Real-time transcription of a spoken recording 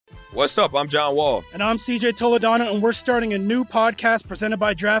What's up? I'm John Wall. And I'm CJ Toledano, and we're starting a new podcast presented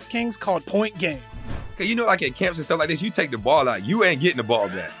by DraftKings called Point Game. Okay, you know, like at camps and stuff like this, you take the ball out, you ain't getting the ball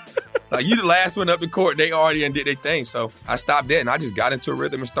back. Like, you the last one up the court, they already did their thing. So I stopped that, and I just got into a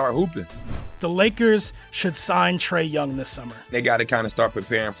rhythm and started hooping. The Lakers should sign Trae Young this summer. They got to kind of start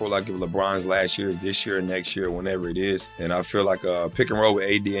preparing for, like, if LeBron's last year is this year, next year, whenever it is. And I feel like a pick and roll with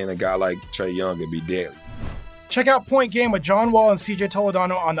AD and a guy like Trae Young would be deadly. Check out Point Game with John Wall and CJ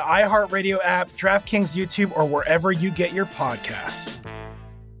Toledano on the iHeartRadio app, DraftKings YouTube, or wherever you get your podcasts.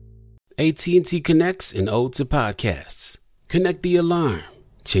 AT&T connects an ode to podcasts. Connect the alarm.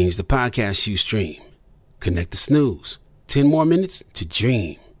 Change the podcast you stream. Connect the snooze. 10 more minutes to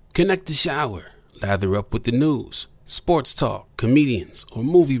dream. Connect the shower. Lather up with the news, sports talk, comedians, or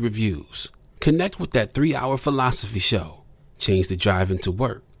movie reviews. Connect with that 3-hour philosophy show. Change the drive into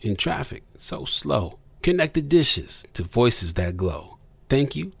work in traffic so slow. Connect the dishes to voices that glow.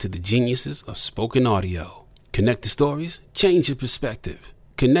 Thank you to the geniuses of spoken audio. Connect the stories, change your perspective.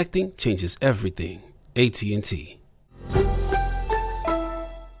 Connecting changes everything. AT&T.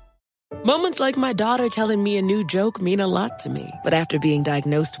 Moments like my daughter telling me a new joke mean a lot to me. But after being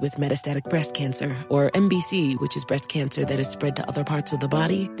diagnosed with metastatic breast cancer, or MBC, which is breast cancer that is spread to other parts of the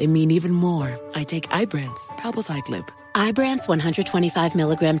body, they mean even more. I take Ibrance, palbociclib. Ibrance 125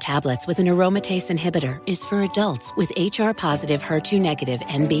 milligram tablets with an aromatase inhibitor is for adults with HR-positive, HER2-negative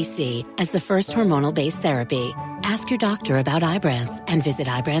MBC as the first hormonal-based therapy. Ask your doctor about Ibrance and visit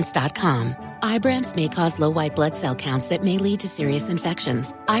Ibrance.com. Ibrance may cause low white blood cell counts that may lead to serious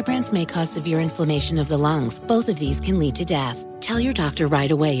infections. Ibrance may cause severe inflammation of the lungs. Both of these can lead to death. Tell your doctor right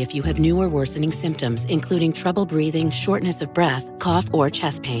away if you have new or worsening symptoms, including trouble breathing, shortness of breath, cough, or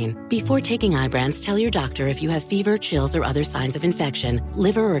chest pain. Before taking Ibrance, tell your doctor if you have fever, chills, or other signs of infection,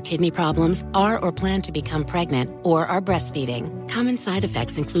 liver or kidney problems, are or plan to become pregnant, or are breastfeeding. Common side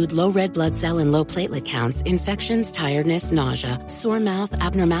effects include low red blood cell and low platelet counts, infections, tiredness, nausea, sore mouth,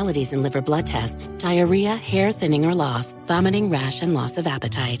 abnormalities in liver blood tests, diarrhea, hair thinning or loss, vomiting, rash, and loss of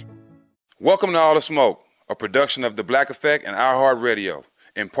appetite. Welcome to All the Smoke, a production of The Black Effect and iHeartRadio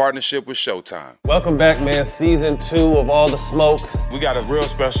in partnership with Showtime. Welcome back, man. Season 2 of All the Smoke. We got a real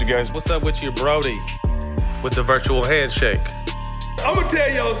special guest. What's up with you, Brody, with the virtual handshake? I'm going to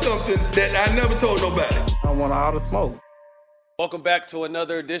tell y'all something that I never told nobody. I want all the smoke. Welcome back to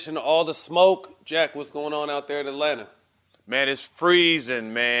another edition of All the Smoke. Jack, what's going on out there in Atlanta? Man, it's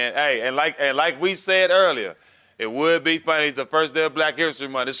freezing, man. Hey, and like we said earlier, it would be funny the first day of Black History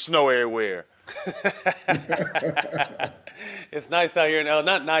Month. It's snow everywhere. It's nice out here in LA.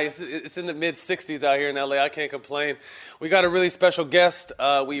 Not nice. It's in the mid-60s out here in LA. I can't complain. We got a really special guest.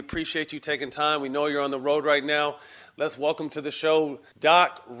 We appreciate you taking time. We know you're on the road right now. Let's welcome to the show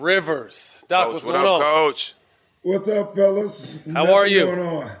Doc Rivers. Doc, Coach, what's what going up, on? Coach? What's up, fellas? How are you? What's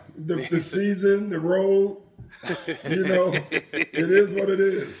going on? The season, the road, you know, it is what it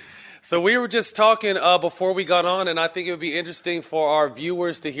is. So we were just talking before we got on, and I think it would be interesting for our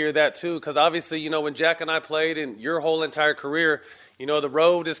viewers to hear that too, because obviously, you know, when Jack and I played in your whole entire career, you know, the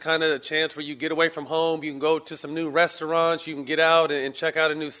road is kind of a chance where you get away from home, you can go to some new restaurants, you can get out and check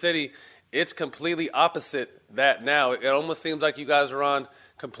out a new city. It's completely opposite that now. It almost seems like you guys are on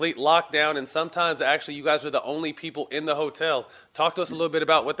complete lockdown, and sometimes actually you guys are the only people in the hotel. Talk to us a little bit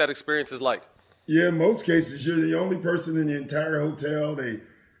about what that experience is like. Yeah, in most cases, you're the only person in the entire hotel.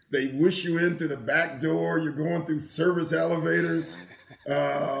 They wish you in through the back door. You're going through service elevators.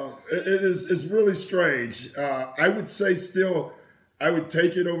 It's really strange. I would say still, I would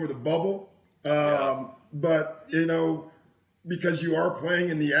take it over the bubble. But, you know, because you are playing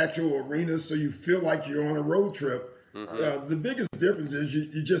in the actual arena, so you feel like you're on a road trip. Mm-hmm. The biggest difference is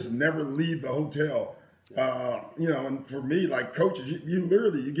you just never leave the hotel. You know, and for me, like coaches, you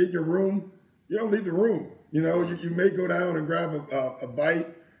literally, you get in your room, you don't leave the room. You know, you may go down and grab a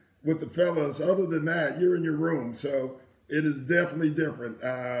bite with the fellas. Other than that, you're in your room. So it is definitely different.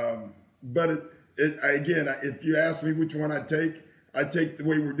 But again, if you ask me which one I'd take the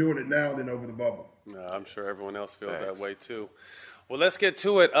way we're doing it now than over the bubble. I'm sure everyone else feels that way too. Well, let's get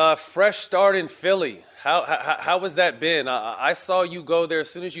to it. Fresh start in Philly. How has that been? I saw you go there. As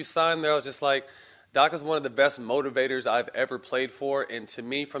soon as you signed there, I was just like, Doc is one of the best motivators I've ever played for. And to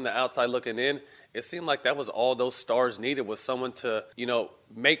me, from the outside looking in, it seemed like that was all those stars needed, was someone to, you know,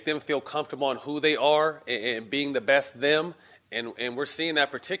 make them feel comfortable on who they are and being the best them. And we're seeing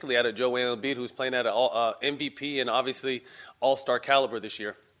that particularly out of Joel Embiid, who's playing at an MVP and obviously all-star caliber this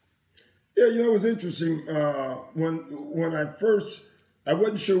year. Yeah, you know, it was interesting. When I first I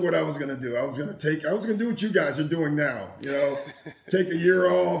wasn't sure what I was going to do. I was going to do what you guys are doing now, take a year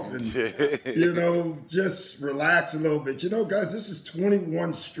off and, just relax a little bit. Guys, this is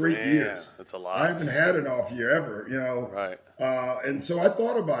 21 straight years. That's a lot. I haven't had an off year ever, Right. And so I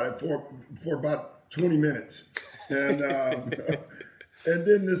thought about it for about 20 minutes. And and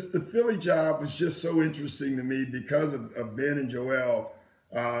then the Philly job was just so interesting to me because of Ben and Joel.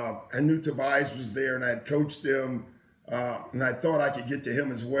 I knew Tobias was there and I had coached him. And I thought I could get to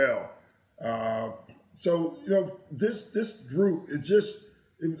him as well. So this group, it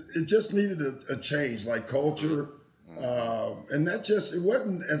just needed a change, like culture, and it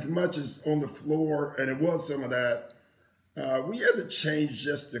wasn't as much as on the floor, and it was some of that. We had to change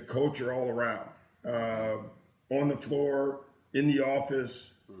just the culture all around, on the floor, in the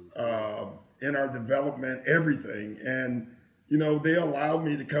office, in our development, everything, and. They allowed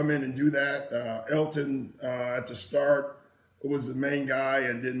me to come in and do that. Elton, at the start, was the main guy,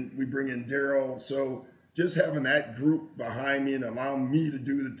 and then we bring in Daryl. So just having that group behind me and allowing me to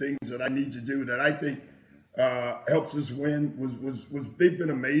do the things that I need to do that I think helps us win was they've been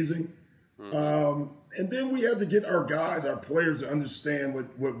amazing. And then we had to get our guys, our players, to understand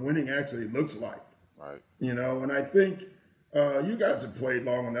what winning actually looks like. Right. And I think you guys have played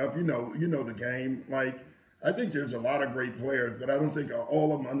long enough. You know the game. I think there's a lot of great players, but I don't think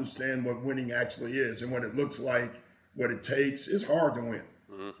all of them understand what winning actually is and what it looks like, what it takes. It's hard to win.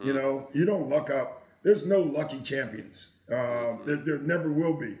 Mm-hmm. You don't luck up. There's no lucky champions. There never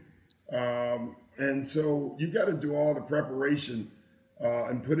will be. And so you got to do all the preparation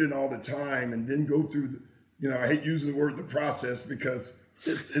and put in all the time and then go through, I hate using the word the process because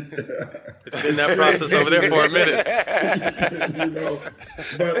it's been that process over there for a minute.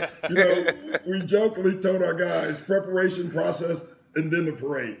 But we jokingly told our guys preparation, process, and then the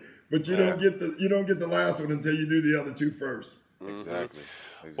parade. But you don't get the last one until you do the other two first. Exactly.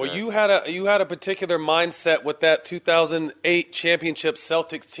 Well, you had a particular mindset with that 2008 championship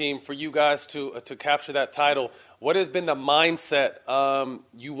Celtics team for you guys to capture that title. What has been the mindset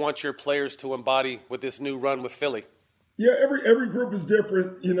you want your players to embody with this new run with Philly? Yeah, every group is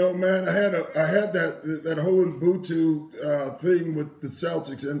different, man. I had that whole Ubuntu thing with the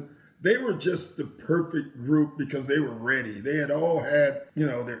Celtics, and they were just the perfect group because they were ready. They had all had,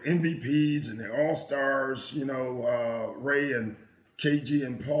 their MVPs and their All-Stars, Ray and KG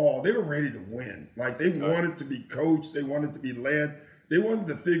and Paul. They were ready to win. Like, they wanted to be coached. They wanted to be led. They wanted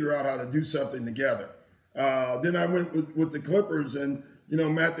to figure out how to do something together. Then I went with the Clippers, and,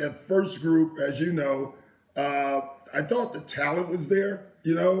 Matt, that first group, as you know, I thought the talent was there,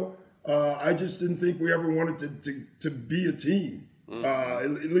 I just didn't think we ever wanted to be a team,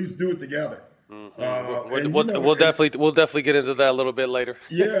 at least do it together. We'll definitely get into that a little bit later.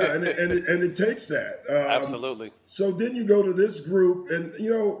 Yeah, and it takes that. Absolutely. So then you go to this group, and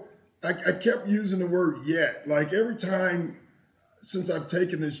I kept using the word yet. Like every time since I've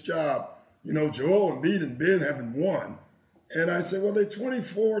taken this job, Joel Embiid and Ben haven't won, and I said, well, they're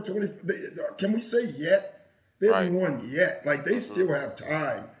 24, 20. Can we say yet? They haven't won yet. Like, they still have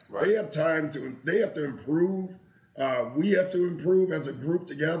time. Right. They have time they have to improve. We have to improve as a group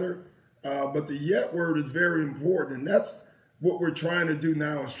together. But the yet word is very important. And that's what we're trying to do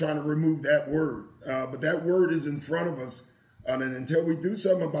now, is trying to remove that word. But that word is in front of us. And until we do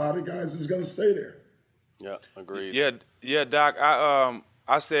something about it, guys, it's going to stay there. Yeah, agreed. Yeah, Doc.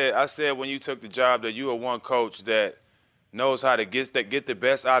 I said when you took the job that you were one coach that knows how to get the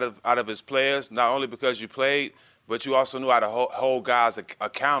best out of his players, not only because you played, but you also knew how to hold guys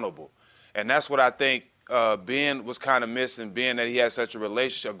accountable. And that's what I think Ben was kind of missing, being that he had such a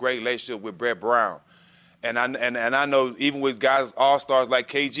great relationship with Brett Brown. And I know even with guys, all-stars like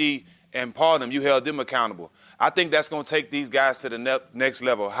KG and Paul, you held them accountable. I think that's going to take these guys to the next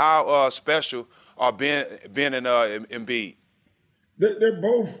level. How special are Ben and Embiid? They're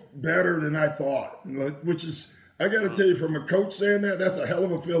both better than I thought, which is, I got to tell you, from a coach saying that's a hell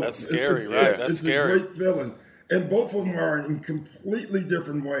of a feeling. That's scary, right? That's scary. It's a great feeling. And both of them are in completely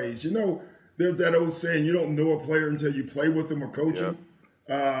different ways. There's that old saying, you don't know a player until you play with them or coach them.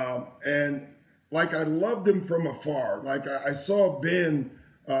 And, I loved him from afar. I saw Ben,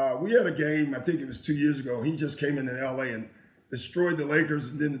 we had a game, I think it was 2 years ago. He just came into L.A. and destroyed the Lakers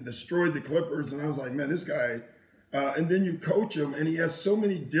and then destroyed the Clippers. And I was like, man, this guy. And then you coach him, and he has so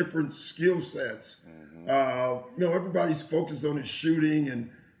many different skill sets. Everybody's focused on his shooting, and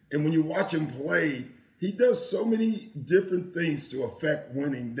when you watch him play, he does so many different things to affect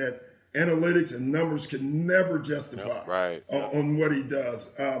winning that analytics and numbers can never justify on what he does.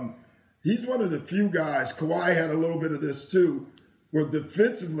 He's one of the few guys, Kawhi had a little bit of this too, where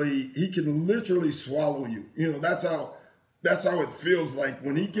defensively he can literally swallow you. That's how that's how it feels like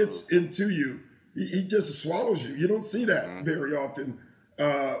when he gets into you. He just swallows you. You don't see that very often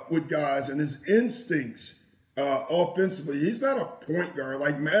with guys, and his instincts offensively. He's not a point guard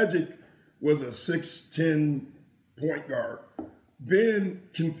like Magic was a 6'10" point guard. Ben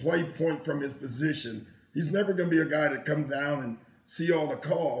can play point from his position. He's never going to be a guy that comes down and see all the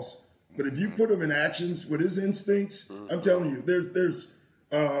calls. But if you put him in actions with his instincts, I'm telling you, there's.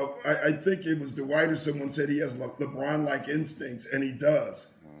 I think it was Dwight or someone said he has LeBron-like instincts, and he does.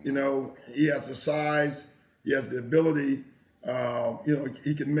 You know, he has the size, he has the ability. You know,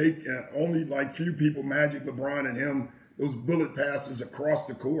 he can make only like few people, Magic, LeBron, and him, those bullet passes across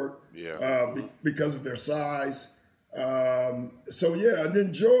the court because of their size. So, yeah, and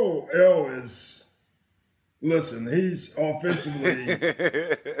then Joel L. is, listen, he's offensively,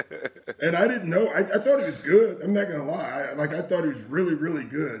 and I didn't know, I thought he was good. I'm not going to lie. I thought he was really, really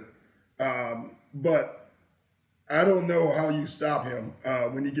good. But I don't know how you stop him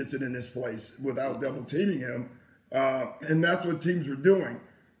when he gets it in this place without double teaming him. And that's what teams were doing.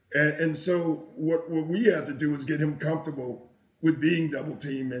 And so what we had to do was get him comfortable with being double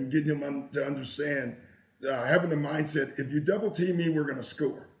teamed and getting him to understand, having the mindset, if you double team me, we're going to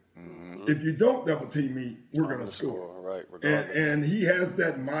score. If you don't double team me, we're going to score. Right, and he has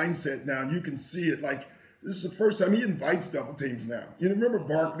that mindset now. And you can see it. Like, this is the first time he invites double teams now. You remember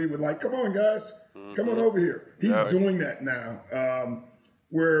Barkley would like, come on, guys, come on over here. He's doing that now.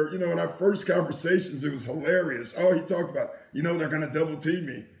 Where, you know, in our first conversations, it was hilarious. Oh, he talked about, you know, they're going to double team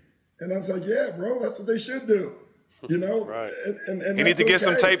me. And I was like, yeah, bro, that's what they should do. You know? Right. And you need to get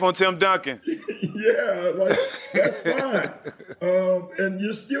some tape on Tim Duncan. Yeah, like, that's fine. And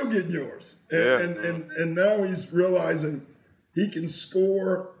you're still getting yours. And now he's realizing he can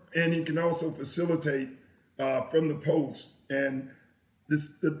score and he can also facilitate from the post. And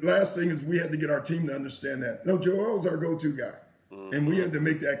the last thing is we had to get our team to understand that. No, Joel's our go-to guy. And we had to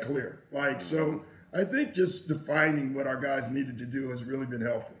make that clear. So I think just defining what our guys needed to do has really been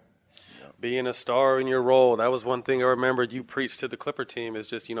helpful. Being a star in your role, that was one thing I remember you preached to the Clipper team is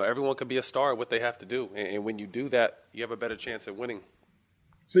just, you know, everyone can be a star at what they have to do. And when you do that, you have a better chance at winning.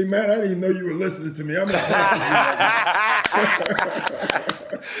 See, man, I didn't even know you were listening to me. I'm not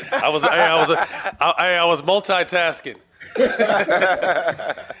I was multitasking.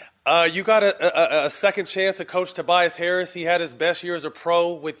 You got a second chance to coach Tobias Harris. He had his best year as a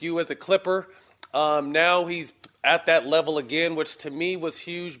pro with you as a Clipper. Now he's at that level again, which to me was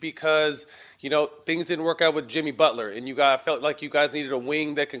huge because, you know, things didn't work out with Jimmy Butler. And you guys felt like you guys needed a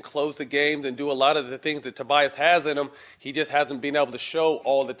wing that can close the games and do a lot of the things that Tobias has in him. He just hasn't been able to show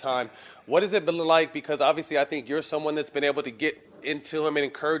all the time. What has it been like? Because obviously I think you're someone that's been able to get into him and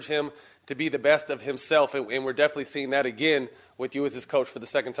encourage him to be the best of himself. And we're definitely seeing that again with you as his coach for the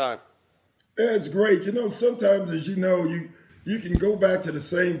second time. Yeah, it's great. You know, sometimes, as you know, you can go back to the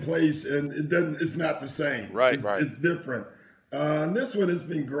same place and it's not the same. Right. It's different. And this one has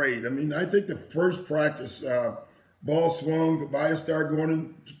been great. I mean, I think the first practice, ball swung, Tobias started going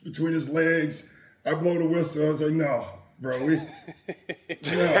in between his legs. I blow the whistle. I was like, no, bro, no. And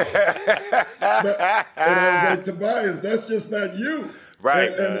I was like, Tobias, that's just not you.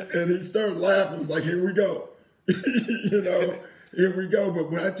 Right. And he started laughing. He was like, here we go. You know, here we go. But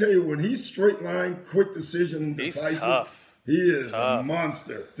when I tell you, when he's straight line, quick decision, decisive, he's tough. He is a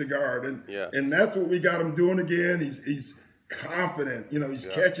monster to guard. And that's what we got him doing again. He's confident. You know, he's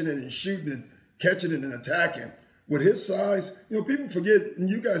catching it and shooting it, catching it and attacking. With his size, you know, people forget, and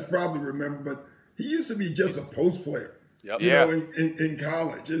you guys probably remember, but he used to be just a post player, you know, in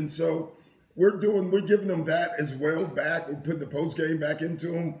college. And so we're giving him that as well back. We're putting the post game back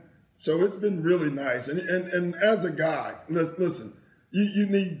into him. So it's been really nice. And as a guy, listen, you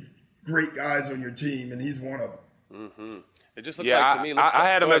need great guys on your team, and he's one of them. Mm-hmm. It just looks like to me. I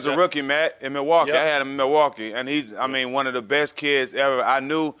had him as a rookie, Matt, in Milwaukee. I had him in Milwaukee, and he's, I mean, one of the best kids ever. I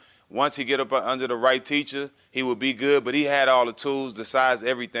knew once he get up under the right teacher, he would be good, but he had all the tools, the size,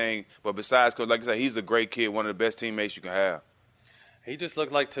 everything. But besides, because like I said, he's a great kid, one of the best teammates you can have. He just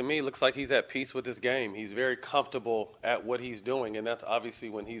looks like he's at peace with his game. He's very comfortable at what he's doing, and that's obviously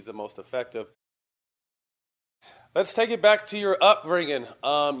when he's the most effective. Let's take it back to your upbringing.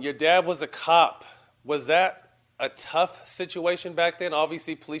 Your dad was a cop. Was that a tough situation back then?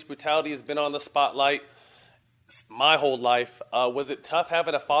 Obviously, police brutality has been on the spotlight my whole life. Was it tough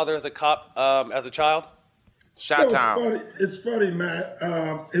having a father as a cop as a child? It's funny, Matt.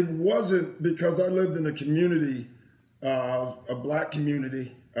 It wasn't, because I lived in a community, a black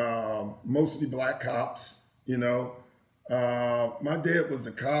community, mostly black cops, you know. My dad was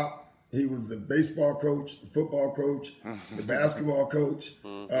a cop. He was the baseball coach, the football coach, the basketball coach.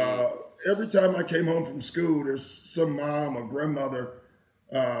 every time I came home from school, there's some mom or grandmother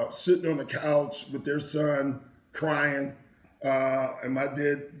sitting on the couch with their son crying, and my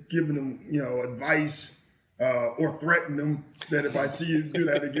dad giving them, advice or threatening them that if I see you do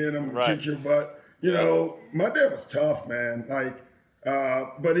that again, I'm gonna kick your butt. You know, my dad was tough, man.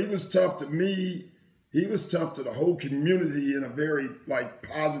 But he was tough to me. He was tough to the whole community in a very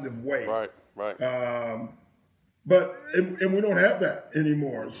positive way. Right. But we don't have that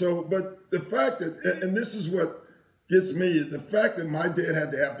anymore. So, but the fact that, and this is what gets me, is the fact that my dad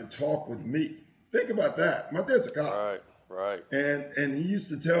had to have to talk with me. Think about that. My dad's a cop. Right. And he used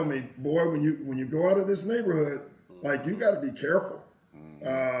to tell me, boy, when you go out of this neighborhood, you got to be careful.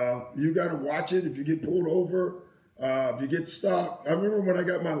 You got to watch it. If you get pulled over, if you get stopped. I remember when I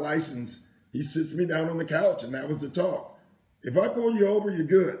got my license, he sits me down on the couch, and that was the talk. If I pull you over, you're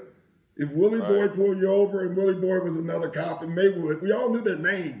good. If Willie Boy pulled you over, and Willie Boy was another cop in Maywood, we all knew their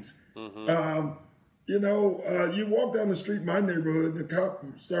names. You walk down the street in my neighborhood, and the cop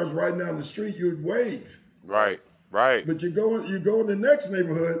starts riding down the street, you'd wave. Right. But you go in the next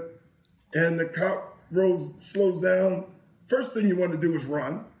neighborhood, and the cop slows down. First thing you want to do is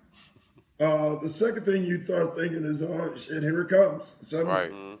run. The second thing you start thinking is, oh, shit, here it comes.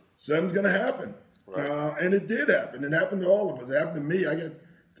 Something's going to happen. And it did happen. It happened to all of us. It happened to me. I got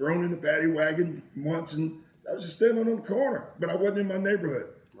thrown in the paddy wagon once, and I was just standing on the corner, but I wasn't in my neighborhood.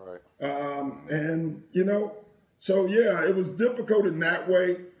 So, yeah, it was difficult in that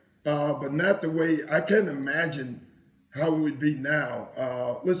way, but not the way I can't imagine how it would be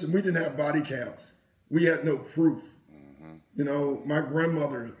now. Listen, we didn't have body cams. We had no proof. My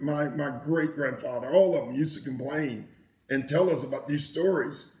grandmother, my great-grandfather, all of them used to complain and tell us about these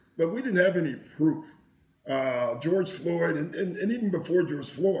stories, but we didn't have any proof. George Floyd, and even before George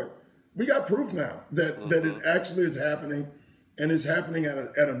Floyd, we got proof now that it actually is happening, and it's happening at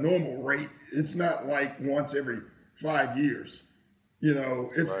a normal rate. It's not like once every 5 years.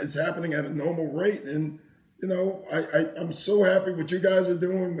 It's happening at a normal rate, and I'm so happy what you guys are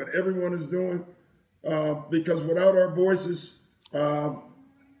doing, what everyone is doing. Because without our voices,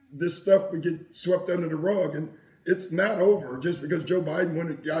 this stuff would get swept under the rug. And it's not over just because Joe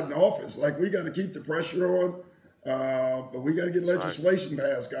Biden got in office. We got to keep the pressure on, but we got to get legislation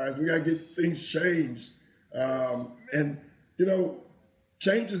passed, guys. We got to get things changed.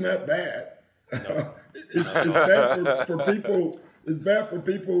 Change is not bad. It's bad for people. It's bad for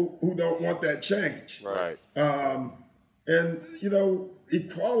people who don't want that change.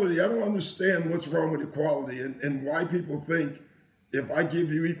 Equality, I don't understand what's wrong with equality and why people think if I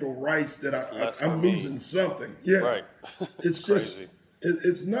give you equal rights that I'm losing something. It's just,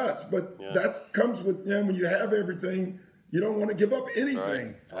 it's nuts. But that comes with, when you have everything, you don't want to give up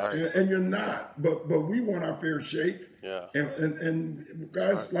anything. And you're not. But we want our fair shake. And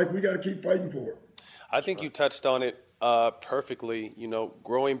guys, we got to keep fighting for it. I think you touched on it perfectly.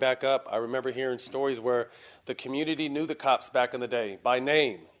 Growing back up, I remember hearing stories where the community knew the cops back in the day by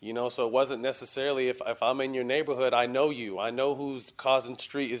name, so it wasn't necessarily if I'm in your neighborhood, I know you. I know who's causing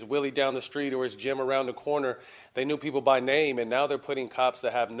street, is Willie down the street or is Jim around the corner. They knew people by name, and now they're putting cops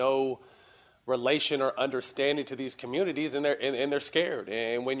that have no relation or understanding to these communities, and they're scared.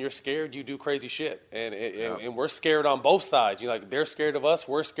 And when you're scared, you do crazy shit. And we're scared on both sides. They're scared of us,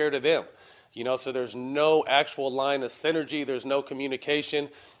 we're scared of them. So there's no actual line of synergy. There's no communication.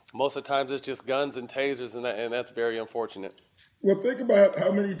 Most of the times it's just guns and tasers, and that's very unfortunate. Well, think about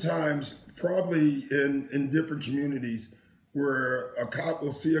how many times, probably in different communities, where a cop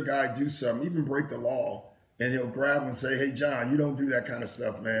will see a guy do something, even break the law, and he'll grab him and say, hey, John, you don't do that kind of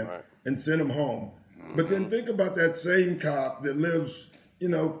stuff, man, and send him home. But then think about that same cop that lives,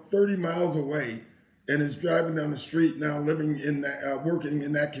 30 miles away and is driving down the street now, living in that, working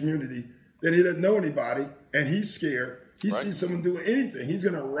in that community, that he doesn't know anybody, and he's scared. He sees someone do anything, he's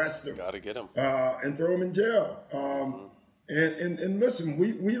going to arrest him. Got to get him and throw him in jail. And listen,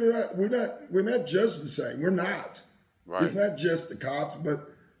 we're not judged the same. We're not. It's not just the cops,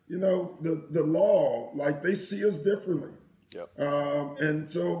 but the law. They see us differently. And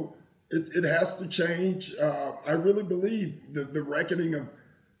so it has to change. I really believe the reckoning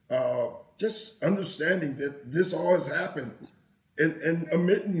of just understanding that this all has happened. And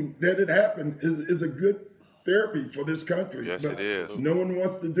admitting that it happened is a good therapy for this country. Yes, but it is. No one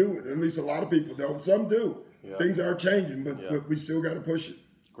wants to do it. At least a lot of people don't. Some do. Things are changing, but we still got to push it.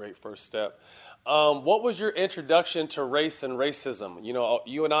 Great first step. What was your introduction to race and racism?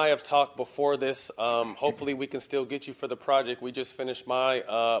 You and I have talked before this. Hopefully we can still get you for the project. We just finished my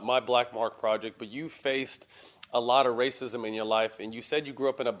Black Mark project, but you faced a lot of racism in your life, and you said you grew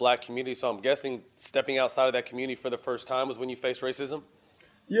up in a black community, so I'm guessing stepping outside of that community for the first time was when you faced racism?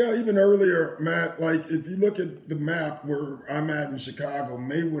 Yeah, even earlier, Matt, like if you look at the map where I'm at in Chicago,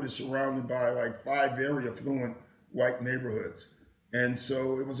 Maywood is surrounded by like 5 very affluent white neighborhoods. And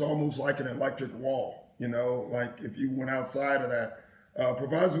so it was almost like an electric wall, you know, like if you went outside of that.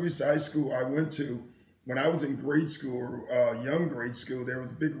 Proviso East High School I went to, when I was in grade school, young grade school, there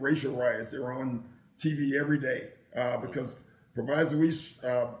was big racial riots. They were on TV every day because Proviso East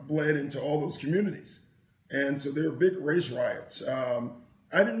bled into all those communities. And so there were big race riots.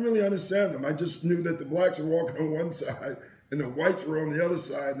 I didn't really understand them. I just knew that the blacks were walking on one side and the whites were on the other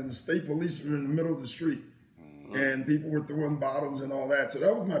side, and the state police were in the middle of the street. And people were throwing bottles and all that. So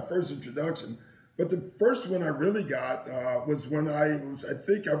that was my first introduction. But the first one I really got was when I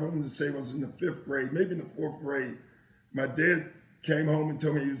think I wanted to say it was in the 5th grade, maybe in the 4th grade. My dad came home and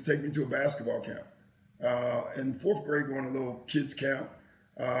told me he was taking me to a basketball camp. In 4th grade, going to a little kids camp.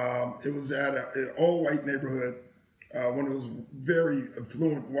 It was at an all-white neighborhood, one of those very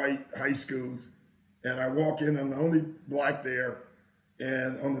affluent white high schools. And I walk in, I'm the only black there.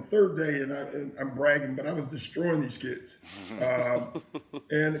 And on the 3rd day, and I'm bragging, but I was destroying these kids.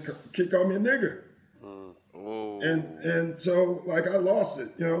 And the kid called me a nigger. And so, like, I lost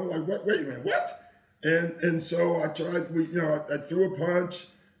it, you know, like, what, wait a minute, what? And so I tried, I threw a punch,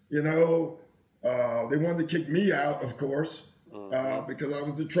 you know. They wanted to kick me out, of course, because I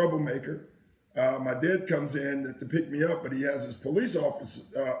was the troublemaker. My dad comes in to pick me up, but he has his police officer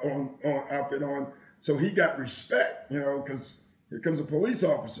outfit on, so he got respect, you know, because here comes a police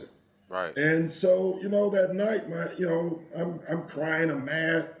officer. Right. And so, you know, that night, I'm crying, I'm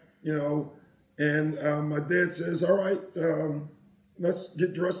mad, you know, and my dad says, all right, let's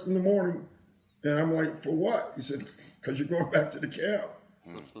get dressed in the morning. And I'm like, for what? He said, because you're going back to the camp.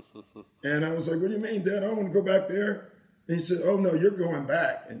 And I was like, what do you mean, Dad? I don't want to go back there. And he said, oh, no, you're going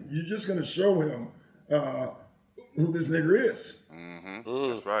back. And you're just going to show him who this nigger is.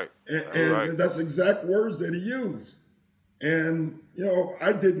 That's right. And that's exact words that he used. And, you know,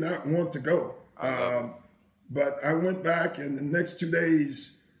 I did not want to go. But I went back, and the next 2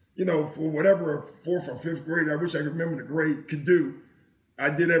 days, you know, for whatever a 4th or 5th grade, I wish I could remember the grade, could do, I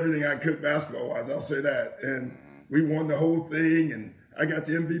did everything I could basketball-wise, I'll say that. And we won the whole thing, and I got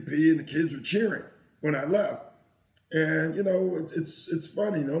the MVP, and the kids were cheering when I left. And, you know, it's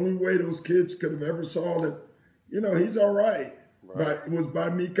funny. The only way those kids could have ever saw that, you know, he's all right. But it was by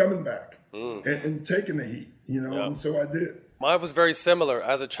me coming back and taking the heat, you know, and so I did. Mine was very similar.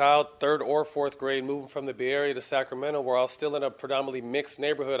 As a child, 3rd or 4th grade, moving from the Bay Area to Sacramento, where I was still in a predominantly mixed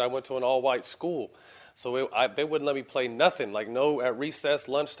neighborhood. I went to an all-white school. So they wouldn't let me play nothing. Like, no, at recess,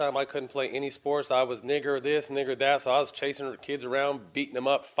 lunchtime, I couldn't play any sports. I was nigger this, nigger that. So I was chasing kids around, beating them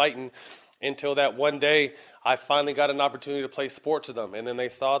up, fighting, until that one day I finally got an opportunity to play sports with them. And then they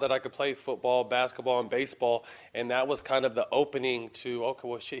saw that I could play football, basketball, and baseball. And that was kind of the opening to, okay,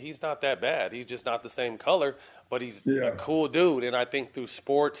 well, shit, he's not that bad. He's just not the same color, but he's a cool dude. And I think through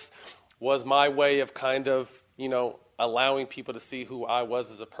sports was my way of kind of, you know, allowing people to see who I was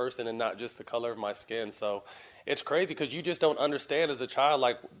as a person and not just the color of my skin. So it's crazy because you just don't understand as a child,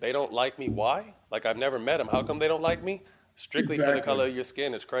 like, they don't like me. Why? Like, I've never met them. How come they don't like me? Strictly for the color of your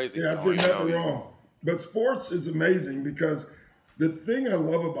skin. It's crazy. Yeah, I did nothing wrong. But sports is amazing because the thing I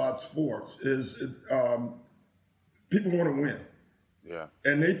love about sports is people want to win. Yeah.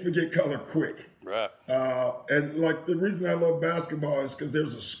 And they forget color quick. Right. And like the reason I love basketball is because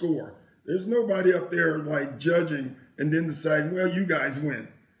there's a score. There's nobody up there like judging and then deciding, well, you guys win.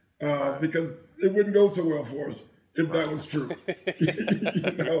 Because it wouldn't go so well for us if that was true.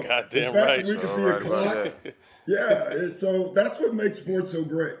 You know, goddamn the fact right. that we can see a clock. Yeah, so that's what makes sports so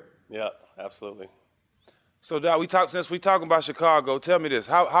great. Yeah, absolutely. So, Doc, since we talking about Chicago, tell me this: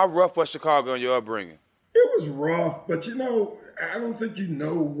 how rough was Chicago in your upbringing? It was rough, but you know, I don't think you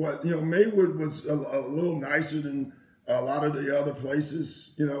know what, you know, Maywood was a little nicer than a lot of the other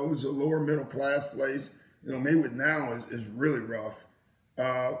places. You know, it was a lower middle class place. You know, Maywood now is really rough.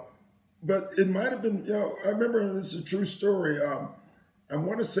 But it might have been, you know, I remember, this is a true story. I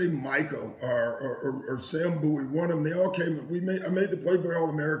want to say Michael or Sam Bowie, one of them, they all came. I made the Playboy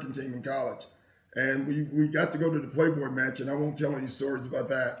All-American team in college. And we got to go to the Playboy match, and I won't tell any stories about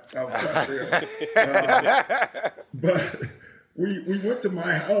that outside there. But we went to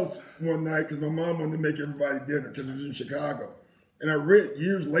my house one night because my mom wanted to make everybody dinner because it was in Chicago. And I read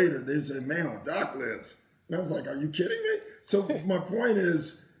years later, they said, man, where Doc lives. And I was like, are you kidding me? So my point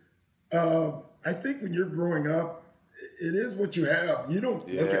is, I think when you're growing up, it is what you have. You don't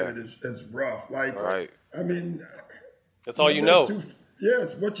look at it as rough. Like, I mean, that's all you know.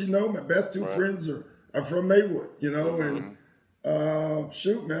 It's what you know. My best two friends are from Maywood, you know, and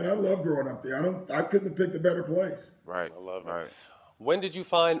shoot, man, I love growing up there. I couldn't have picked a better place. Right. I love it. When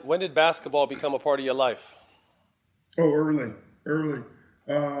did basketball become a part of your life? Oh, early.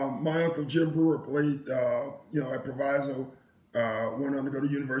 My uncle Jim Brewer played, at Proviso, went on to go to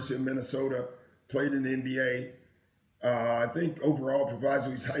University of Minnesota, played in the NBA. I think overall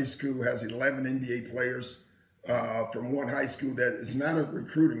Proviso East High School has 11 NBA players from one high school that is not a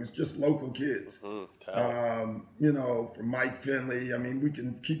recruiting, it's just local kids. From Mike Finley, I mean, we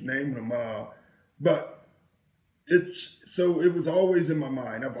can keep naming them. But it was always in my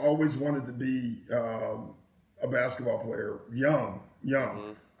mind. I've always wanted to be a basketball player, young.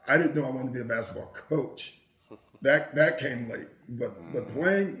 I didn't know I wanted to be a basketball coach. That came late, but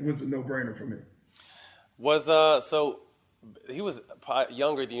playing was a no-brainer for me. So he was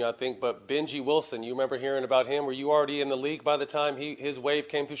younger than you, I think, but Benji Wilson, you remember hearing about him? Were you already in the league by the time his wave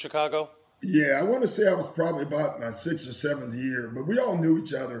came through Chicago? Yeah, I want to say I was probably about my 6th or 7th year, but we all knew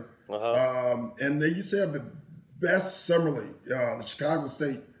each other. And they used to have the best summer league. The Chicago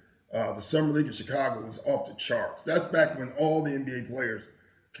State, the Summer League of Chicago was off the charts. That's back when all the NBA players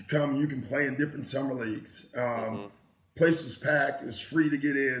could come. You can play in different summer leagues. Place was packed. It was free to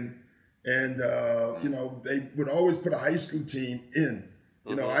get in. And, they would always put a high school team in.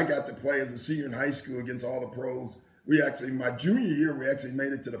 I got to play as a senior in high school against all the pros. My junior year, we actually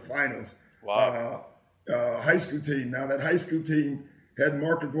made it to the finals. Wow. High school team. Now, that high school team had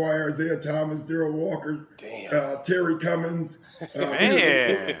Mark Aguirre, Isaiah Thomas, Darrell Walker, Terry Cummins.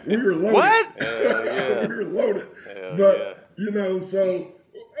 We were loaded. What? We were loaded.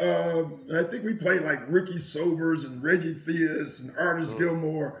 I think we played like Ricky Sobers and Reggie Theus and Artis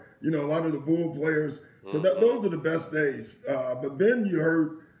Gilmore, a lot of the Bull players. So those are the best days. But Ben, you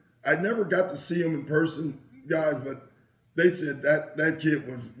heard, I never got to see him in person, guys, but they said that kid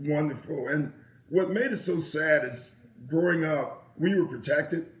was wonderful. And what made it so sad is growing up, we were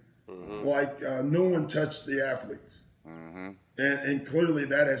protected. No one touched the athletes. And clearly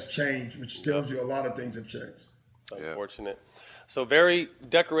that has changed, which tells you a lot of things have changed. Unfortunate. So very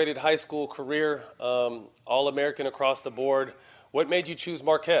decorated high school career, All-American across the board. What made you choose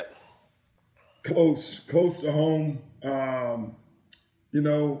Marquette? Close to home. I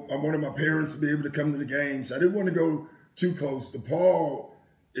wanted my parents to be able to come to the games. I didn't want to go too close. DePaul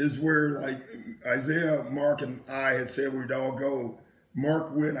is where Isaiah, Mark, and I had said we'd all go.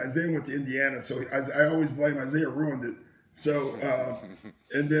 Mark went, Isaiah went to Indiana, so I always blame Isaiah ruined it. So,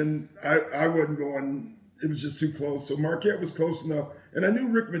 and then I wasn't going, it was just too close. So Marquette was close enough. And I knew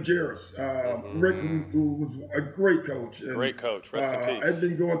Rick Majerus, Rick, who was a great coach. And, great coach, rest in peace. I'd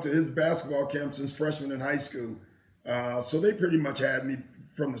been going to his basketball camp since freshman in high school. So they pretty much had me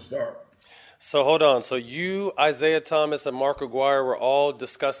from the start. So hold on. So you, Isaiah Thomas, and Mark Aguirre were all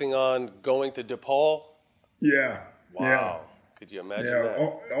discussing on going to DePaul? Yeah. Wow. Yeah. Could you imagine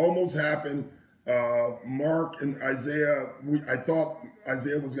that? Almost happened. Mark and Isaiah, I thought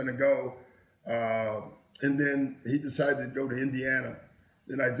Isaiah was going to go. And then he decided to go to Indiana.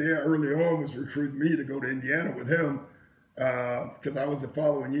 Then Isaiah early on was recruiting me to go to Indiana with him because I was the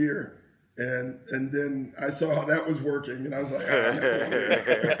following year. And then I saw how that was working, and I was like,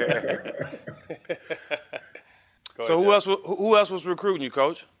 So who else was recruiting you,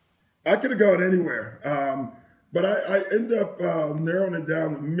 Coach? I could have gone anywhere. But I ended up narrowing it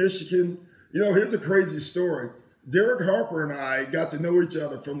down to Michigan. Here's a crazy story. Derek Harper and I got to know each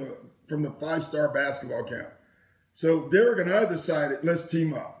other from the 5-star basketball camp. So Derek and I decided, let's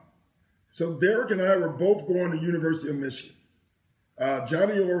team up. So Derek and I were both going to University of Michigan.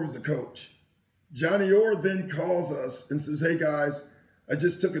 Johnny Orr was the coach. Johnny Orr then calls us and says, hey guys, I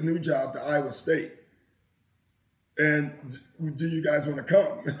just took a new job to Iowa State. And do you guys want to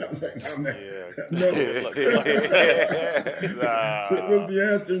come? And I was like, no. That was the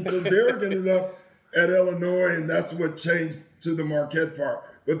answer. And so Derek ended up at Illinois, and that's what changed to the Marquette part.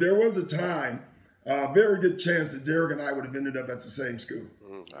 But there was a time, very good chance that Derek and I would have ended up at the same school.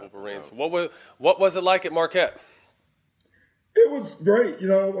 Wolverines. What was it like at Marquette? It was great.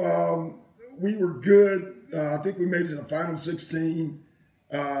 We were good. I think we made it to the Final 16.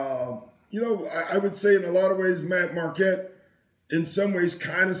 I would say in a lot of ways, Matt, Marquette, in some ways,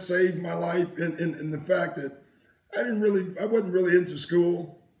 kind of saved my life in the fact that I wasn't really into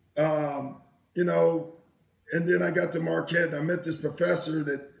school, and then I got to Marquette and I met this professor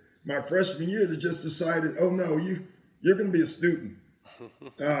that my freshman year that just decided, oh no, you're going to be a student,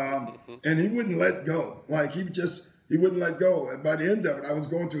 and he wouldn't let go. He wouldn't let go. And by the end of it, I was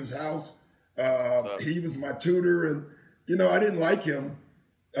going to his house. He was my tutor, and I didn't like him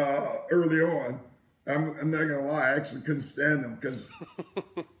early on. I'm not gonna lie, I actually couldn't stand him because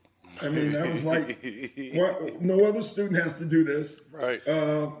that was like no other student has to do this, right?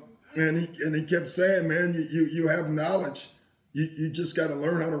 And he kept saying, man, you have knowledge, you just got to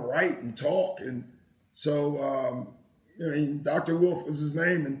learn how to write and talk. And so, Dr. Wolf was his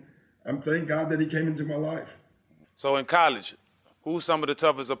name, and I'm thank God that he came into my life. So in college, who's some of the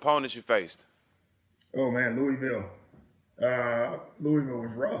toughest opponents you faced? Oh, man, Louisville. Louisville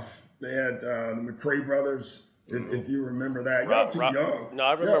was rough. They had the McCray brothers, if you remember that. Y'all too young. No,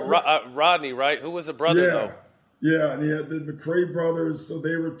 I remember Rodney, right? Who was the brother, though? Yeah, and he had the McCray brothers, so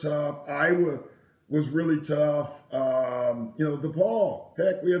they were tough. Iowa was really tough. DePaul,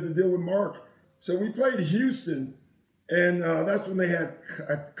 heck, we had to deal with Mark. So we played Houston, and that's when they had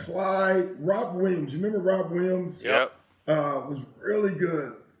Clyde, Rob Williams. You remember Rob Williams? Yep. Was really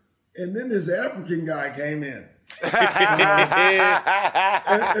good. And then this African guy came in. and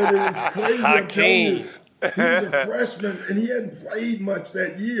it was crazy. I'm telling you, he was a freshman, and he hadn't played much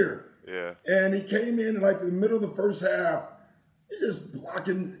that year. Yeah. And he came in like the middle of the first half, he just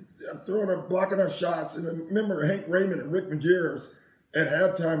blocking our shots. And I remember Hank Raymond and Rick Majerus at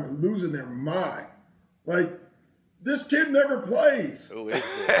halftime were losing their mind. Like, this kid never plays. Who is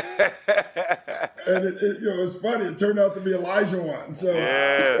this? And it's funny. It turned out to be Elijah Wan. So,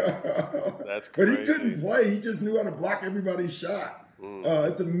 that's crazy. But he couldn't play. He just knew how to block everybody's shot.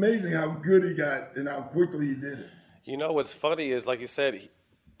 It's amazing how good he got and how quickly he did it. You know what's funny is, like you said,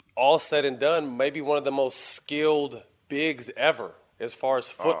 all said and done, maybe one of the most skilled bigs ever as far as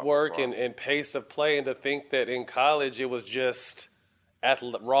footwork and pace of play. And to think that in college it was just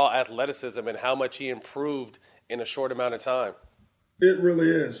raw athleticism and how much he improved in a short amount of time. It really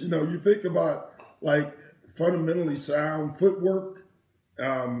is. You think about like fundamentally sound footwork.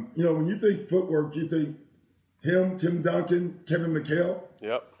 When you think footwork, you think him, Tim Duncan, Kevin McHale.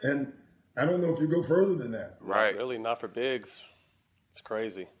 Yep. And I don't know if you go further than that. Right. Really, not for bigs. It's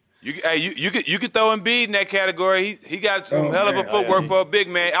crazy. You could throw Embiid in that category. He got some hell of a footwork for a big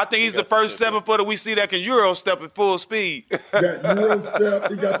man. I think he's the first 7-footer we see that can Euro step at full speed. Got Euro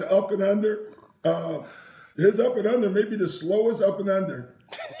step. He got the up and under. His up and under may be the slowest up and under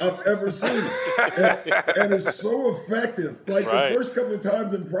I've ever seen. And it's so effective. Like the first couple of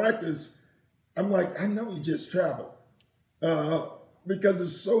times in practice, I'm like, I know he just traveled. Because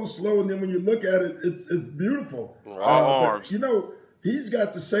it's so slow. And then when you look at it, it's beautiful. Arms. But, he's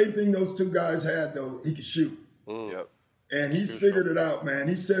got the same thing those two guys had, though. He could shoot. Yep. And he's figured it out, man.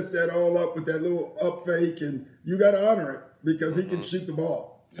 He sets that all up with that little up fake, and you got to honor it because he can shoot the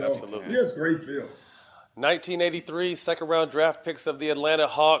ball. So Absolutely. He has great feel. 1983 second-round draft picks of the Atlanta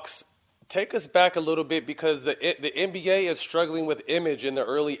Hawks. Take us back a little bit because the NBA is struggling with image in the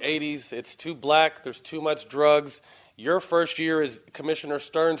early 80s. It's too black. There's too much drugs. Your first year is Commissioner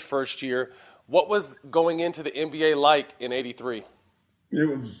Stern's first year. What was going into the NBA like in 83? It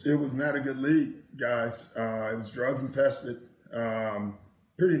was not a good league, guys. It was drug infested.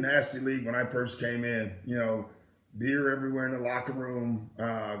 Pretty nasty league when I first came in. Beer everywhere in the locker room.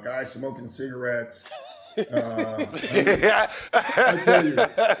 Guys smoking cigarettes. I tell you,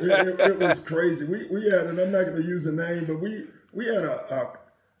 it was crazy. We had, and I'm not going to use a name, but we had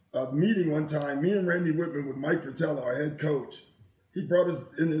a meeting one time. Me and Randy Whitman with Mike Fratello, our head coach. He brought us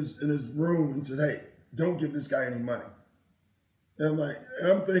in his room and says, "Hey, don't give this guy any money." And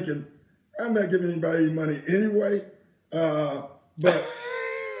I'm thinking, I'm not giving anybody any money anyway. But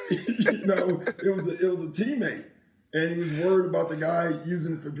it was a teammate, and he was worried about the guy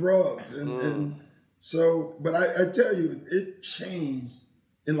using it for drugs, and so. But I tell you, it changed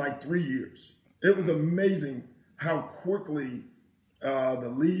in like 3 years. It was amazing how quickly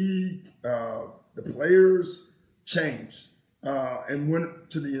the league, the players changed and went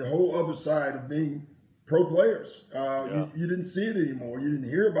to the whole other side of being pro players. You didn't see it anymore. You didn't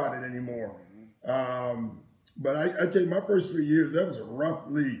hear about it anymore. But I tell you, my first 3 years, that was a rough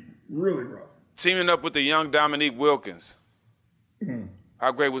league, really rough. Teaming up with the young Dominique Wilkins.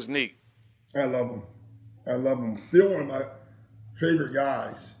 How great was Neek? I love him. Still one of my favorite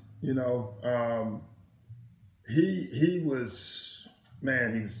guys. He was,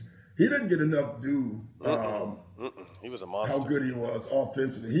 man, he didn't get enough due. He was a monster. How good he was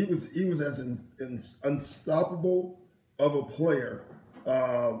offensively. He was as unstoppable of a player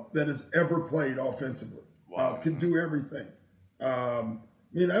that has ever played offensively. Wow. Could do everything.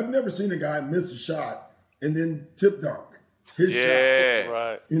 I've never seen a guy miss a shot and then tip dunk his shot.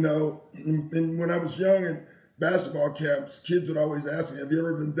 Right. And when I was young in basketball camps, kids would always ask me, "Have you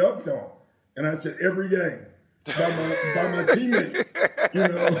ever been dunked on?" And I said, "Every game by my teammate."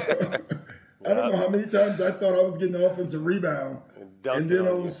 I don't know how many times I thought I was getting an offensive rebound, and then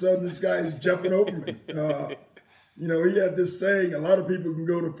all of a sudden this guy is jumping over me. He had this saying: a lot of people can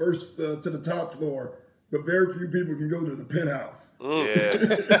go to the top floor, but very few people can go to the penthouse.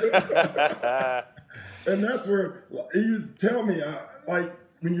 And that's where he used to tell me, like,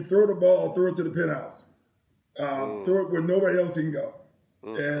 when you throw the ball, throw it to the penthouse. Throw it where nobody else can go.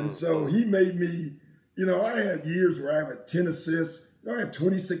 And so he made me, you know, I had years where I had 10 assists. I had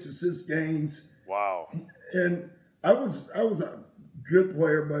 26 assist games. Wow. And I was a good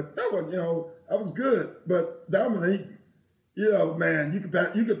player, but that was, you know, I was good. But Dominique, you know, man, you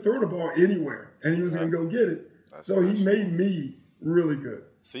could throw the ball anywhere, and he was going to go get it. So he made me really good.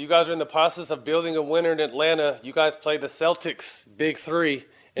 So you guys are in the process of building a winner in Atlanta. You guys played the Celtics, Big Three,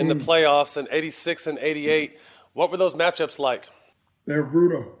 in the playoffs in 86 and 88. What were those matchups like? They were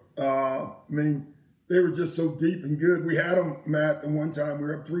brutal. I mean, they were just so deep and good. We had them, Matt, and one time we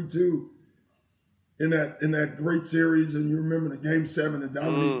were up 3-2 in that great series, and you remember the Game 7, the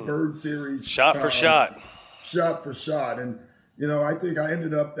Dominique Bird series. Shot for shot. Shot for shot. And, you know, I think I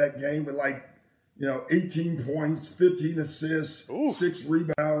ended up that game with 18 points, 15 assists, 6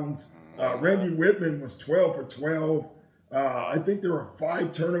 rebounds. Randy Whitman was 12 for 12. I think there were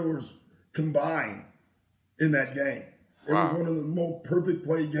 5 turnovers combined in that game. It was one of the most perfect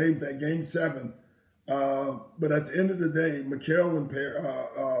play games, that Game 7. But at the end of the day, Mikal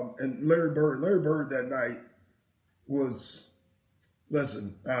and Larry Bird that night was, he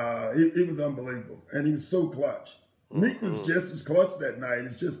was unbelievable. And he was so clutch. Meek was just as clutch that night.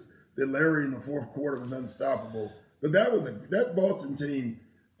 It's just that Larry in the fourth quarter was unstoppable. But that Boston team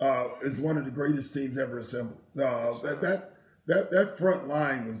is one of the greatest teams ever assembled. That front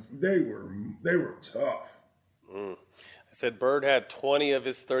line they were tough. I said Bird had 20 of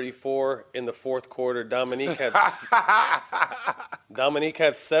his 34 in the fourth quarter. Dominique had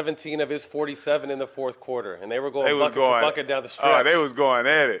 17 of his 47 in the fourth quarter, and they were going bucket for bucket down the stretch. Oh, they was going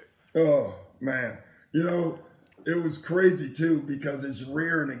at it. Oh man, you know, it was crazy too because it's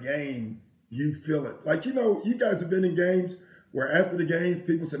rare in a game you feel it. Like, you know, you guys have been in games where after the games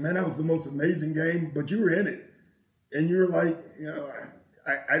people say, "Man, that was the most amazing game," but you were in it, and you were like, you know,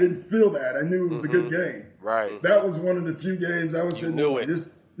 I didn't feel that. I knew it was a good game. Right. That was one of the few games I was saying, this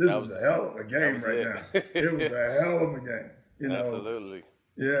was a hell of a game right now. It was a hell of a game. You know? Absolutely.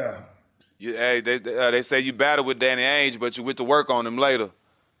 Yeah. They say you battle with Danny Ainge, but you went to work on him later.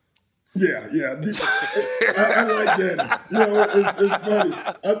 Yeah. I like Danny. You know, it's funny.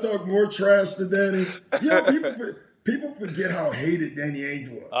 I talk more trash to Danny. You know, people forget how hated Danny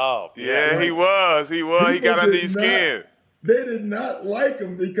Ainge was. Oh, yeah, right? He was. He got under your skin. They did not like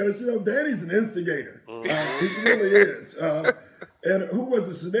him because, you know, Danny's an instigator. He really is. And who was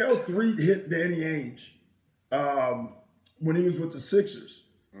it? Chanel 3 hit Danny Ainge when he was with the Sixers.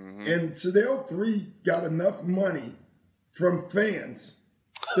 And Chanel 3 got enough money from fans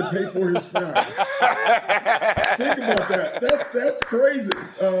to pay for his fine. Think about that. That's crazy.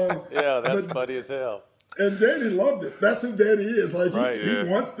 That's funny as hell. And Danny loved it. That's who Danny is. Like, he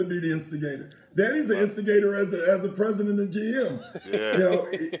wants to be the instigator. Danny's an instigator as a president and GM. Yeah. You know,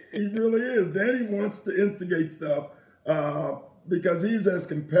 he really is. Danny wants to instigate stuff because he's as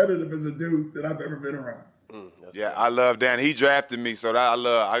competitive as a dude that I've ever been around. I love Danny. He drafted me, so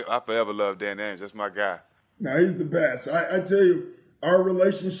I forever love Danny Ainge. That's my guy. No, he's the best. I tell you, our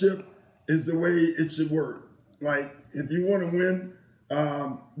relationship is the way it should work. Like, if you want to win,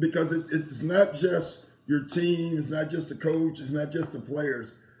 because it's not just your team, it's not just the coach, it's not just the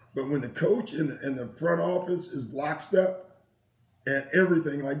players. But when the coach in the front office is lockstep and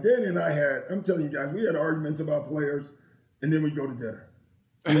everything, like Danny and I I'm telling you guys, we had arguments about players, and then we go to dinner.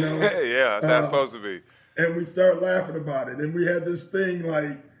 You know? Yeah, that's how it's supposed to be. And we start laughing about it. And we had this thing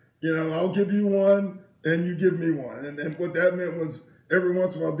like, you know, I'll give you one, and you give me one. And what that meant was every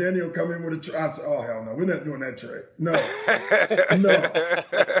once in a while, Danny will come in with a trade. I said, oh, hell no, we're not doing that trade. No.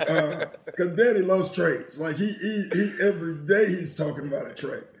 Because Danny loves trades. Like, he every day he's talking about a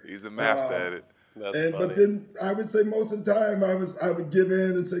trade. He's a master at it. That's funny. But then I would say most of the time I would give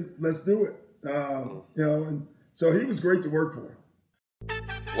in and say, let's do it. You know, and so he was great to work for.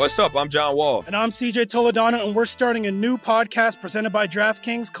 What's up? I'm John Wall. And I'm CJ Toledano, and we're starting a new podcast presented by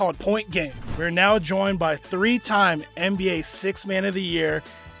DraftKings called Point Game. We're now joined by 3-time NBA Sixth Man of the Year,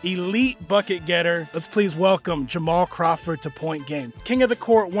 elite bucket getter. Let's please welcome Jamal Crawford to Point Game. King of the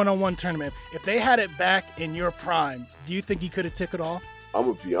Court one-on-one tournament. If they had it back in your prime, do you think you could have took it all? I'm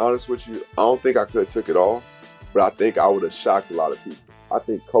going to be honest with you. I don't think I could have took it all, but I think I would have shocked a lot of people. I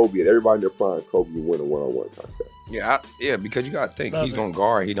think Kobe and everybody in their prime, Kobe would win a one-on-one contest. Yeah, because you got to think, he's going to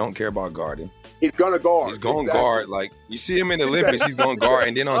guard. He don't care about guarding. He's going to guard. He's going to guard. Like, you see him in the Olympics, he's going to guard.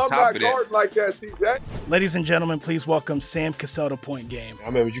 And then on top of that. I'm not guarding like that, CJ. Ladies and gentlemen, please welcome Sam Cassell to Point Game. I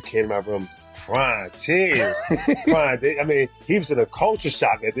remember you came out from crying, tears, crying. I mean, he was in a culture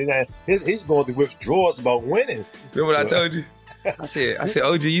shock. And then he's going through withdrawals about winning. Remember what I told you? I said,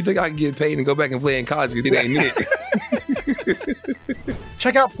 OG, you think I can get paid and go back and play in college because it ain't it?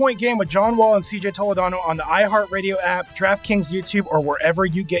 Check out Point Game with John Wall and CJ Toledano on the iHeartRadio app, DraftKings YouTube, or wherever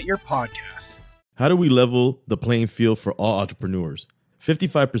you get your podcasts. How do we level the playing field for all entrepreneurs?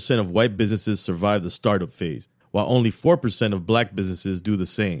 55% of white businesses survive the startup phase, while only 4% of black businesses do the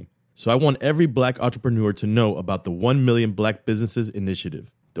same. So I want every black entrepreneur to know about the 1 Million Black Businesses Initiative.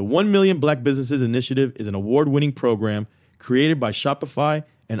 The 1 Million Black Businesses Initiative is an award-winning program created by Shopify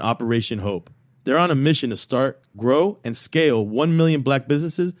and Operation Hope. They're on a mission to start, grow, and scale 1 million black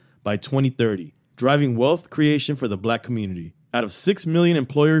businesses by 2030, driving wealth creation for the black community. Out of 6 million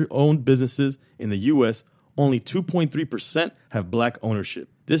employer-owned businesses in the U.S., only 2.3% have black ownership.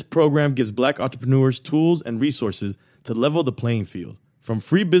 This program gives black entrepreneurs tools and resources to level the playing field, from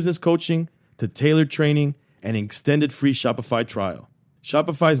free business coaching to tailored training and an extended free Shopify trial.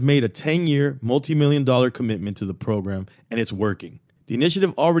 Shopify's made a 10-year, multi-million-dollar commitment to the program, and it's working. The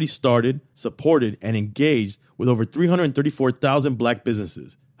initiative already started, supported, and engaged with over 334,000 black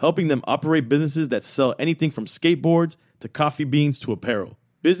businesses, helping them operate businesses that sell anything from skateboards to coffee beans to apparel.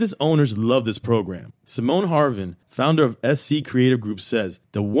 Business owners love this program. Simone Harvin, founder of SC Creative Group, says,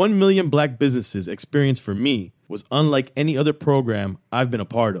 "The 1 million black businesses experience for me was unlike any other program I've been a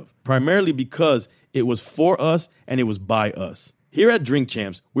part of, primarily because it was for us and it was by us." Here at Drink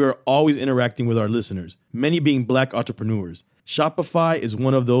Champs, we are always interacting with our listeners, many being black entrepreneurs. Shopify is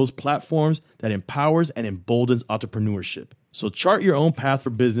one of those platforms that empowers and emboldens entrepreneurship. So chart your own path for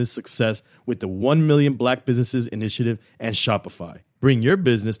business success with the 1 Million Black Businesses Initiative and Shopify. Bring your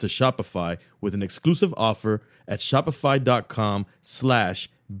business to Shopify with an exclusive offer at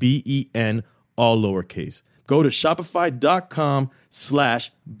shopify.com/BEN, all lowercase. Go to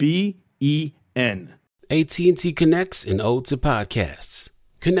shopify.com/BEN. AT&T connects an ode to podcasts.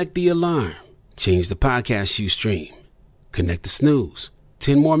 Connect the alarm. Change the podcast you stream. Connect the snooze.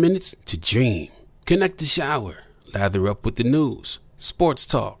 10 more minutes to dream. Connect the shower. Lather up with the news, sports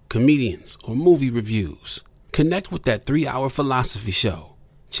talk, comedians, or movie reviews. Connect with that 3-hour philosophy show.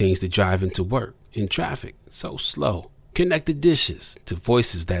 Change the drive into work in traffic so slow. Connect the dishes to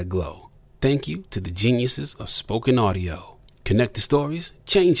voices that glow. Thank you to the geniuses of spoken audio. Connect the stories,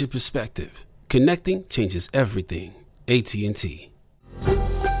 change your perspective. Connecting changes everything. AT&T.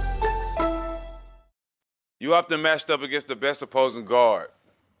 You often matched up against the best opposing guard.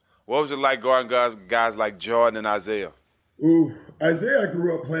 What was it like guarding guys like Jordan and Isaiah? Ooh, Isaiah I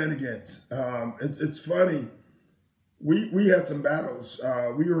grew up playing against. It's funny. We had some battles.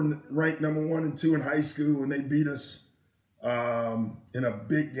 We were ranked number 1 and 2 in high school, and they beat us in a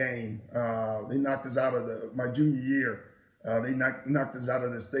big game. They knocked us out of my junior year. They knocked us out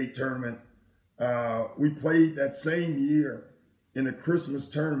of the state tournament. We played that same year in a Christmas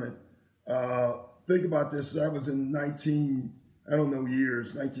tournament. Think about this. I was in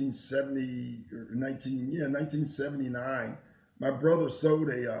 1979. My brother sold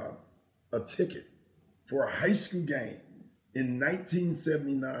a ticket for a high school game in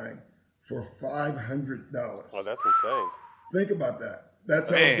 1979 for $500. Oh, that's insane. Think about that.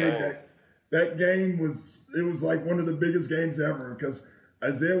 That's how big that game was. It was like one of the biggest games ever because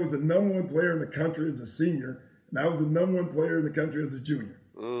Isaiah was the number 1 player in the country as a senior, and I was the number 1 player in the country as a junior.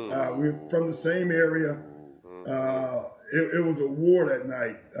 We're from the same area. It was a war that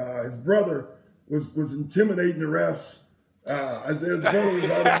night. His brother was intimidating the refs. Isaiah's brother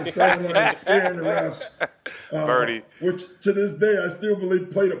was out on the sideline scaring the refs. Birdie. Which to this day I still believe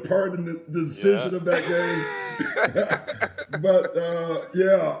played a part in the decision of that game. But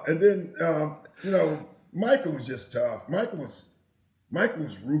and then Michael was just tough. Michael was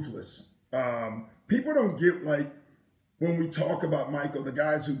ruthless. People don't get, like, when we talk about Michael, the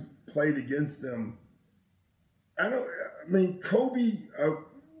guys who played against him. Kobe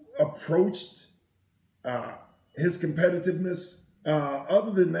approached his competitiveness.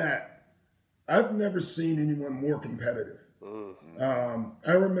 Other than that, I've never seen anyone more competitive. I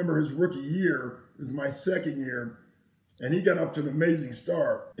remember his rookie year, it was my second year, and he got up to an amazing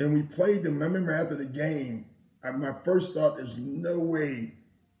start. And we played him, and I remember after the game, my first thought, there's no way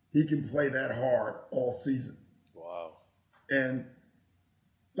he can play that hard all season. Wow. And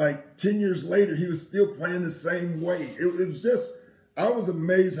like 10 years later, he was still playing the same way. It was just, I was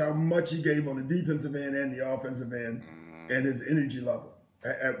amazed how much he gave on the defensive end and the offensive end and his energy level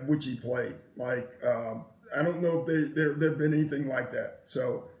at which he played. Like, I don't know if there have been anything like that.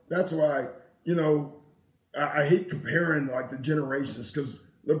 So that's why, I hate comparing like the generations because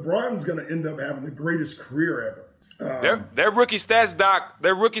LeBron's going to end up having the greatest career ever. Their rookie stats, Doc,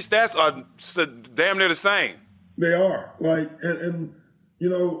 are damn near the same. They are. Like, and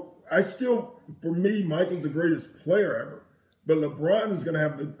I still, for me, Michael's the greatest player ever. but LeBron is going to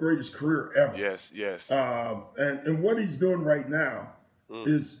have the greatest career ever. Yes. And what he's doing right now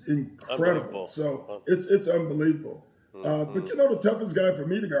is incredible. So it's unbelievable. But the toughest guy for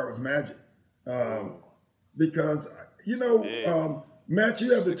me to guard was Magic, because Matt,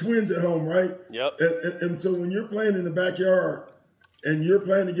 you have the twins at home, right? Yep. And so when you're playing in the backyard and you're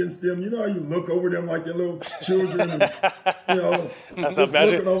playing against them, you know how you look over them like they're little children, and, that's how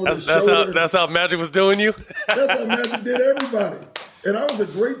Magic. That's how Magic was doing you. That's how Magic did everybody. And I was a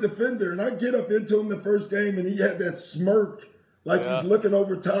great defender, and I get up into him the first game, and he had that smirk like he's looking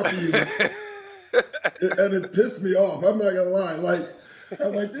over top of you, and it pissed me off. I'm not gonna lie. I'm like,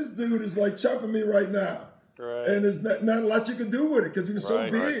 this dude is like chopping me right now. Right. And there's not a lot you can do with it because he was so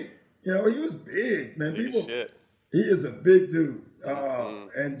big. Right. He was big, man. He is a big dude.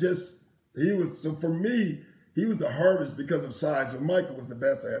 And so for me, he was the hardest because of size, but Michael was the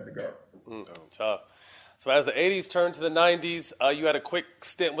best I had to guard. Tough. So as the 80s turned to the 90s, you had a quick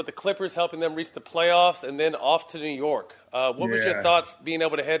stint with the Clippers, helping them reach the playoffs, and then off to New York. What was your thoughts being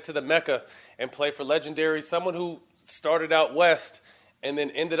able to head to the Mecca and play for legendary, someone who started out west and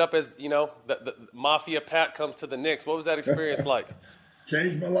then ended up as, the Mafia Pat comes to the Knicks? What was that experience like?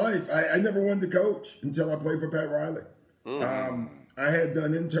 Changed my life. I never wanted to coach until I played for Pat Riley. I had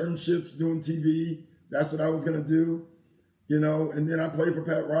done internships doing TV. That's what I was going to do, and then I played for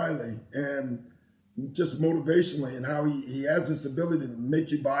Pat Riley, and just motivationally and how he has this ability to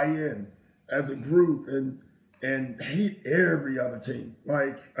make you buy in as a group and hate every other team.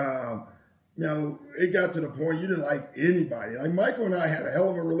 It got to the point you didn't like anybody. Like Michael and I had a hell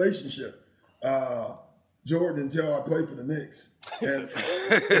of a relationship, Jordan, until I played for the Knicks. And that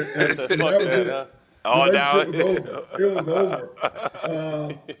was it. It was over.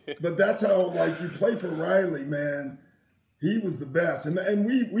 But that's how, you play for Riley, man. He was the best, and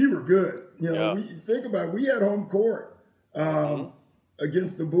we were good. We think about it, we had home court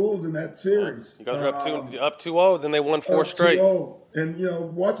against the Bulls in that series. You guys were up 2-0, then they won 4 straight. 2-0. And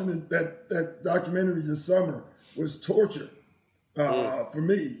watching that documentary this summer was torture for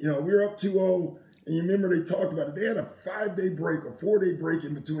me. We were up 2-0, and you remember they talked about it. They had a 5-day break or 4-day break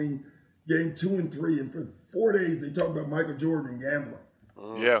in between game 2 and 3, and for 4 days they talked about Michael Jordan and gambling.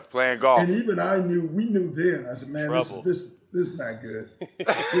 Yeah, playing golf. And even we knew then. I said, man, this is not good.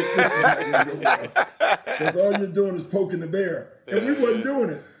 This is not going to go well. Because all you're doing is poking the bear. And we wasn't doing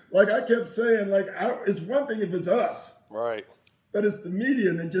it. I kept saying, it's one thing if it's us. Right. But it's the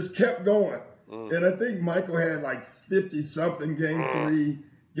media, and it just kept going. And I think Michael had 50-something game 3,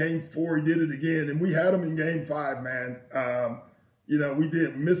 game 4, he did it again. And we had him in game 5, man. We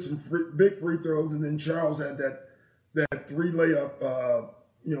did miss some big free throws, and then Charles had that 3 layup,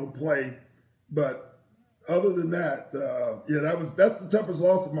 play. But other than that, that's the toughest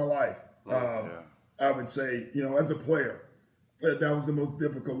loss of my life. I would say, as a player, that was the most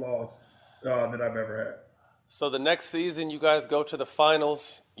difficult loss that I've ever had. So the next season, you guys go to the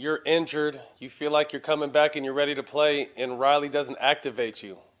finals. You're injured. You feel like you're coming back and you're ready to play, and Riley doesn't activate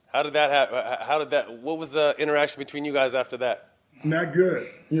you. How did that happen? What was the interaction between you guys after that? Not good.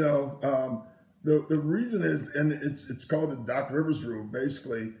 The reason is, and it's called the Doc Rivers rule,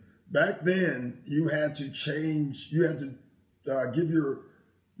 basically. Back then, you had to change. You had to give your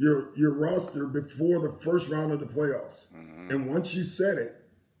roster before the first round of the playoffs. And once you set it,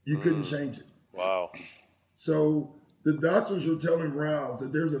 you couldn't change it. Wow. So the doctors were telling Rouse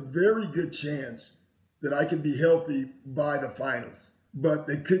that there's a very good chance that I could be healthy by the finals, but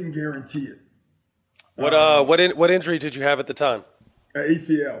they couldn't guarantee it. What injury did you have at the time?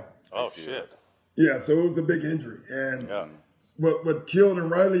 ACL. Oh, shit. Yeah, so it was a big injury. And what killed,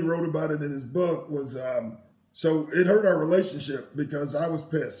 and Riley wrote about it in his book, was so it hurt our relationship because I was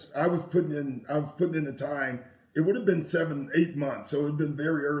pissed. I was putting in the time. It would have been 7-8 months, so it would have been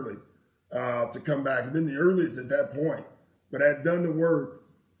very early to come back. It would have been the earliest at that point. But I had done the work,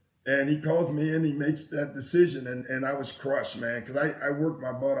 and he calls me in, he makes that decision, and I was crushed, man, because I worked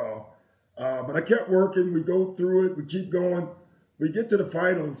my butt off. But I kept working. We go through it. We keep going. We get to the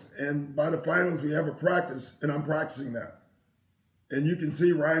finals, and by the finals, we have a practice, and I'm practicing that. And you can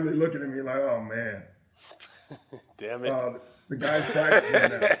see Riley looking at me like, oh, man. Damn it. The guy's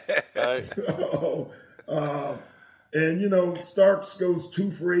practicing that. Right. So, and, Starks goes 2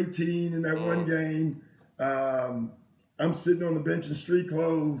 for 18 in that one game. I'm sitting on the bench in street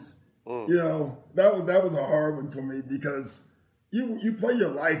clothes. That was a hard one for me because you play your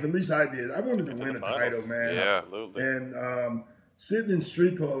life. At least I did. I wanted to win a title, man. Yeah, absolutely. And sitting in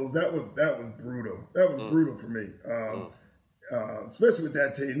street clothes, that was brutal. That was brutal for me. Especially with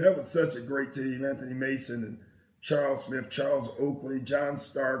that team. That was such a great team. Anthony Mason and Charles Smith, Charles Oakley, John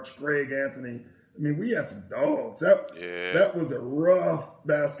Starks, Greg Anthony. mean, we had some dogs. That was a rough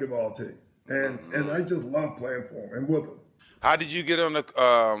basketball team, and I just loved playing for them and with them. How did you get on the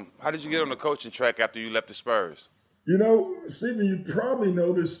coaching track after you left the Spurs? You know, Stephen, you probably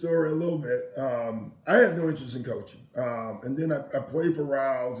know this story a little bit. I had no interest in coaching, and then I played for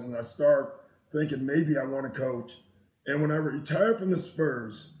Rouse, and I started thinking maybe I want to coach. And when I retired from the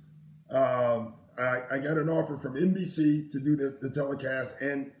Spurs, I got an offer from NBC to do the telecast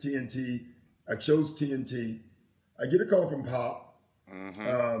and TNT. I chose TNT. I get a call from Pop,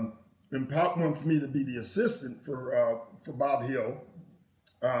 and Pop wants me to be the assistant for Bob Hill.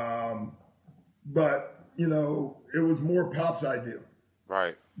 But, you know, it was more Pop's idea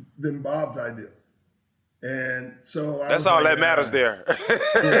than Bob's idea. And so that's all that matters there.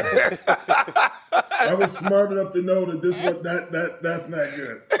 I was smart enough to know that that's not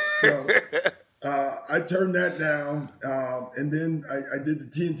good. So I turned that down, and then I did the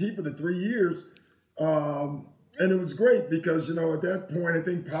TNT for the 3 years, and it was great because, you know, at that point I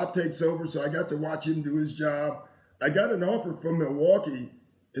think Pop takes over, so I got to watch him do his job. I got an offer from Milwaukee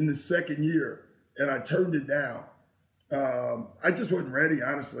in the second year, and I turned it down. I just wasn't ready,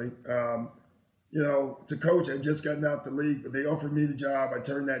 honestly. You know, to coach, I just gotten out the league, but they offered me the job. I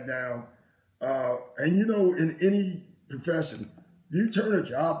turned that down. And, you know, in any profession, if you turn a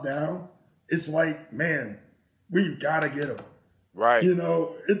job down, it's like, man, we've got to get him. Right. You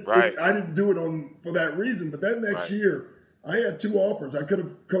know, I didn't do it for that reason. But that next year, I had 2 offers. I could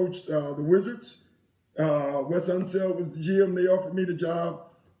have coached the Wizards. Wes Unseld was the GM. They offered me the job,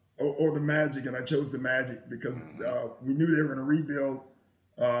 or the Magic, and I chose the Magic because we knew they were going to rebuild.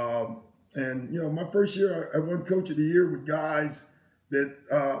 And, you know, my first year, I won Coach of the Year with guys that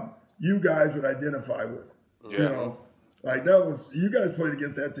you guys would identify with. Yeah. You know, like you guys played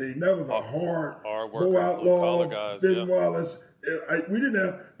against that team. That was a hard Bo Outlaw, Ben Wallace. We didn't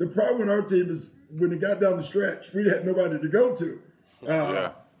have, the problem with our team is when it got down the stretch, we had nobody to go to.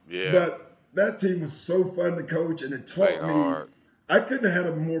 But that team was so fun to coach, and it taught me. I couldn't have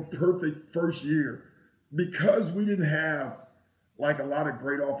had a more perfect first year because we didn't have like a lot of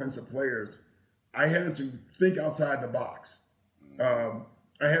great offensive players. I had to think outside the box.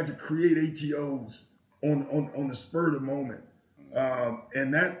 I had to create ATOs on the spur of the moment.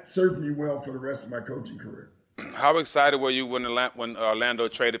 And that served me well for the rest of my coaching career. How excited were you when Orlando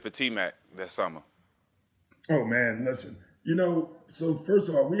traded for T-Mac that summer? Oh, man, listen. You know, so first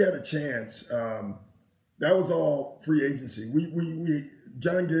of all, we had a chance. That was all free agency.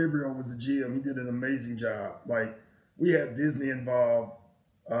 John Gabriel was the GM. He did an amazing job. Like, we had Disney involved.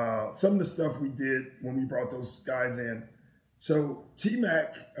 Some of the stuff we did when we brought those guys in. So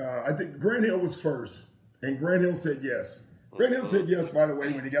T-Mac, I think Grant Hill was first, and Grant Hill said yes. Grant Hill said yes, by the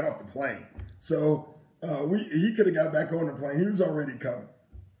way, when he got off the plane. So he could have got back on the plane. He was already coming.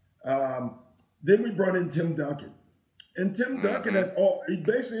 Then we brought in Tim Duncan. And Tim Duncan he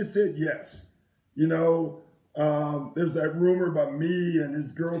basically said yes. You know, there's that rumor about me and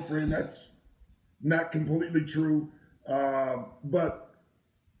his girlfriend. That's not completely true. But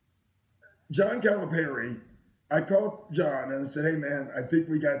John Calipari, I called John and I said, hey, man, I think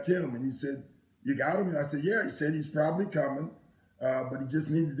we got Tim. And he said, you got him? And I said, yeah. He said he's probably coming, but he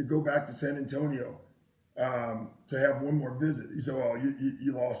just needed to go back to San Antonio to have one more visit. He said, well,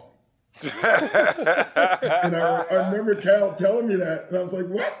 you lost him. And I remember Cal telling me that, and I was like,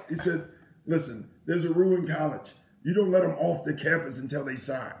 what? He said, listen, there's a rule in college. You don't let them off the campus until they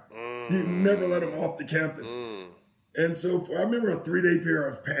sign. You never let them off the campus. And so I remember a 3-day period, I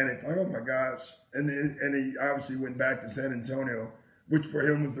was panicked, like, oh my gosh. And he obviously went back to San Antonio, which for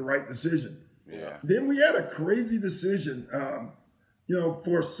him was the right decision. Yeah. Then we had a crazy decision. You know,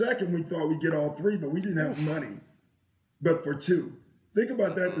 for a second we thought we'd get all 3, but we didn't have money. But for 2. Think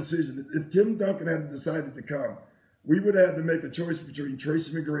about that decision. If Tim Duncan had decided to come, we would have had to make a choice between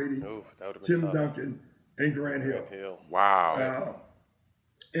Tracy McGrady, Tim Duncan, and Grant Hill. Wow.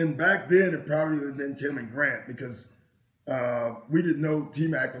 And back then, it probably would have been Tim and Grant because we didn't know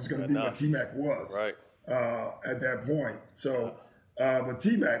T-Mac was going to be what T-Mac was at that point. So, but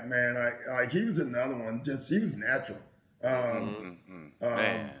T-Mac, man, he was another one. He was natural.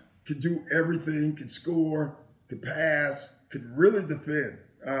 Could do everything, could score, could pass, could really defend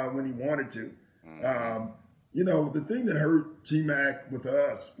when he wanted to. You know, the thing that hurt T-Mac with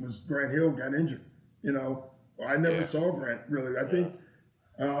us was Grant Hill got injured. You know, I never saw Grant really. I think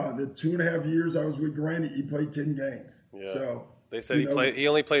the 2.5 years I was with Grant, he played 10 games. Yeah. So they said he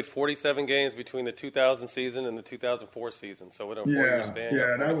only played 47 games between the 2000 season and the 2004 season. So within a 4-year span.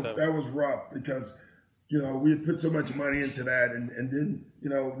 Yeah, that was rough because, you know, we had put so much money into that and then, you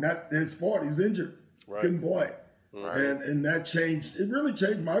know, not his fault. He was injured. Couldn't play. And that changed. It really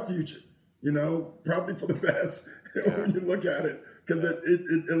changed my future. probably for the best when you look at it, because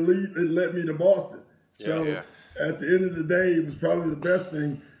it led me to Boston. So at the end of the day, it was probably the best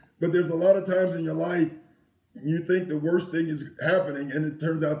thing. But there's a lot of times in your life you think the worst thing is happening, and it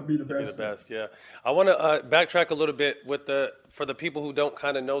turns out to be the best. Yeah. I want to backtrack a little bit for the people who don't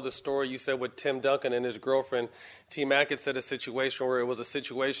kind of know the story. You said with Tim Duncan and his girlfriend, T. Mac had said a situation where it was a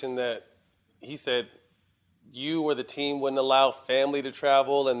situation that he said you or the team wouldn't allow family to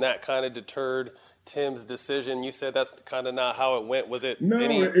travel, and that kind of deterred Tim's decision. You said that's kind of not how it went. Was it? No,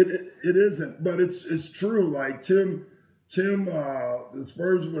 it isn't. But it's true. Like Tim, the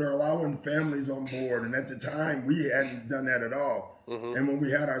Spurs were allowing families on board, and at the time we hadn't done that at all. Mm-hmm. And when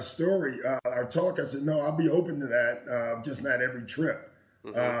we had our story, our talk, I said, no, I'll be open to that, just not every trip.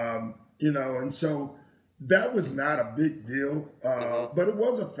 Mm-hmm. And so that was not a big deal, but it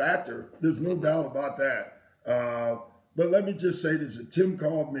was a factor. There's no doubt about that. But let me just say this: Tim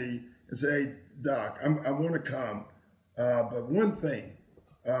called me and said, "Hey, Doc, I want to come, but one thing,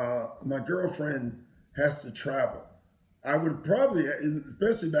 my girlfriend has to travel." I would probably,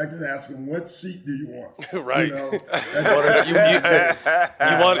 especially back then, ask him, "What seat do you want?" Right. You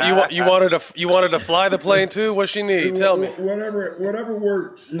wanted to fly the plane too? What she need? Tell me. Whatever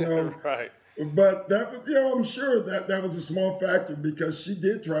works. Right. But that was, I'm sure that was a small factor because she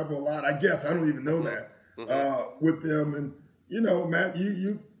did travel a lot. I guess I don't even know that with them. And Matt,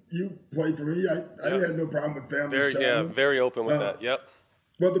 you played for me. I had no problem with families traveling. Very open with that. Yep.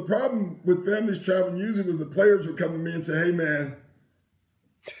 But the problem with families traveling usually was the players would come to me and say, "Hey, man,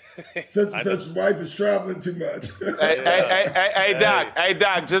 such and such wife is traveling too much." Hey,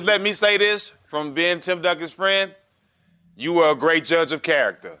 Doc, just let me say this from being Tim Duncan's friend. You were a great judge of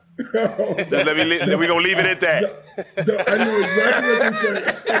character. We're going to leave it at that. I knew exactly what you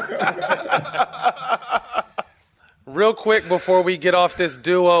said. Real quick before we get off this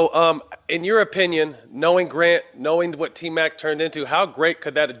duo, in your opinion, knowing Grant, knowing what T-Mac turned into, how great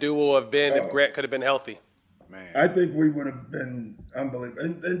could that duo have been if Grant could have been healthy? Man, I think we would have been unbelievable.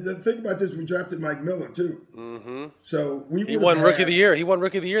 And the thing about this, we drafted Mike Miller too. Mm-hmm. So he won Rookie of the Year. He won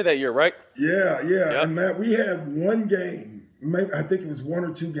Rookie of the Year that year, right? Yeah. Yep. And Matt, we had one game, maybe I think it was one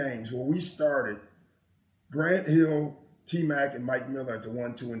or two games where we started Grant Hill, T-Mac, and Mike Miller at the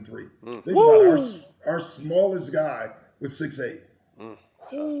 1, 2, and 3. Think about our smallest guy was 6'8".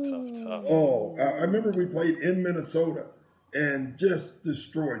 Tough. Oh, I remember we played in Minnesota and just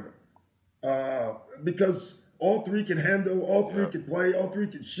destroyed them because all three could handle, all three could play, all three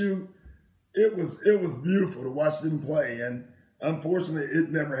could shoot. It was beautiful to watch them play, and unfortunately,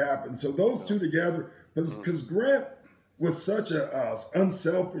 it never happened. So those two together, because Grant was such a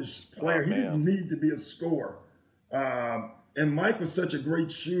unselfish player, he didn't need to be a scorer. And Mike was such a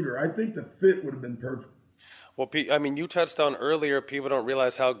great shooter. I think the fit would have been perfect. Well, I mean, you touched on earlier, people don't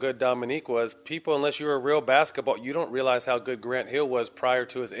realize how good Dominique was. People, unless you're a real basketball, you don't realize how good Grant Hill was prior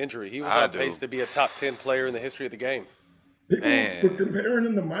to his injury. He was on pace to be a top 10 player in the history of the game. People were comparing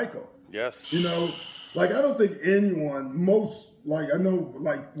him to Michael. Yes. I don't think anyone, I know,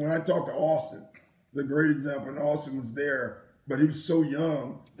 when I talked to Austin, it's a great example, and Austin was there, but he was so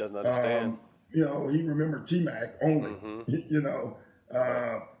young. Doesn't understand. He remembered T-Mac only,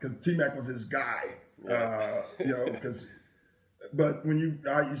 because T-Mac was his guy, but when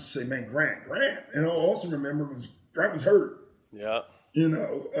I used to say, man, Grant, and I also remember Grant was hurt. Yeah.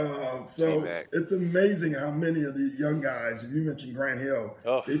 So T-Mac. It's amazing how many of the young guys, if you mentioned Grant Hill,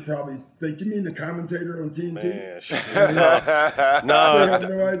 they probably think, you mean the commentator on TNT? No, they have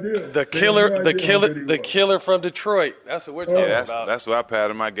no idea. The killer from Detroit. That's what we're talking about. That's why I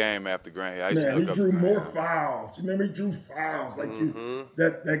padded my game after Grant Hill. He drew more fouls. You remember he drew fouls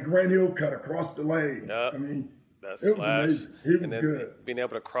that Grant Hill cut across the lane. Yep. I mean, it was amazing. He was good. Being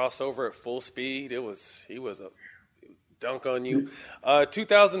able to cross over at full speed, he was a dunk on you.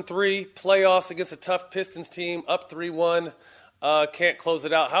 2003 playoffs against a tough Pistons team, up 3-1. Can't close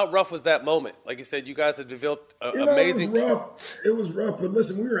it out. How rough was that moment? Like you said, you guys have developed amazing. It was rough, but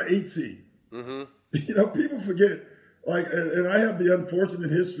listen, we were an 8 seed. Mm-hmm. People forget. And I have the unfortunate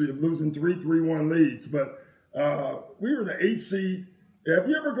history of losing 3-3-1 leads, but we were the 8 seed. Have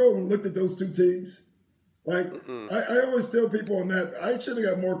you ever gone and looked at those two teams? I always tell people on that, I should have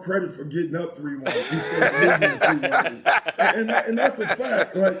got more credit for getting up 3-1 instead of losing 3-1. And that's a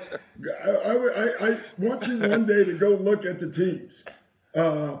fact. I want you one day to go look at the teams.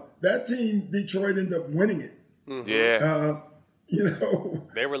 That team, Detroit, ended up winning it. Mm-hmm. Yeah.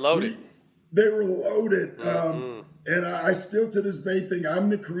 They were loaded. They were loaded. And I still to this day think I'm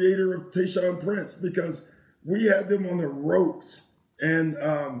the creator of Tayshaun Prince because we had them on the ropes. And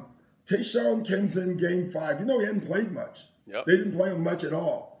Tayshaun comes in game 5. He hadn't played much. Yep. They didn't play him much at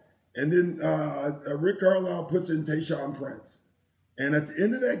all. And then Rick Carlisle puts in Tayshaun Prince. And at the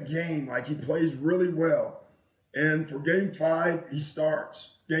end of that game, like, he plays really well. And for game 5, he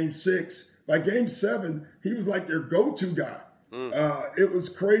starts. Game 6. By game 7, he was like their go-to guy. It was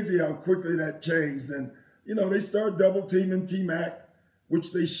crazy how quickly that changed. And, you know, they started double-teaming T-Mac,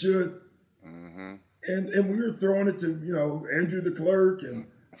 which they should. Mm-hmm. And we were throwing it to, you know, Andrew the Clerk and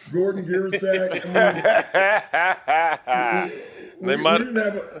Gordon Girasak.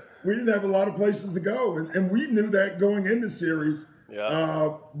 We didn't have a lot of places to go. And we knew that going into series. Yeah.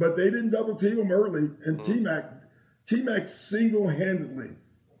 But they didn't double-team him early. And T-Mac single-handedly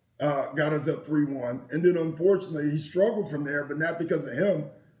got us up 3-1. And then, unfortunately, he struggled from there, but not because of him.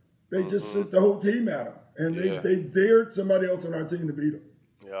 They just sent the whole team at him. And they dared somebody else on our team to beat him.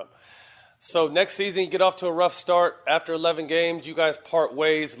 Yeah. So next season, you get off to a rough start. After 11 games, you guys part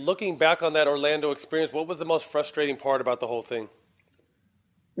ways. Looking back on that Orlando experience, what was the most frustrating part about the whole thing?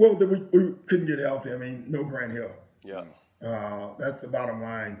 Well, that we couldn't get healthy. I mean, no Grant Hill. Yeah. That's the bottom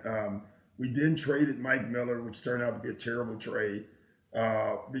line. We then traded Mike Miller, which turned out to be a terrible trade.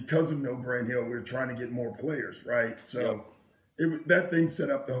 Because of no Grant Hill, we were trying to get more players, right? So that thing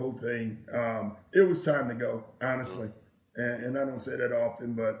set up the whole thing. It was time to go, honestly. And I don't say that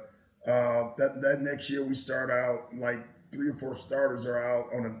often, but that next year we start out like 3 or 4 starters are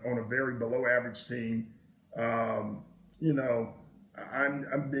out on a very below average team. You know,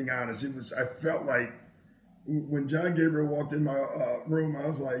 I'm being honest. I felt like when John Gabriel walked in my room, I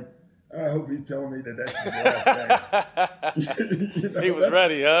was like, I hope he's telling me that's the last game. You know, he was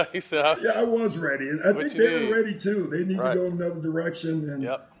ready, huh? He said, yeah, I was ready. And I think they were ready too. They need to go another direction. And,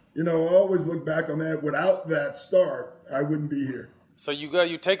 you know, I always look back on that. Without that start, I wouldn't be here. So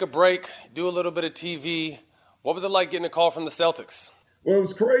you take a break, do a little bit of TV. What was it like getting a call from the Celtics? Well, it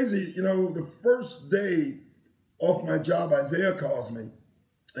was crazy. You know, the first day off my job, Isaiah calls me,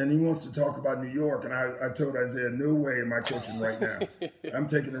 and he wants to talk about New York. And I told Isaiah, no way am I coaching right now. I'm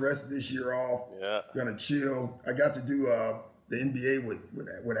taking the rest of this year off. Yeah. Going to chill. I got to do the NBA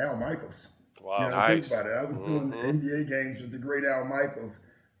with Al Michaels. Wow, you know, nice. Think about it. I was doing the NBA games with the great Al Michaels,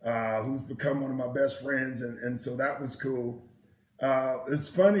 who's become one of my best friends. And so that was cool. It's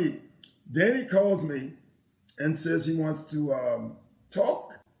funny. Danny calls me and says he wants to talk.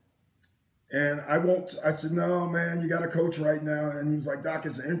 And I said, no, man, you got a coach right now. And he was like, Doc,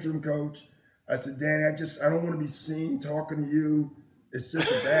 as an interim coach. I said, Danny, I don't want to be seen talking to you. It's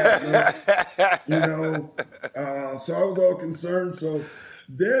just a bad look, you know. So I was all concerned. So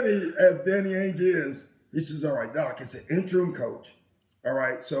Danny, as Danny Ainge is, he says, all right, Doc, it's an interim coach. All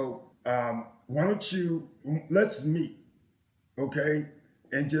right, so why don't let's meet, okay?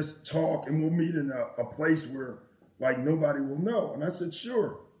 And just talk, and we'll meet in a place where, like, nobody will know. And I said,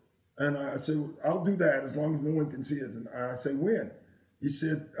 sure. And I said, I'll do that as long as no one can see us. And I said, when? He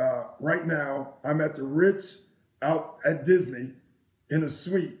said, right now, I'm at the Ritz out at Disney in a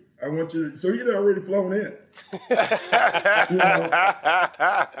suite. I want you to, so he'd already flown in. You know?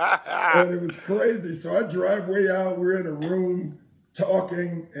 And it was crazy. So I drive way out. We're in a room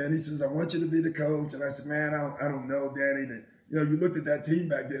talking. And he says, I want you to be the coach. And I said, man, I don't know, Danny. That, you know, you looked at that team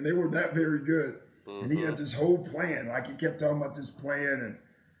back then. They were not very good. And he had this whole plan. Like, he kept talking about this plan. And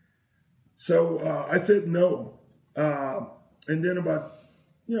so I said no. And then about,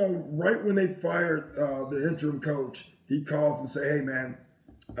 you know, right when they fired the interim coach, he calls and say, hey, man,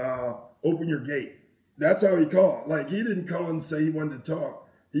 open your gate. That's how he called. Like, he didn't call and say he wanted to talk.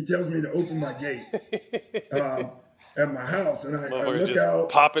 He tells me to open my gate at my house. And I look out.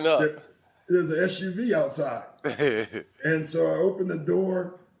 Popping up. There's an SUV outside. And so I open the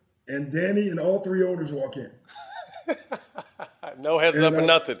door, and Danny and all 3 owners walk in. No heads up or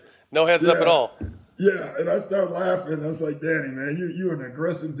nothing. No heads up at all. Yeah, and I started laughing. I was like, Danny, man, you're an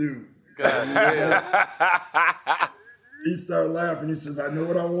aggressive dude. He started laughing. He says, I know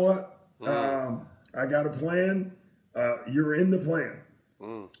what I want. I got a plan. You're in the plan.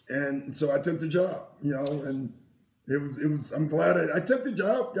 And so I took the job, you know, and it was I'm glad I took the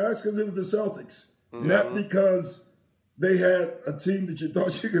job, guys, because it was the Celtics. Not because they had a team that you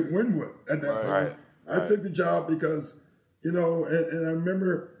thought you could win with at that point. I took the job because, you know, and I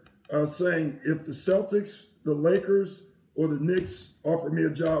remember saying, if the Celtics, the Lakers, or the Knicks offer me a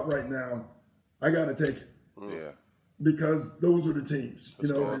job right now, I got to take it. Yeah. Because those are the teams,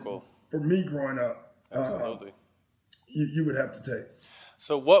 Historical. You know, for me growing up, absolutely, you would have to take.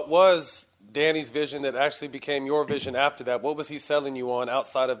 So what was Danny's vision that actually became your vision after that? What was he selling you on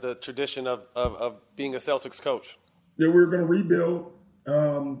outside of the tradition of being a Celtics coach? That we were going to rebuild.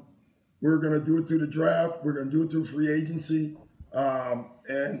 We were going to do it through the draft. We're going to do it through free agency.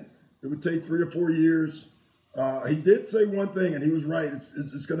 And it would take 3 or 4 years. He did say one thing, and he was right.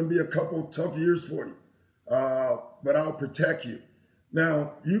 It's going to be a couple tough years for you, but I'll protect you.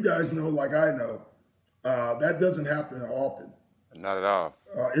 Now, you guys know, like I know, that doesn't happen often. Not at all.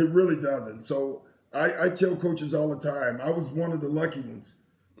 It really doesn't. So I tell coaches all the time, I was one of the lucky ones.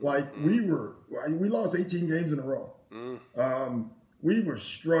 Like we lost 18 games in a row. We were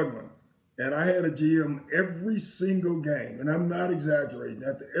struggling. And I had a GM every single game, and I'm not exaggerating,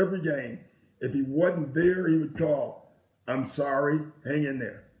 after every game, if he wasn't there, he would call, I'm sorry, hang in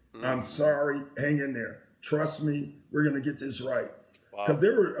there. I'm sorry, hang in there. Trust me, we're going to get this right. Because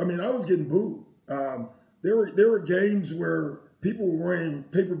I was getting booed. There were games where people were wearing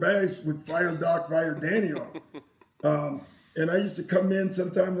paper bags with Fire Doc, Fire Danny on. And I used to come in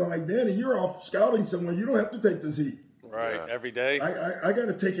sometimes, I'm like, Danny, you're off scouting somewhere. You don't have to take this heat. Right, every day. I got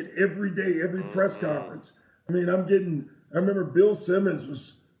to take it every day, every press conference. I mean, I remember Bill Simmons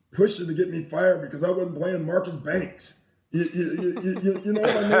was pushing to get me fired because I wasn't playing Marcus Banks. You know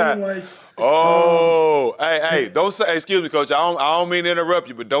what I mean? Like, hey, don't say, excuse me, Coach, I don't mean to interrupt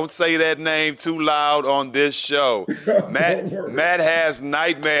you, but don't say that name too loud on this show. Matt has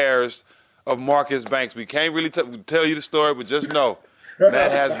nightmares of Marcus Banks. We can't really tell you the story, but just know.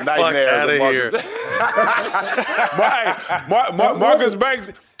 Matt has nightmares of Marcus.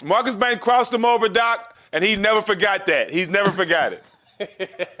 Marcus Banks crossed him over, Doc, and he never forgot that. He's never forgot it.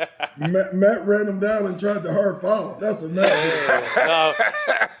 Matt ran him down and tried to hard foul. That's what Matt did. No,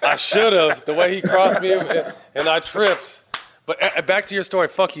 I should have. The way he crossed me and I tripped. But back to your story.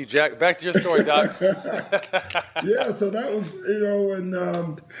 Fuck you, Jack. Back to your story, Doc. Yeah, so that was,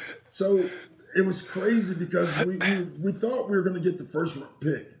 so it was crazy because we thought we were going to get the first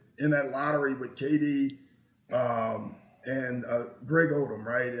pick in that lottery with KD and Greg Odom,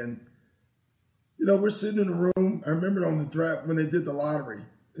 right? And, we're sitting in the room. I remember on the draft when they did the lottery.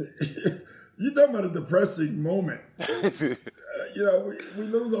 You're talking about a depressing moment. We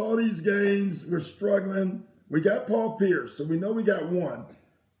lose all these games. We're struggling. We got Paul Pierce, so we know we got one.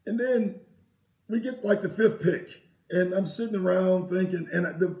 And then we get like the fifth pick. And I'm sitting around thinking, and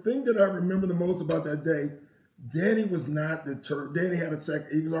the thing that I remember the most about that day, Danny was not deterred. Danny had a second.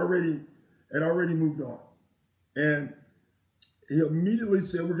 He had already moved on. And he immediately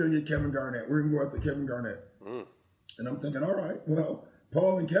said, we're going to get Kevin Garnett. We're going to go after Kevin Garnett. And I'm thinking, all right, well,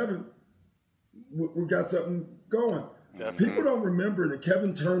 Paul and Kevin, we got something going. Definitely. People don't remember that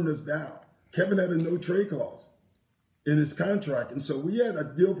Kevin turned us down. Kevin had a no trade clause in his contract. And so we had a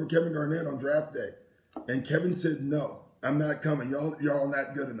deal for Kevin Garnett on draft day. And Kevin said, no, I'm not coming. Y'all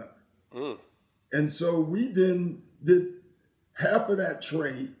not good enough. And so we then did half of that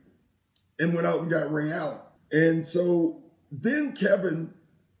trade and went out and got Ray Allen. And so then Kevin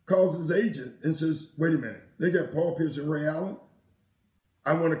calls his agent and says, wait a minute, they got Paul Pierce and Ray Allen.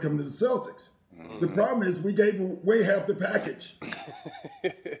 I want to come to the Celtics. The problem is we gave away half the package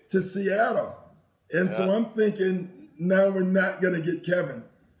to Seattle. And so I'm thinking, now we're not going to get Kevin.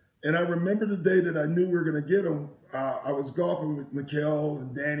 And I remember the day that I knew we were going to get him. I was golfing with Mikhail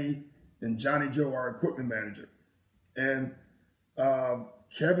and Danny and Johnny Joe, our equipment manager. And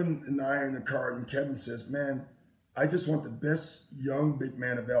Kevin and I are in the car, and Kevin says, man, I just want the best young big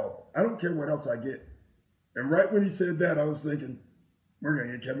man available. I don't care what else I get. And right when he said that, I was thinking, we're going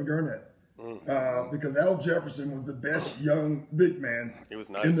to get Kevin Garnett. Because Al Jefferson was the best young big man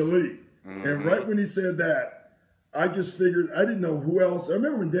in the league. And right when he said that, I just figured, I didn't know who else. I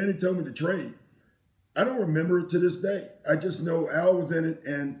remember when Danny told me to trade. I don't remember it to this day. I just know Al was in it,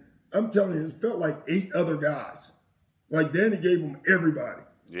 and I'm telling you, it felt like 8 other guys. Like Danny gave them everybody.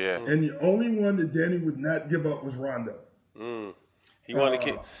 Yeah. And the only one that Danny would not give up was Rondo. He wanted to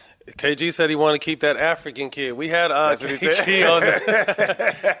keep. KG said he wanted to keep that African kid. We had KG on. We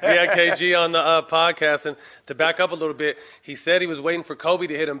had KG on the podcast, and to back up a little bit, he said he was waiting for Kobe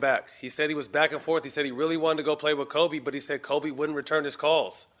to hit him back. He said he was back and forth. He said he really wanted to go play with Kobe, but he said Kobe wouldn't return his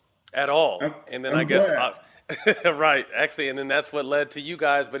calls at all. And then I guess, right, actually, and then that's what led to you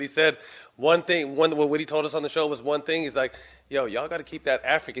guys. But he said what he told us on the show was one thing. He's like, yo, y'all got to keep that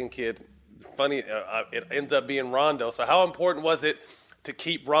African kid. Funny, it ends up being Rondo. So how important was it to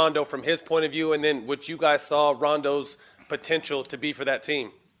keep Rondo from his point of view, and then what you guys saw Rondo's potential to be for that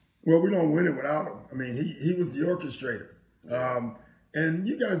team? Well, we don't win it without him. I mean, he was the orchestrator. And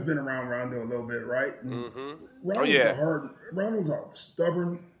you guys been around Rondo a little bit, right? Rondo's a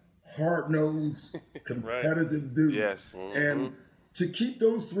stubborn, hard-nosed, competitive dude. Yes. And to keep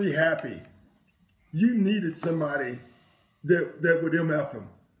those three happy, you needed somebody that would MF him.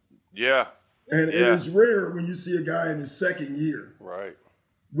 Yeah. And it is rare when you see a guy in his second year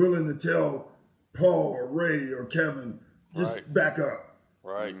willing to tell Paul or Ray or Kevin, just back up.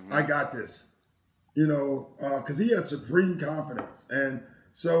 Right. I got this. because he had supreme confidence. And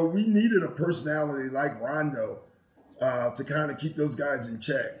so we needed a personality like Rondo to kind of keep those guys in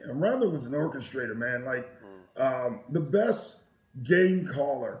check. And Rondo was an orchestrator, man. Like the best game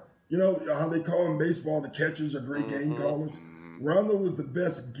caller. You know how they call in baseball, the catchers are great game callers? Rondo was the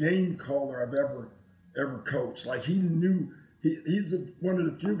best game caller I've ever coached. Like he knew, he's one of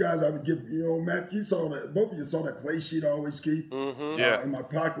the few guys I would give, Matt, you saw that, both of you saw that play sheet I always keep in my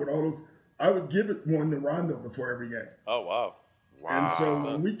pocket with all those. I would give it one to Rondo before every game. Oh, wow. And so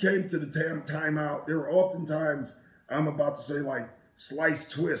when we came to the timeout, there were often times I'm about to say like slice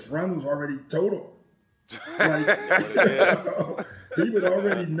twist. Rondo's already total. Like, he would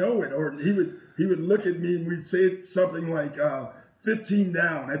already know it, or he would look at me and we'd say something like 15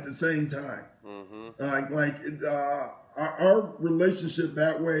 down at the same time. Our relationship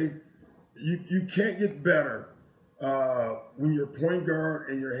that way, you can't get better when your point guard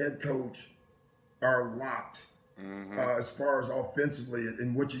and your head coach are locked as far as offensively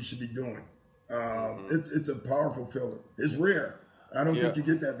and what you should be doing. It's a powerful feeling. It's rare. I don't think you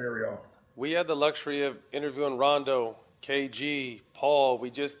get that very often. We had the luxury of interviewing Rondo, KG, Paul. We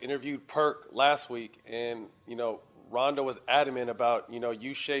just interviewed Perk last week, and Rondo was adamant about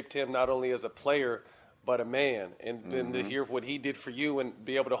you shaped him not only as a player but a man, and then to hear what he did for you and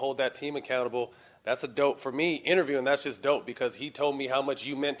be able to hold that team accountable. That's a dope for me. Interviewing, that's just dope because he told me how much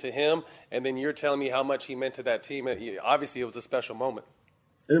you meant to him, and then you're telling me how much he meant to that team. Obviously, it was a special moment.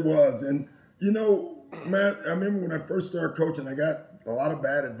 It was, and Matt, I remember when I first started coaching, I got a lot of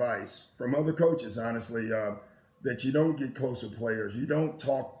bad advice from other coaches, honestly, that you don't get close with players. You don't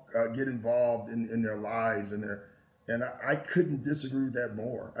get involved in their lives and I couldn't disagree with that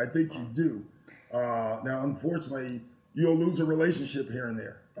more. I think you do. Now, unfortunately, you'll lose a relationship here and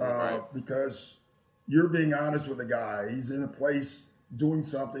there because you're being honest with a guy. He's in a place doing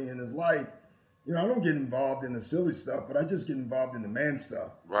something in his life. I don't get involved in the silly stuff, but I just get involved in the man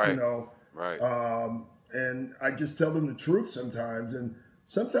stuff. Right. And I just tell them the truth sometimes. And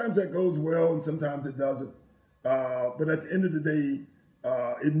sometimes that goes well and sometimes it doesn't. But at the end of the day,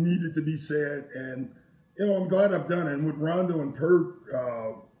 it needed to be said. And, I'm glad I've done it. And with Rondo and Perk,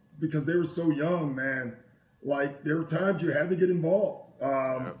 because they were so young, man, like there were times you had to get involved.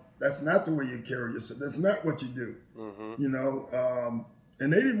 That's not the way you carry yourself. That's not what you do,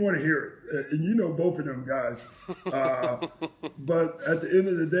 and they didn't want to hear it. And both of them guys. But at the end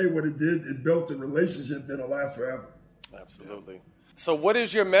of the day, what it did, it built a relationship that'll last forever. Absolutely. So what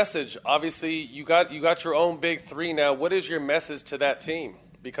is your message? Obviously, you got your own big three now. What is your message to that team?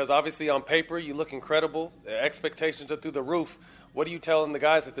 Because obviously on paper, you look incredible. The expectations are through the roof. What are you telling the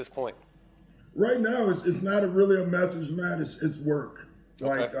guys at this point? Right now, it's not really a message, man. It's work.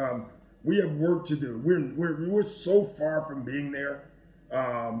 Like we have work to do. We're so far from being there.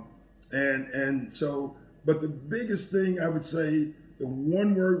 And so, but the biggest thing I would say, the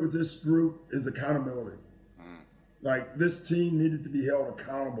one word with this group is accountability. Like this team needed to be held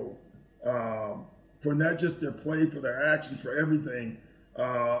accountable for not just their play, for their actions, for everything.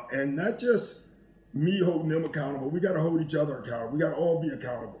 And not just me holding them accountable. We got to hold each other accountable. We got to all be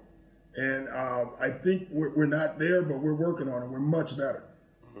accountable. And I think we're not there, but we're working on it. We're much better.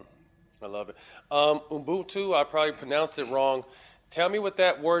 I love it. Ubuntu, I probably pronounced it wrong. Tell me what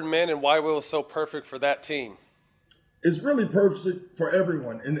that word meant and why it was so perfect for that team. It's really perfect for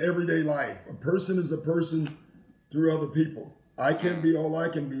everyone in everyday life. A person is a person through other people. I can't be all I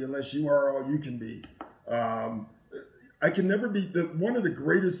can be unless you are all you can be. I can never be one of the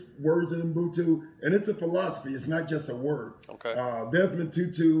greatest words in Ubuntu, and it's a philosophy. It's not just a word. Okay. Desmond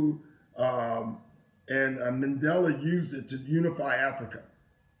Tutu and Mandela used it to unify Africa.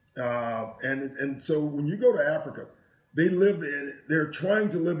 And so when you go to Africa, they're trying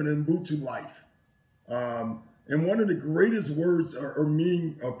to live an Ubuntu life. And one of the greatest words or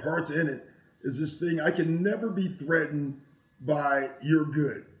meaning or parts in it is this thing: I can never be threatened by your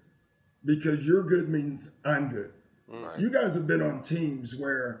good, because your good means I'm good. Right. You guys have been on teams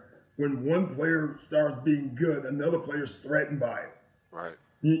where when one player starts being good, another player's threatened by it. Right.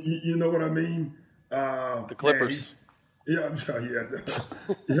 You know what I mean? The Clippers. Yeah, I'm sure.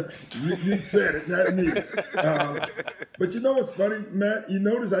 Yeah, you said it, not me. But you know what's funny, Matt? You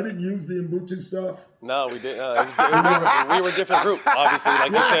notice I didn't use the Ubuntu stuff. No, we didn't. We were a different group, obviously.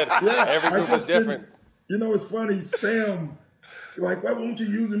 Like you said, every group was different. You know, it's funny. Sam, like, why won't you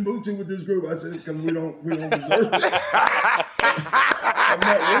use Ubuntu with this group? I said, because we don't deserve it. I'm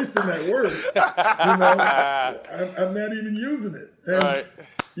not wasting that word. I'm not even using it. And, right.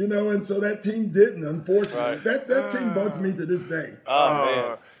 And so that team didn't, unfortunately. Right. That team bugs me to this day.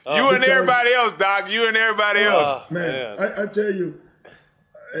 You and everybody else, Doc. You and everybody else. Man, I tell you,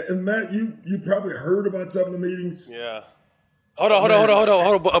 And Matt, you probably heard about some of the meetings. Yeah. Hold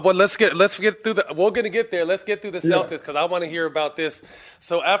on. But let's get through the. We're gonna get there. Let's get through the Celtics because I want to hear about this.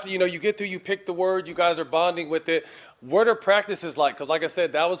 So after you get through, you pick the word. You guys are bonding with it. What are practices like? Because like I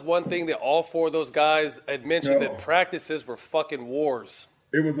said, that was one thing that all four of those guys had mentioned that practices were fucking wars.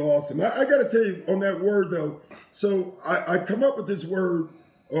 It was awesome. I got to tell you on that word though. So I come up with this word.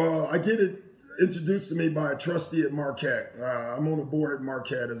 I get it introduced to me by a trustee at Marquette. I'm on the board at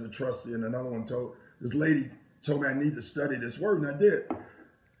Marquette as a trustee, and another one this lady told me I need to study this word, and I did.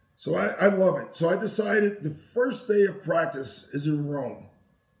 So I love it. So I decided the first day of practice is in Rome.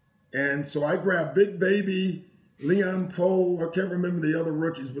 And so I grabbed Big Baby, Leon Powe, I can't remember the other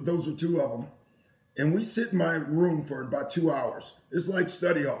rookies, but those were two of them. And we sit in my room for about 2 hours. It's like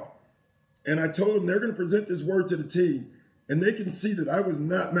study hall. And I told them they're going to present this word to the team, and they can see that I was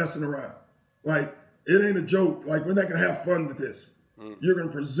not messing around. Like, it ain't a joke. Like, we're not going to have fun with this. You're going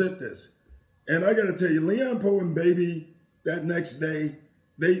to present this. And I got to tell you, Leon Powe and Baby, that next day,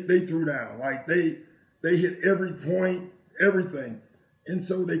 they threw down. Like, they hit every point, everything. And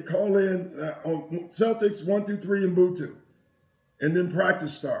so they call in on Celtics 1, 2, 3 and Butu. And then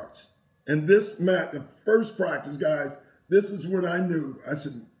practice starts. And this, Matt, the first practice, guys, this is what I knew. I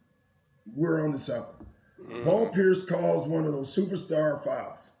said, we're on to something. Paul Pierce calls one of those superstar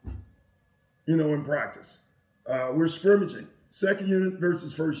fouls, in practice. We're scrimmaging, second unit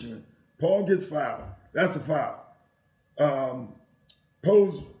versus first unit. Paul gets fouled. That's a foul.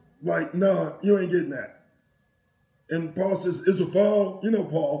 Poe's like, no, you ain't getting that. And Paul says, it's a foul.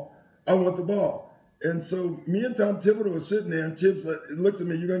 Paul, I want the ball. And so me and Tom Thibodeau are sitting there, and Tibbs looks at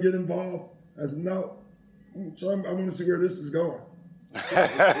me, you going to get involved? I said, no. So I want to see where this is going. and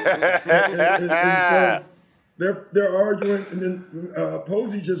so they're arguing, and then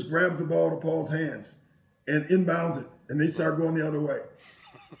Posey just grabs the ball to Paul's hands and inbounds it, and they start going the other way.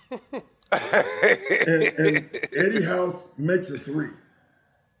 and Eddie House makes a three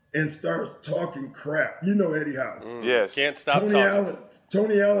and starts talking crap. Eddie House. Yes. Can't stop talking.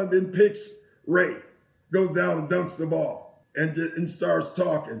 Tony Allen then picks Ray, goes down and dunks the ball and starts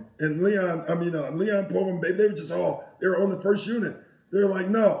talking. And Leon Powe and Baby, they're on the first unit. They're like,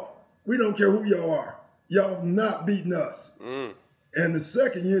 no, we don't care who y'all are. Y'all have not beaten us. And the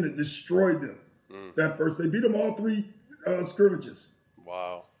second unit destroyed them. That first, they beat them all three scrimmages.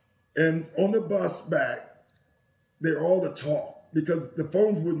 Wow. And on the bus back, they're all the talk because the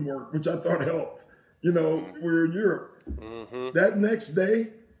phones wouldn't work, which I thought helped. We're in Europe. That next day,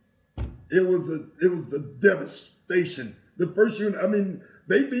 it was a devastation. The first unit,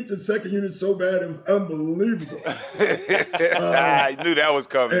 they beat the second unit so bad, it was unbelievable. I knew that was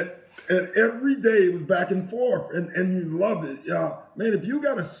coming. And every day it was back and forth, and you loved it. Man, if you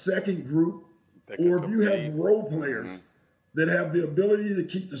got a second group, or if you have role players that have the ability to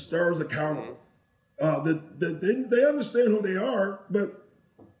keep the stars accountable, that they understand who they are, but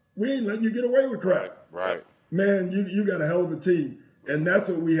we ain't letting you get away with crap. Right. Man, you got a hell of a team. And that's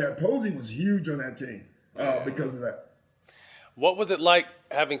what we had. Posey was huge on that team because of that. What was it like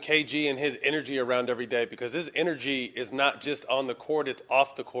having KG and his energy around every day? Because his energy is not just on the court, it's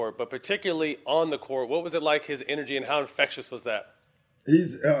off the court, but particularly on the court. What was it like, his energy, and how infectious was that?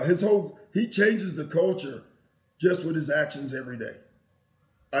 He changes the culture just with his actions every day.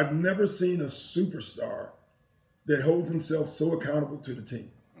 I've never seen a superstar that holds himself so accountable to the team.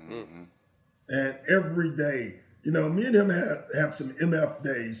 And every day, me and him have some MF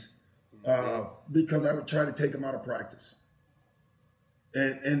days because I would try to take him out of practice.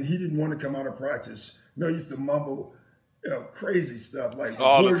 And he didn't want to come out of practice. He used to mumble, crazy stuff like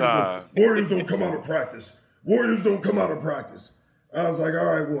all the time. Warriors don't come out of practice. Warriors don't come out of practice. I was like, all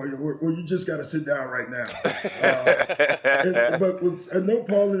right, Warrior, well, you just got to sit down right now. I know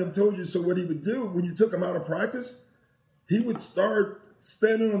Paul and him told you, so what he would do when you took him out of practice, he would start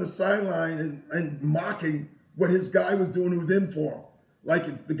standing on the sideline and mocking what his guy was doing who was in for him. Like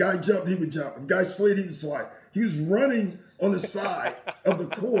if the guy jumped, he would jump. If the guy slid, he would slide. He was running on the side of the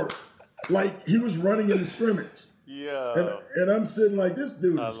court like he was running in the scrimmage. Yeah. And I'm sitting like, this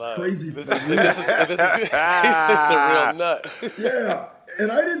dude is crazy. This is a real nut. Yeah. And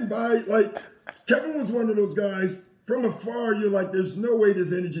I didn't buy, Kevin was one of those guys, from afar, you're like, there's no way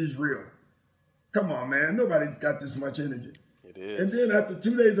this energy is real. Come on, man. Nobody's got this much energy. It is. And then after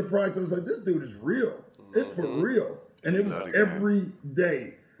 2 days of practice, I was like, this dude is real. It's for real. And it was every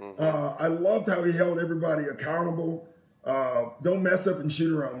day. I loved how he held everybody accountable. Don't mess up and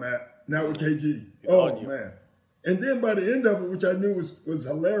shoot around, Matt. Now with KG. Oh, man. And then by the end of it, which I knew was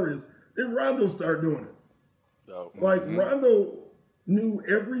hilarious, then Rondo started doing it. Rondo knew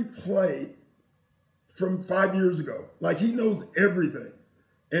every play from 5 years ago. Like, he knows everything.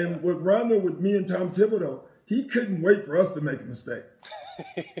 And with Rondo, with me and Tom Thibodeau, he couldn't wait for us to make a mistake.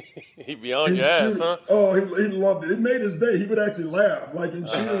 He'd be on your ass, huh? Oh, he loved it. It made his day. He would actually laugh, like in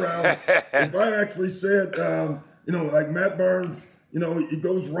shoot around. If I actually said, like Matt Barnes, he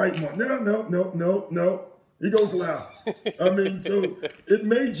goes right one. No. He goes left. I mean, so it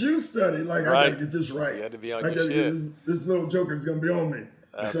made you study. Like, right. I got to get this right. You had to be on your shit. This little joker's going to be on me.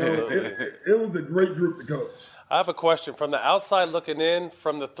 Absolutely. So it was a great group to coach. I have a question. From the outside looking in,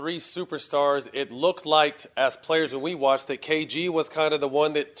 from the three superstars, it looked like, as players when we watched, that KG was kind of the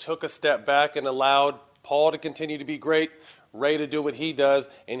one that took a step back and allowed Paul to continue to be great, Ray to do what he does,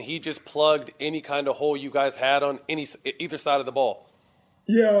 and he just plugged any kind of hole you guys had on either side of the ball.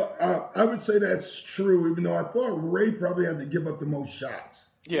 Yeah, I would say that's true, even though I thought Ray probably had to give up the most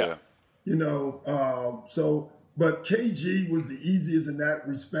shots. Yeah. But KG was the easiest in that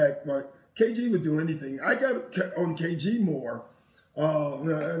respect, but KG would do anything. I got on KG more,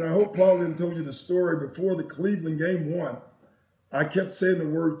 and I hope Paul didn't told you the story. Before the Cleveland game 1, I kept saying the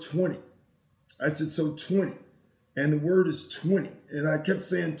word 20. I said, so 20. And the word is 20. And I kept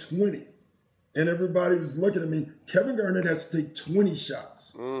saying 20. And everybody was looking at me. Kevin Garnett has to take 20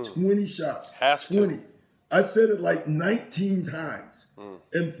 shots. 20 shots. Has 20. to. I said it like 19 times.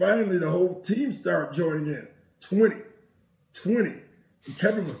 And finally, the whole team started joining in. 20. And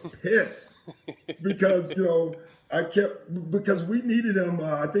Kevin was pissed because, because we needed him.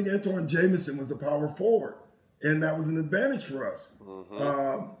 I think Antoine Jameson was a power forward, and that was an advantage for us.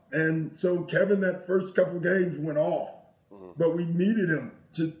 And so Kevin, that first couple of games went off, but we needed him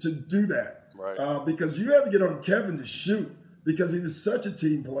to do that. Right. Because you had to get on Kevin to shoot because he was such a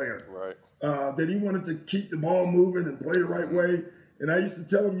team player. Right. That he wanted to keep the ball moving and play the right way. And I used to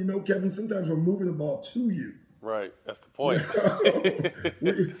tell him, Kevin, sometimes we're moving the ball to you. Right, that's the point.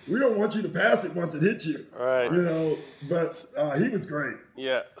 we don't want you to pass it once it hits you. Right. But he was great.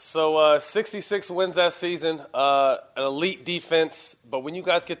 Yeah, so 66 wins that season, an elite defense. But when you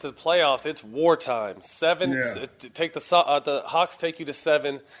guys get to the playoffs, it's wartime. 7, the Hawks take you to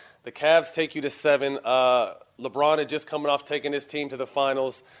 7. The Cavs take you to 7. LeBron had just coming off taking his team to the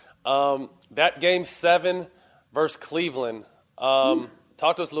finals. That game 7 versus Cleveland, talk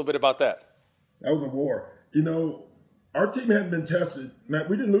to us a little bit about that. That was a war. Our team hadn't been tested. Matt,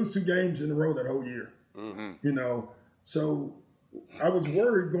 we didn't lose 2 games in a row that whole year. So I was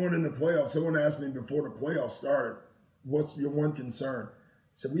worried going into the playoffs. Someone asked me before the playoffs started, what's your one concern? I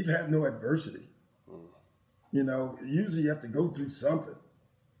said, we've had no adversity. Usually you have to go through something.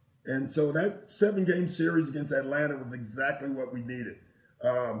 And so that 7-game series against Atlanta was exactly what we needed.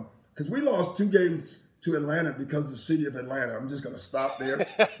 Because we lost 2 games to Atlanta because of the city of Atlanta. I'm just going to stop there.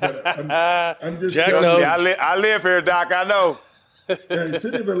 But I'm just Jack knows. I live here, Doc. I know. Yeah, the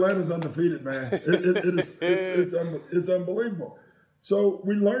city of Atlanta is undefeated, man. It's unbelievable. So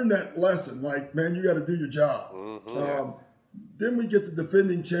we learned that lesson. Like, man, you got to do your job. Then we get to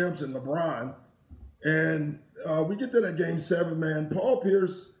defending champs and LeBron, and we get to that game 7, man. Paul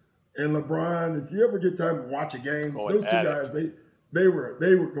Pierce and LeBron. If you ever get time to watch a game, those 2 guys, they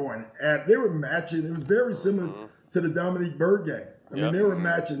were going at. They were matching. It was very similar to the Dominique Bird game. I mean, they were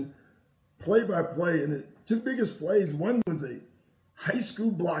matching play by play, and the 2 biggest plays. One was a high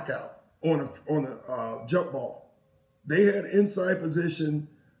school blockout on a jump ball. They had inside position,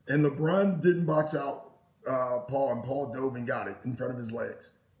 and LeBron didn't box out Paul, and Paul dove and got it in front of his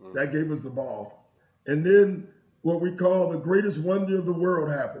legs. That gave us the ball. And then what we call the greatest wonder of the world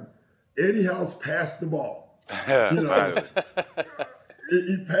happened. Eddie House passed the ball.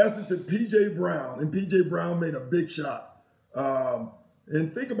 He passed it to P.J. Brown, and P.J. Brown made a big shot.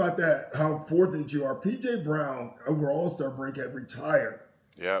 And think about that, how fortunate you are. P.J. Brown, over All-Star break, had retired.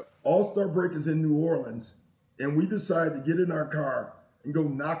 Yep. All-Star break is in New Orleans, and we decided to get in our car and go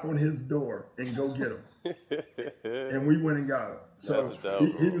knock on his door and go get him. And we went and got him. So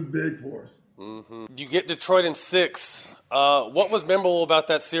he was big for us. You get Detroit in 6. What was memorable about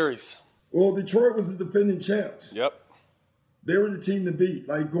that series? Well, Detroit was the defending champs. Yep. They were the team to beat.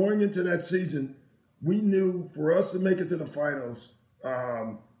 Like, going into that season, we knew for us to make it to the finals,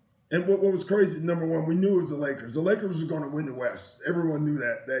 and what was crazy, number one, we knew it was the Lakers. The Lakers were going to win the West. Everyone knew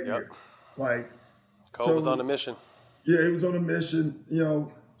that year. Like, Cole was on a mission. Yeah, he was on a mission,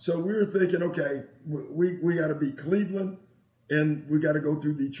 So we were thinking, okay, we got to beat Cleveland, and we got to go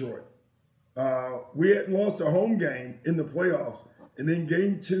through Detroit. We had lost a home game in the playoffs, and then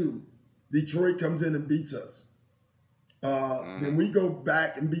game 2, Detroit comes in and beats us. Then we go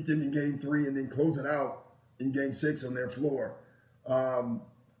back and beat them in game 3 and then close it out in game 6 on their floor.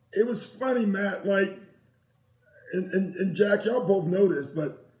 It was funny, Matt, like, and Jack, y'all both know this,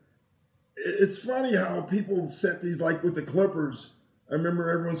 but it's funny how people set these, like with the Clippers, I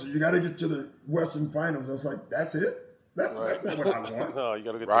remember everyone said, you got to get to the Western Finals. I was like, that's it? That's not what I want. No, you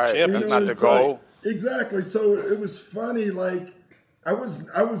got to get Right. the champion. That's not the goal. Exactly. So it was funny. Like I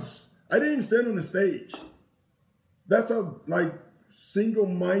didn't even stand on the stage. That's how like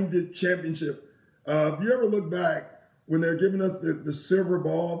single-minded championship. If you ever look back when they're giving us the silver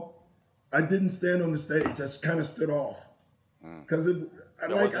ball, I didn't stand on the stage. I just kind of stood off because it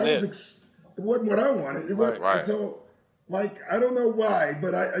wasn't what I wanted. It wasn't, Right. So like I don't know why,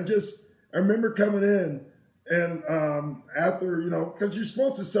 but I remember coming in. And after, because you're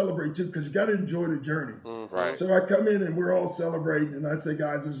supposed to celebrate too, because you got to enjoy the journey. Right. So I come in and we're all celebrating, and I say,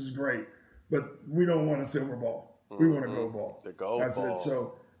 guys, this is great, but we don't want a silver ball. We want a gold ball. The gold That's ball. it.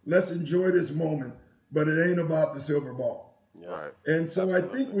 So let's enjoy this moment, but it ain't about the silver ball. Yeah. Right. And so I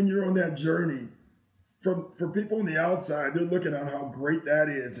think when you're on that journey, for people on the outside, they're looking at how great that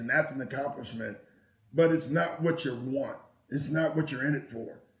is, and that's an accomplishment, but it's not what you want. It's not what you're in it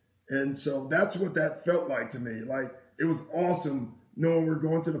for. And so that's what that felt like to me. Like, it was awesome knowing we're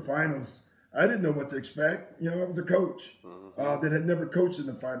going to the finals. I didn't know what to expect. I was a coach that had never coached in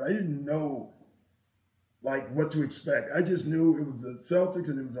the final. I didn't know, like, what to expect. I just knew it was the Celtics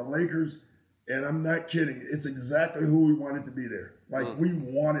and it was the Lakers. And I'm not kidding. It's exactly who we wanted to be there. Like, we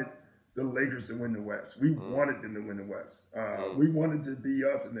wanted the Lakers to win the West. We wanted them to win the West. We wanted to be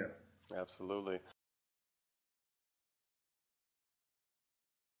us and them. Absolutely.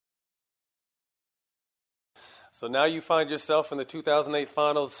 So now you find yourself in the 2008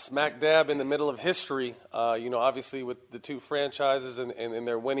 finals, smack dab in the middle of history, obviously with the two franchises and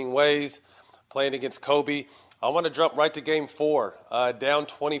their winning ways, playing against Kobe. I want to jump right to game 4, down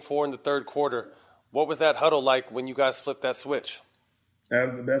 24 in the third quarter. What was that huddle like when you guys flipped that switch? That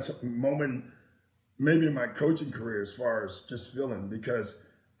was the best moment maybe in my coaching career as far as just feeling, because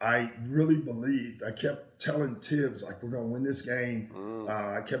I really believed. I kept telling Tibbs, like, we're going to win this game.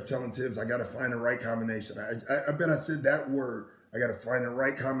 I kept telling Tibbs, I got to find the right combination. I bet I said that word. I got to find the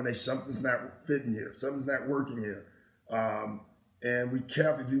right combination. Something's not fitting here. Something's not working here. And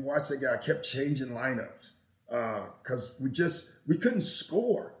if you watch that guy, I kept changing lineups because we couldn't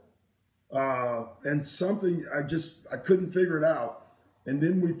score. And something, I couldn't figure it out. And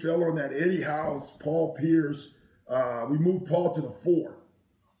then we fell on that Eddie House, Paul Pierce. We moved Paul to the 4.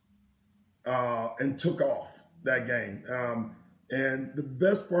 And took off that game. And the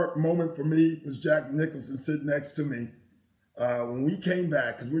best moment for me was Jack Nicholson sitting next to me when we came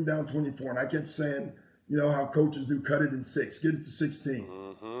back, because we're down 24, and I kept saying, how coaches do, cut it in 6, get it to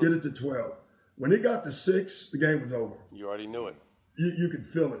 16, get it to 12. When it got to 6, the game was over. You already knew it. You could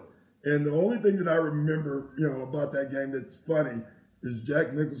feel it. And the only thing that I remember, about that game that's funny is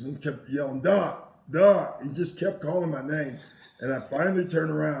Jack Nicholson kept yelling, Doc. He just kept calling my name. And I finally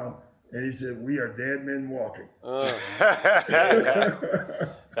turned around, and he said, we are dead men walking.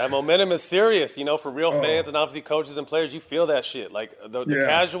 That momentum is serious, for real fans and obviously coaches and players. You feel that shit. Like the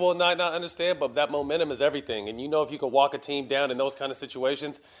casual might not understand, but that momentum is everything. And if you could walk a team down in those kind of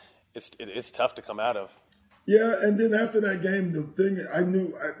situations, it's tough to come out of. Yeah, and then after that game, the thing I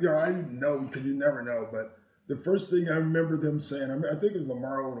knew, I didn't know because you never know, but the first thing I remember them saying, I think it was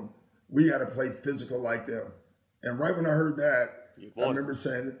Lamar Odom, we got to play physical like them. And right when I heard that, I remember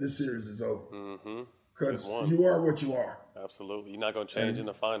saying that this series is over. Because you are what you are. Absolutely. You're not going to change in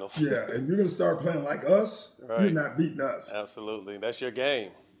the finals. Yeah, and you're going to start playing like us, you're not beating us. Absolutely. That's your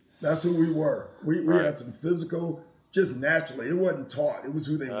game. That's who we were. We had some physical, just naturally. It wasn't taught. It was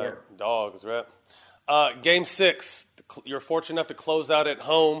who they were. Dogs, right? Game 6, you're fortunate enough to close out at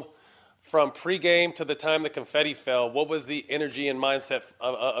home. From pregame to the time the confetti fell, what was the energy and mindset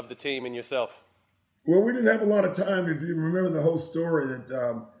of the team and yourself? Well, we didn't have a lot of time. If you remember the whole story,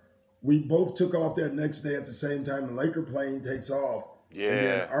 that we both took off that next day at the same time. The Laker plane takes off. Yeah. And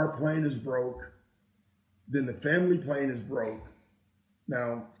then our plane is broke. Then the family plane is broke.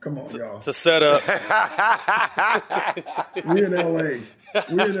 Now, come on, y'all. It's a setup. We're in L.A.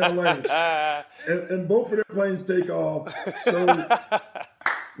 And both of their planes take off. So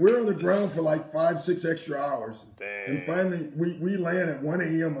we're on the ground for like 5-6 extra hours. Dang. And finally, we land at 1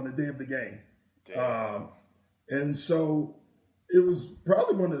 a.m. on the day of the game. And so it was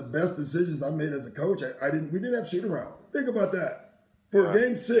probably one of the best decisions I made as a coach. We didn't have shoot around. Think about that. For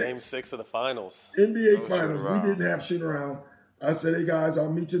game 6. Game 6 of the finals. NBA finals, we didn't have shoot around. I said, hey guys,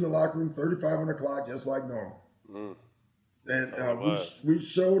 I'll meet you in the locker room 35 on the clock, just like normal. And we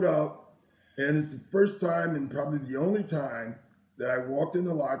showed up, and it's the first time and probably the only time that I walked in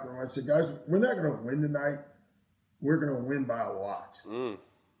the locker room. I said, guys, we're not going to win tonight. We're going to win by a lot.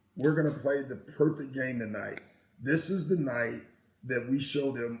 We're going to play the perfect game tonight. This is the night that we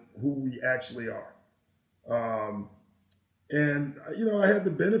show them who we actually are. And, I had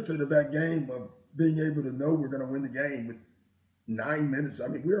the benefit of that game of being able to know we're going to win the game with 9 minutes. I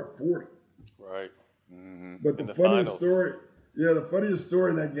mean, we were at 40. Right. Mm-hmm. But the funniest story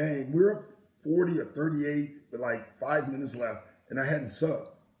in that game, we were up 40 or 38 with like 5 minutes left, and I hadn't subbed.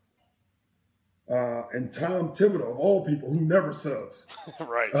 And Tom Thibodeau, of all people, who never subs,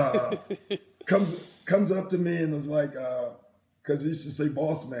 right, comes up to me and was like, because he used to say,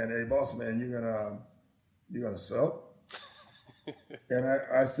 "Boss man, hey, boss man, you gonna sub?" And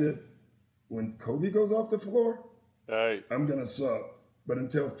I said, "When Kobe goes off the floor, right, I'm gonna sub. But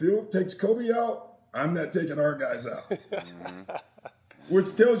until Phil takes Kobe out, I'm not taking our guys out."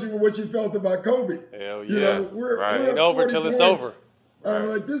 Which tells you what you felt about Kobe. Hell yeah, we're ain't over till it's over.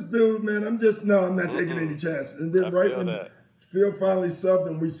 Like this dude, man, I'm not taking any chance. And then when Phil finally subbed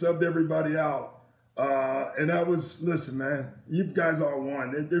and we subbed everybody out, and that was, listen, man, you guys all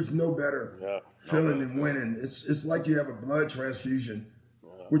won. There's no better feeling than winning. It's like you have a blood transfusion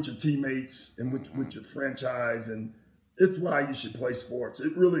with your teammates and with your franchise, and it's why you should play sports.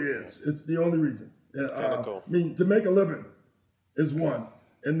 It really is. It's the only reason. I mean, to make a living is one,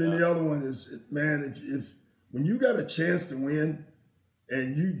 and then the other one is, man, if when you got a chance to win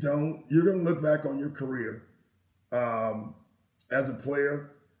and you don't, you're going to look back on your career as a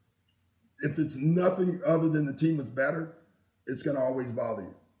player. If it's nothing other than the team was better, it's going to always bother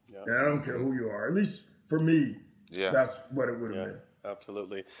you. Yeah. And I don't care who you are. At least for me, that's what it would have been.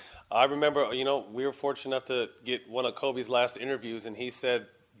 Absolutely. I remember, we were fortunate enough to get one of Kobe's last interviews, and he said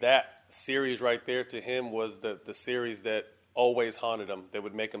that series right there to him was the series that always haunted him, that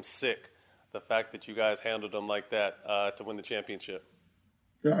would make him sick, the fact that you guys handled him like that to win the championship.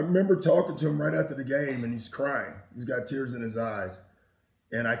 I remember talking to him right after the game, and he's crying. He's got tears in his eyes.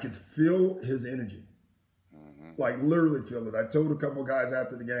 And I could feel his energy, like literally feel it. I told a couple guys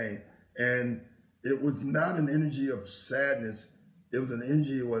after the game, and it was not an energy of sadness. It was an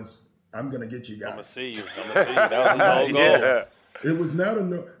energy I'm going to get you guys. I'm going to see you. That was his whole goal. Yeah. It was not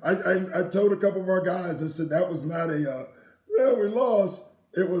I told a couple of our guys, I said, that was not we lost.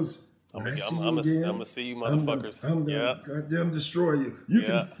 It was, I'm gonna see you motherfuckers. I'm gonna goddamn destroy you. You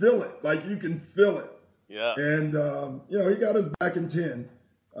can feel it. Like you can feel it. Yeah. And he got us back in 10.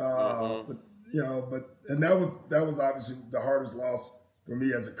 But that was obviously the hardest loss for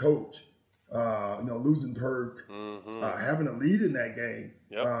me as a coach. Losing Perk, having a lead in that game.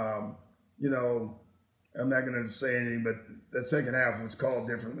 Yep. I'm not gonna say anything, but that second half was called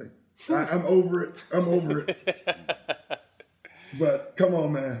differently. I'm over it. But come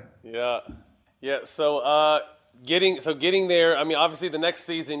on, man. Yeah. So getting there. I mean, obviously, the next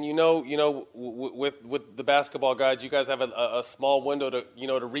season, with the basketball guys, you guys have a small window to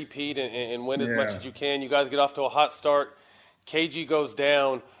repeat and win as much as you can. You guys get off to a hot start. KG goes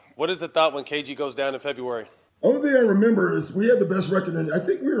down. What is the thought when KG goes down in February? Only thing I remember is we had the best record. I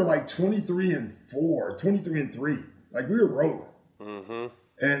think we were like 23-4, 23-3. Like we were rolling. Mm-hmm.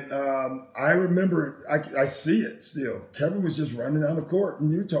 And I remember, I see it still. Kevin was just running down the court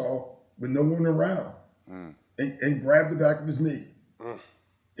in Utah with no one around and grabbed the back of his knee.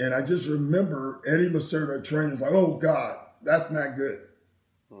 And I just remember Eddie Lacerda, our trainer, was like, "Oh, God, that's not good."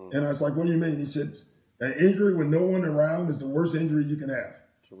 And I was like, "What do you mean?" He said, "An injury with no one around is the worst injury you can have."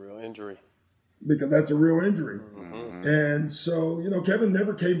 It's a real injury. Because that's a real injury. Mm-hmm. And so, Kevin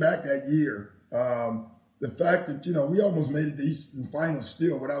never came back that year. The fact that, we almost made it to the Eastern Finals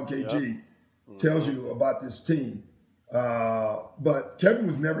still without KG tells you about this team. But Kevin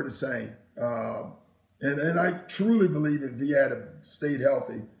was never the same. And I truly believe if he had stayed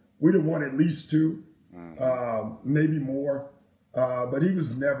healthy, we'd have won at least 2, maybe more. But he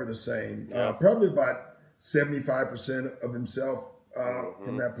was never the same. Probably about 75% of himself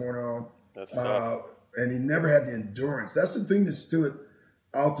from that point on. That's tough. And he never had the endurance. That's the thing that stood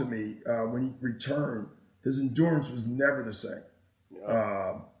out to me when he returned. His endurance was never the same.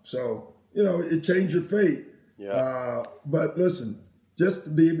 So, it changed your fate. But listen, just to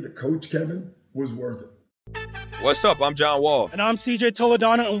be able to coach Kevin was worth it. What's up? I'm John Wall. And I'm CJ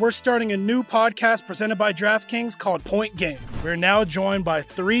Toledano, and we're starting a new podcast presented by DraftKings called Point Game. We're now joined by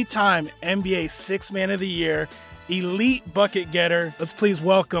 3-time NBA Sixth Man of the Year, elite bucket getter. Let's please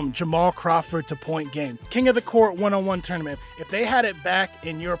welcome Jamal Crawford to Point Game. King of the Court one-on-one tournament. If they had it back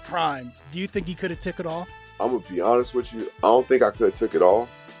in your prime, do you think you could have took it all? I'm going to be honest with you. I don't think I could have took it all,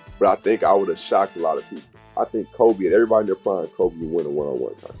 but I think I would have shocked a lot of people. I think Kobe and everybody in their prime, Kobe would win a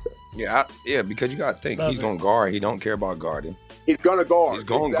one-on-one contest. Yeah, because you got to think, he's going to guard. He don't care about guarding. He's going to guard. He's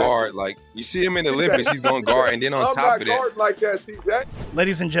going to guard. Like, you see him in the Olympics, he's going to guard. And then on top of that. I'm not guarding like that, see that?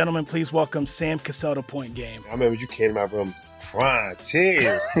 Ladies and gentlemen, please welcome Sam Cassell to Point Game. I remember you came in my room crying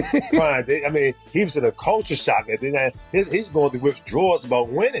tears. I mean, he was in a culture shock. And then he's going through withdrawals about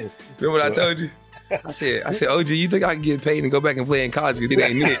winning. Remember what I told you? I said, OG, you think I can get paid and go back and play in college? Because it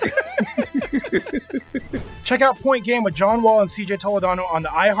ain't it. Check out Point Game with John Wall and CJ Toledano on the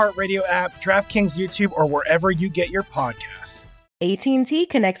iHeartRadio app, DraftKings YouTube, or wherever you get your podcasts. AT&T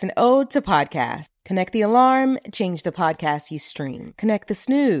connects an ode to podcast. Connect the alarm, change the podcast you stream. Connect the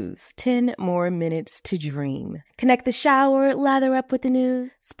snooze, 10 more minutes to dream. Connect the shower, lather up with the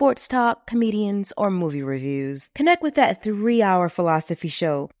news, sports talk, comedians, or movie reviews. Connect with that 3-hour philosophy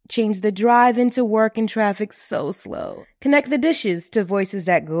show. Change the drive into work and traffic so slow. Connect the dishes to voices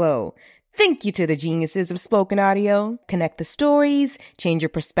that glow. Thank you to the geniuses of spoken audio. Connect the stories, change your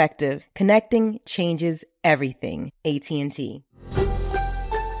perspective. Connecting changes everything. AT&T.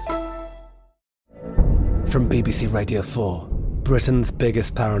 From BBC Radio 4, Britain's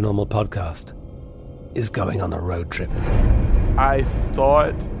biggest paranormal podcast is going on a road trip. I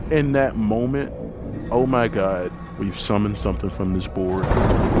thought in that moment, oh my God, we've summoned something from this board.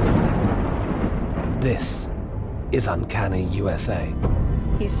 This is Uncanny USA.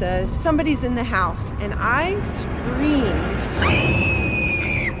 He says, somebody's in the house, and I screamed.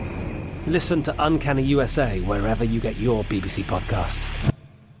 Listen to Uncanny USA wherever you get your BBC podcasts,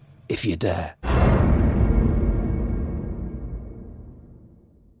 if you dare.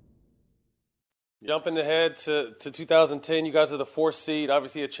 Jumping ahead to 2010, you guys are the 4th seed.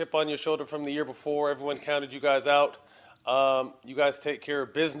 Obviously, a chip on your shoulder from the year before. Everyone counted you guys out. You guys take care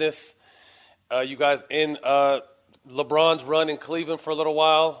of business. You guys in LeBron's run in Cleveland for a little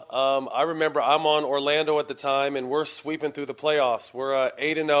while. I remember I'm on Orlando at the time, and we're sweeping through the playoffs. We're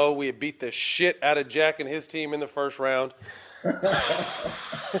 8-0. We had beat the shit out of Jack and his team in the first round.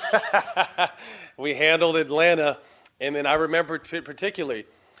 We handled Atlanta, and then I remember particularly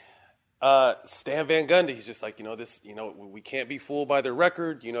Stan Van Gundy. He's just like, we can't be fooled by their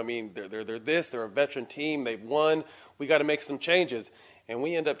record. They're a veteran team. They've won. We got to make some changes. And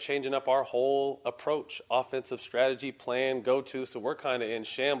we end up changing up our whole approach, offensive strategy, plan, go-to. So we're kind of in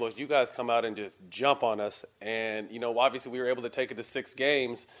shambles. You guys come out and just jump on us. And, obviously we were able to take it to 6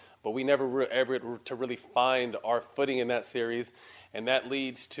 games, but we never were able to really find our footing in that series. And that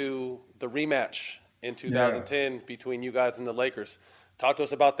leads to the rematch in 2010 between you guys and the Lakers. Talk to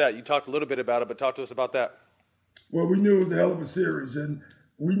us about that. You talked a little bit about it, but talk to us about that. Well, we knew it was a hell of a series, and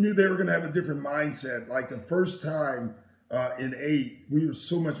we knew they were going to have a different mindset. Like the first time in 8, we were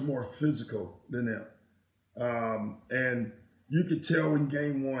so much more physical than them. And you could tell in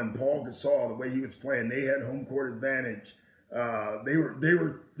game 1, Paul Gasol, the way he was playing, they had home court advantage. They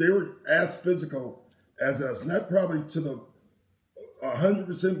were as physical as us, not probably to the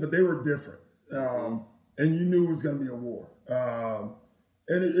 100%, but they were different. And you knew it was going to be a war.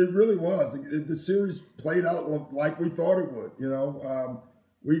 And it really was. The series played out like we thought it would.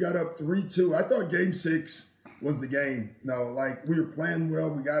 We got up 3-2. I thought game 6 was the game. We were playing well.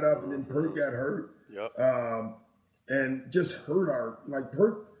 We got up, and then Perk got hurt. Yep. And just hurt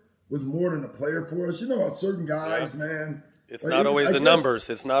Perk was more than a player for us. Certain guys, man. It's not always the numbers.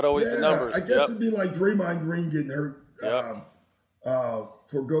 It's not always the numbers. I guess it'd be like Draymond Green getting hurt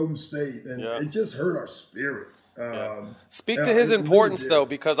for Golden State, and it just hurt our spirit. Speak to his importance, though,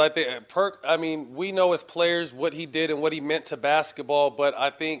 because I think Perk, we know as players what he did and what he meant to basketball, but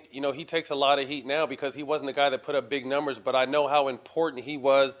I think, he takes a lot of heat now because he wasn't a guy that put up big numbers, but I know how important he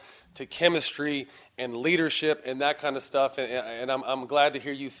was to chemistry and leadership and that kind of stuff, and I'm glad to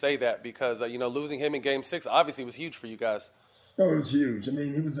hear you say that because, losing him in Game 6 obviously was huge for you guys. Oh, it was huge.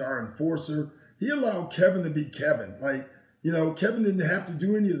 He was our enforcer. He allowed Kevin to be Kevin. Kevin didn't have to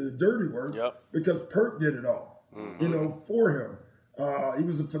do any of the dirty work because Perk did it all. For him. He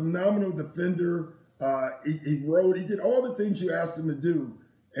was a phenomenal defender. He did all the things you asked him to do,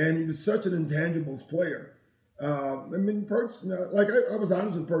 and he was such an intangibles player. Perk's not, I was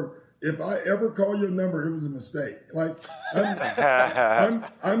honest with Perk. If I ever call your number, it was a mistake. I'm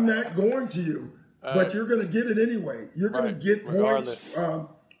not going to you, but you're going to get it anyway. You're going to get points.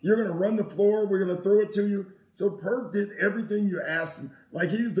 You're going to run the floor. We're going to throw it to you. So Perk did everything you asked him.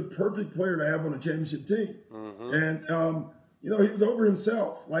 He was the perfect player to have on a championship team. Mm-hmm. And, he was over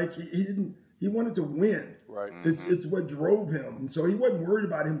himself. He wanted to win. Right. It's what drove him. And so he wasn't worried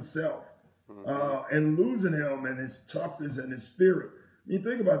about himself. Mm-hmm. And losing him and his toughness and his spirit.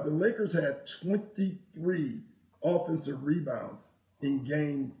 Think about it. The Lakers had 23 offensive rebounds in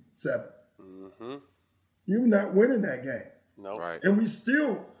Game 7. Mm-hmm. You were not winning that game. No. Right. And we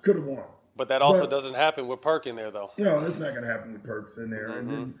still could have won. But that also doesn't happen with Perk in there, though. No, that's not going to happen with Perk in there. Mm-hmm.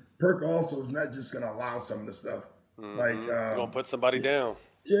 And then Perk also is not just going to allow some of the stuff. Mm-hmm. Going to put somebody down.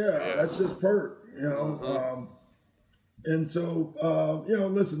 Yeah, that's just Perk, Mm-hmm. And so,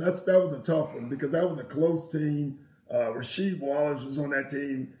 listen, that was a tough one because that was a close team. Rasheed Wallace was on that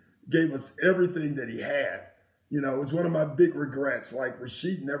team, gave us everything that he had. It was one of my big regrets. Like,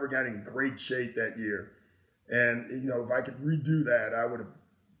 Rasheed never got in great shape that year. And, if I could redo that, I would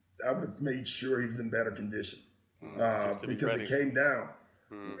have made sure he was in better condition because it came down.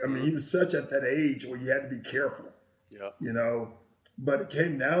 I mean, he was such at that age where you had to be careful, but it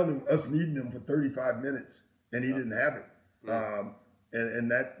came down to us needing him for 35 minutes, and he didn't have it.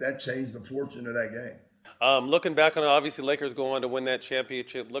 And that changed the fortune of that game. Looking back on it, obviously Lakers go on to win that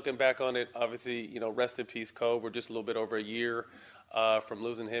championship. Looking back on it, obviously, rest in peace, Kobe. We're just a little bit over a year from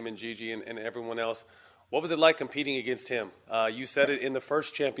losing him and Gigi and everyone else. What was it like competing against him? You said it in the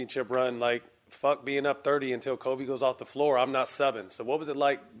first championship run, like, fuck being up 30 until Kobe goes off the floor. I'm not subbing. So what was it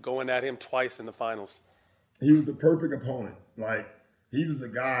like going at him twice in the finals? He was the perfect opponent. Like, he was a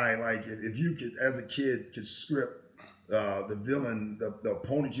guy, like, if you could, as a kid, could script the villain, the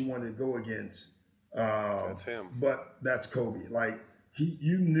opponent you wanted to go against. That's him. But that's Kobe. Like,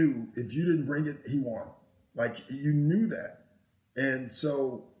 you knew if you didn't bring it, he won. Like, you knew that. And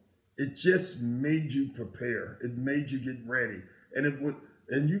so it just made you prepare. It made you get ready.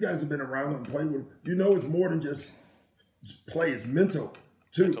 And you guys have been around and played with him. It's more than just play. It's mental,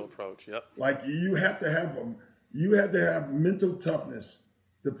 too. Mental approach, yep. Like, you have to have mental toughness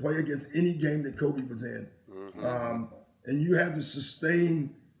to play against any game that Kobe was in. Mm-hmm. And you had to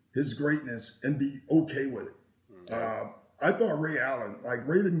sustain his greatness and be okay with it. Mm-hmm. I thought Ray Allen,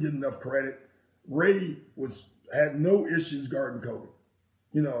 Ray didn't get enough credit. Ray had no issues guarding Kobe.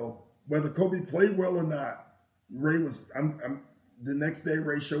 Whether Kobe played well or not, Ray was. The next day,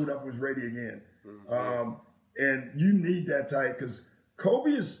 Ray showed up, was ready again. Mm-hmm. And you need that type because Kobe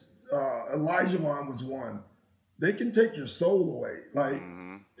is. Olajuwon was one. They can take your soul away. Like,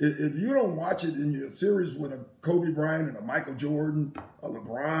 if you don't watch it in your series with a Kobe Bryant and a Michael Jordan, a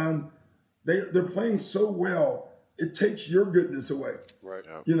LeBron, they're playing so well, it takes your goodness away. Right.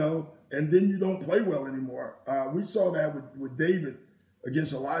 And then you don't play well anymore. We saw that with David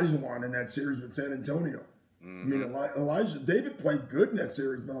against Olajuwon in that series with San Antonio. Mm-hmm. I mean, David played good in that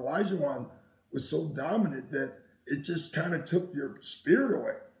series, but Olajuwon was so dominant that it just kind of took your spirit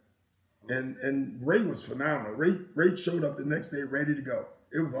away. And Ray was phenomenal. Ray showed up the next day ready to go.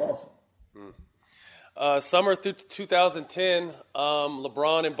 It was awesome. Summer through 2010,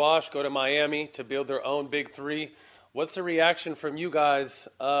 LeBron and Bosh go to Miami to build their own Big Three. What's the reaction from you guys,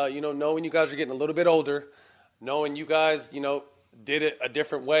 knowing you guys are getting a little bit older, knowing you guys, did it a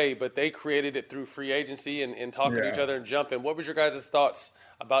different way, but they created it through free agency and talking to each other and jumping. What was your guys' thoughts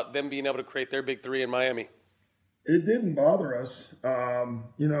about them being able to create their Big Three in Miami? It didn't bother us.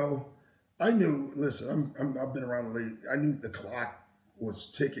 I knew, listen, I've been around the league. I knew the clock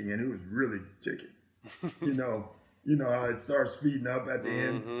was ticking, and it was really ticking. You know how it starts speeding up at the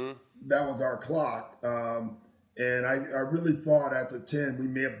end. That was our clock. And I really thought after 10, we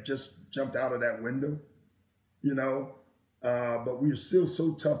may have just jumped out of that window, but we were still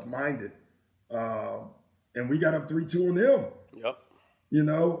so tough-minded. And we got up 3-2 on them. Yep.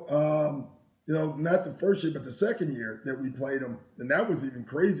 Not the first year, but the second year that we played them. And that was even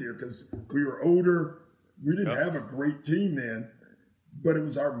crazier because we were older. We didn't have a great team then, but it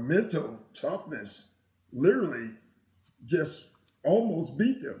was our mental toughness literally just almost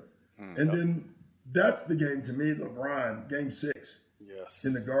beat them. And then that's the game to me, LeBron, game 6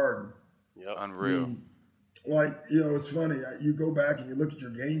 in the Garden. Yep. Unreal. It's funny. You go back and you look at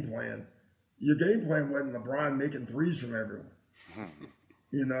your game plan. Your game plan wasn't LeBron making threes from everyone,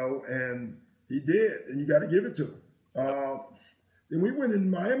 and he did, and you got to give it to him. And we went in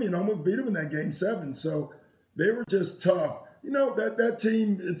Miami and almost beat them in that game 7. So they were just tough. That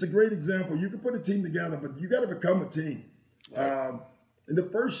team, it's a great example. You can put a team together, but you got to become a team. In the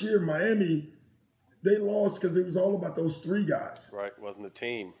first year, Miami, they lost because it was all about those 3 guys. Right, it wasn't a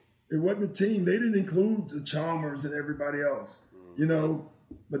team. It wasn't a team. They didn't include the Chalmers and everybody else,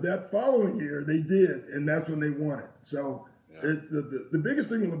 But that following year, they did, and that's when they won it. So the biggest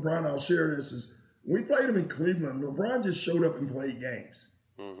thing with LeBron, I'll share this, is when we played him in Cleveland, LeBron just showed up and played games.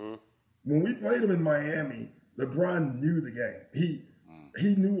 When we played him in Miami, LeBron knew the game.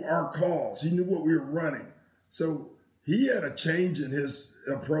 He knew our calls. He knew what we were running. So he had a change in his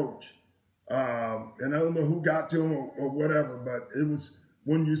approach. And I don't know who got to him or whatever, but it was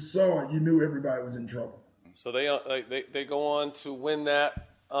when you saw it, you knew everybody was in trouble. So they go on to win that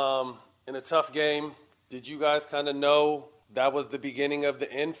in a tough game. Did you guys kind of know that was the beginning of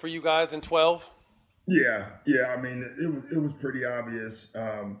the end for you guys in 12? Yeah. I mean, it was pretty obvious.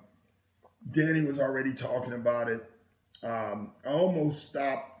 Danny was already talking about it. I almost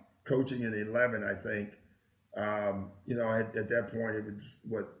stopped coaching in 11, I think. At that point, it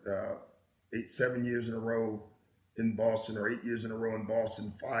was 7 years in a row in Boston, or 8 years in a row in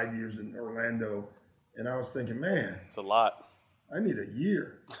Boston, 5 years in Orlando. And I was thinking, man, it's a lot. I need a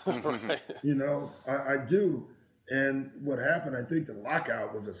year. Right. I do. And what happened, I think the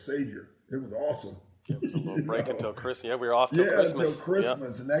lockout was a savior. It was awesome. It was a little break until Christmas. Yeah, we were off till Christmas. Until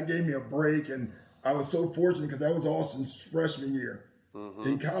Christmas. And that gave me a break. And I was so fortunate because that was Austin's freshman year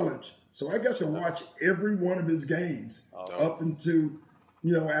in college. So I got to watch every one of his games up until,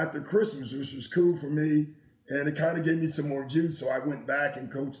 after Christmas, which was cool for me. And it kind of gave me some more juice. So I went back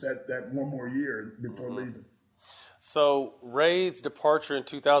and coached that one more year before leaving. So Ray's departure in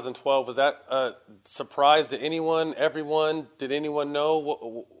 2012, was that a surprise to anyone, everyone? Did anyone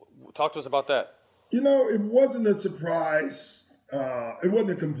know? Talk to us about that. It wasn't a surprise. It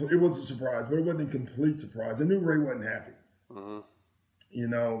was a surprise, but it wasn't a complete surprise. I knew Ray wasn't happy.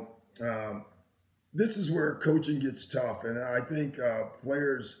 This is where coaching gets tough. And I think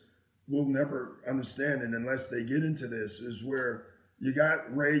players will never understand it unless they get into this, is where you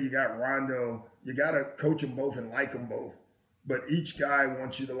got Ray, you got Rondo, you got to coach them both and like them both. But each guy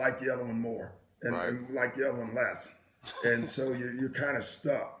wants you to like the other one more and like the other one less. And so you're kind of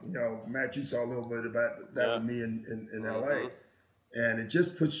stuck. Matt, you saw a little bit about that with me in LA. And it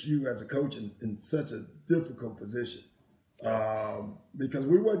just puts you as a coach in such a difficult position because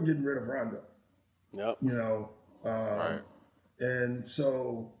we wasn't getting rid of Rondo. Yep. And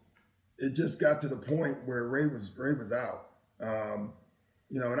so it just got to the point where Ray was out.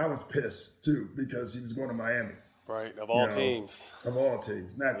 And I was pissed too because he was going to Miami. Right, of all teams. Of all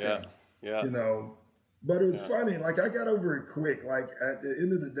teams, not them. Yeah. But it was funny. Like, I got over it quick. Like, at the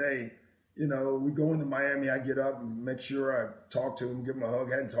end of the day, we go into Miami. I get up and make sure I talk to him, give him a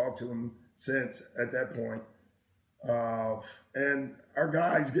hug. Hadn't talked to him since at that point. And our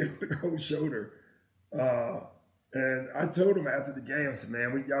guys gave him the cold shoulder. And I told him after the game, I said,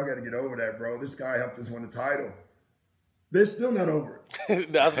 man, y'all got to get over that, bro. This guy helped us win the title. They're still not over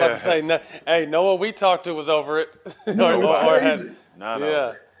it. I was about to say, hey, no one we talked to was over it. No, it's crazy.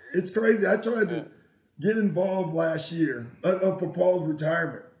 No. It's crazy. I tried to get involved last year for Paul's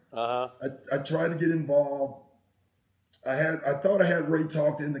retirement. I tried to get involved. I thought I had Ray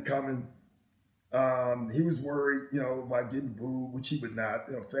talked into coming. He was worried, about getting booed, which he would not.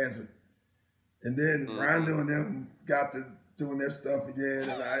 Fans would. And then Rondo and them got to doing their stuff again,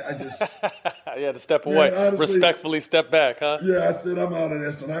 and I just you had to step away, honestly, respectfully step back, huh? Yeah, I said I'm out of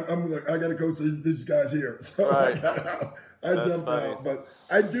this, and I got to coach these guys here. So I got out. I jumped out, but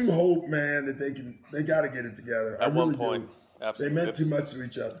I do hope, man, that they got to get it together. At really one point, do. Absolutely. They meant too much to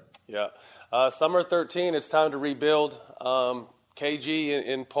each other. Yeah. Summer 13, it's time to rebuild. KG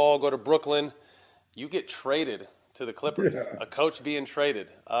and Paul go to Brooklyn. You get traded to the Clippers. Yeah. A coach being traded.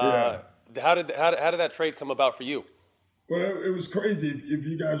 How did that trade come about for you? Well, it was crazy. If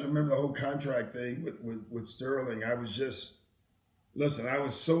you guys remember the whole contract thing with Sterling, I was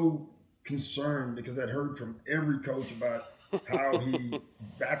so concerned because I'd heard from every coach about how he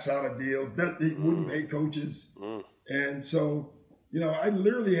backs out of deals, that he wouldn't pay coaches. And so, I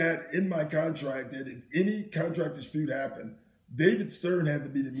literally had in my contract that if any contract dispute happened, David Stern had to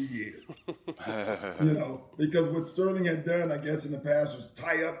be the mediator. Because what Sterling had done, I guess, in the past was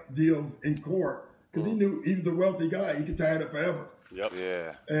tie up deals in court because he knew he was a wealthy guy. He could tie it up forever. Yep.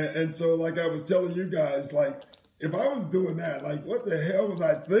 Yeah. And so, like I was telling you guys, like, if I was doing that, like, what the hell was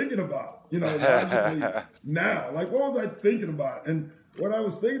I thinking about? Logically now. Like, what was I thinking about? And what I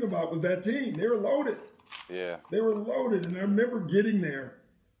was thinking about was that team. They were loaded. Yeah. They were loaded. And I remember getting there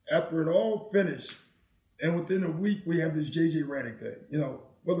after it all finished. And within a week, we have this J.J. Redick thing.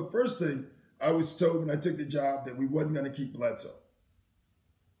 Well, the first thing I was told when I took the job that we wasn't going to keep Bledsoe.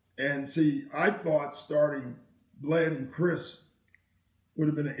 And see, I thought starting Bled and Chris would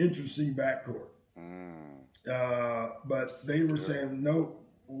have been an interesting backcourt. But they were saying, no,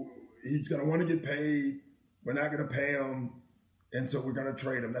 he's going to want to get paid. We're not going to pay him. And so we're going to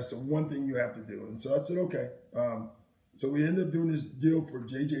trade him. That's the one thing you have to do. And so I said, okay. So we ended up doing this deal for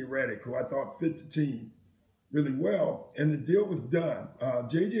J.J. Redick, who I thought fit the team really well. And the deal was done.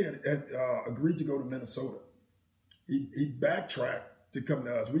 J.J. had agreed to go to Minnesota. He backtracked to come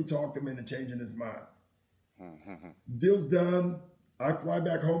to us. We talked him into changing his mind. Deal's done. I fly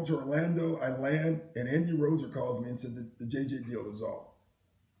back home to Orlando. I land, and Andy Roser calls me and said the J.J. deal is off.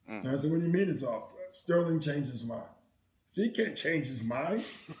 And I said, what do you mean it's off? Sterling changed his mind. See, he can't change his mind.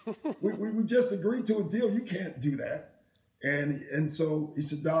 we just agreed to a deal. You can't do that. And so he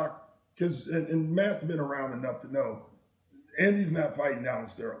said, Doc, because and Matt's been around enough to know, Andy's not fighting down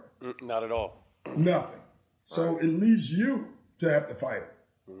Sterling. Not at all. Nothing. So it leaves you to have to fight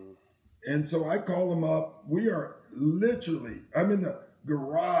him. And so I call him up. I'm in the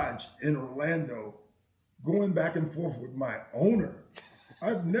garage in Orlando going back and forth with my owner.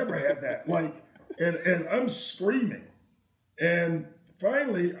 I've never had that. And I'm screaming. And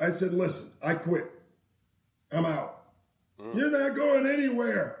finally I said, listen, I quit. I'm out. You're not going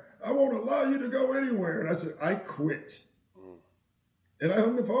anywhere. I won't allow you to go anywhere. And I said, I quit. And I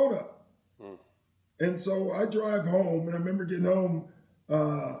hung the phone up. And so I drive home, and I remember getting home,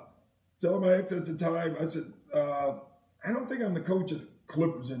 telling my ex at the time, I said, I don't think I'm the coach of the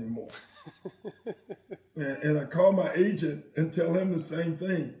Clippers anymore. and I call my agent and tell him the same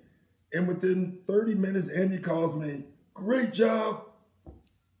thing. And within 30 minutes, Andy calls me, great job.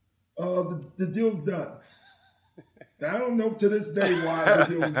 The deal's done. I don't know to this day why the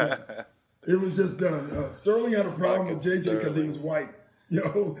deal was done. It was just done. Sterling had a problem with JJ because he was white.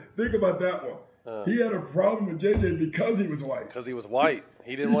 Think about that one. He had a problem with JJ because he was white. Because he was white.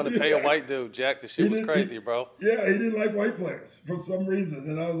 He didn't want to pay a white dude, Jack. The shit was crazy, bro. Yeah, he didn't like white players for some reason.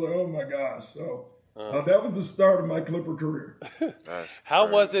 And I was like, oh, my gosh. So that was the start of my Clipper career. How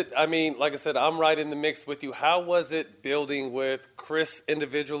was it? I mean, like I said, I'm right in the mix with you. How was it building with Chris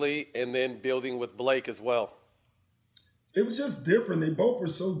individually and then building with Blake as well? It was just different. They both were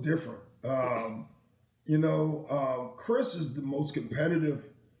so different. Chris is the most competitive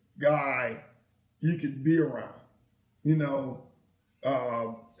guy you could be around, and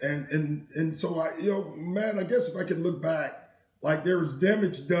so Matt, I guess if I could look back, like there was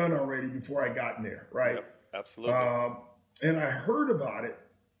damage done already before I got in there, right? Yep, absolutely. And I heard about it,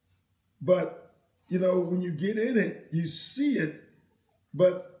 but when you get in it, you see it,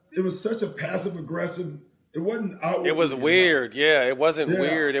 but it was such a passive aggressive. It wasn't outward. It was weird, yeah. It wasn't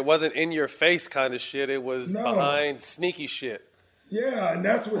weird. It wasn't in your face kind of shit. It was behind sneaky shit. Yeah, and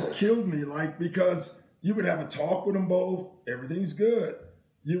that's what killed me, because you would have a talk with them both, everything's good.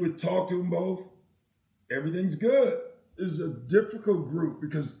 You would talk to them both, everything's good. It was a difficult group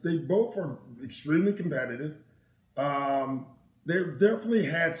because they both are extremely competitive. They definitely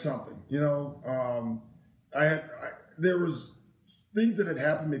had something, there was things that had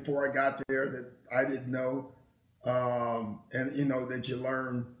happened before I got there that I didn't know, that you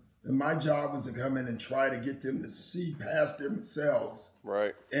learn. And my job was to come in and try to get them to see past themselves.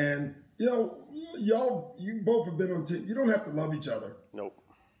 Right. And, you both have been on team. You don't have to love each other. Nope.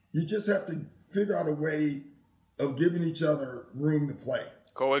 You just have to figure out a way of giving each other room to play.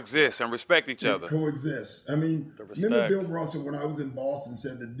 Coexist and respect each other. Coexist. I mean, remember Bill Russell, when I was in Boston,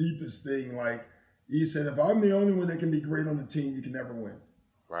 said the deepest thing, he said, if I'm the only one that can be great on the team, you can never win.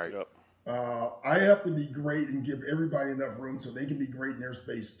 Right. Yep. I have to be great and give everybody enough room so they can be great in their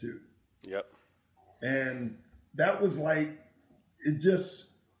space too. Yep. And that was it just,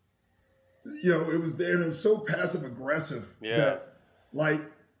 it was there, and it was so passive aggressive that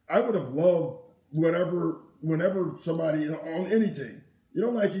I would have loved whenever somebody on any team, you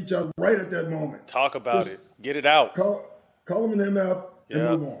don't like each other right at that moment. Talk about it. Get it out. Call them an MF and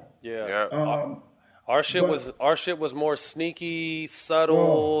move on. Yeah. Our shit was more sneaky,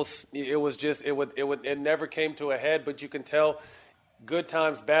 subtle. It was just it never came to a head, but you can tell good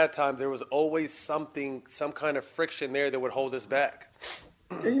times, bad times, there was always some kind of friction there that would hold us back.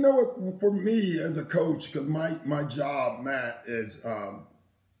 And you know what, for me as a coach, because my job, Matt, is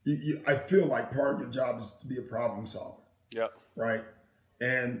I feel like part of your job is to be a problem solver. Yep. Right.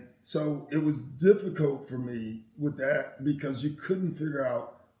 And so it was difficult for me with that because you couldn't figure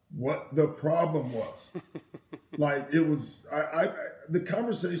out what the problem was. It was the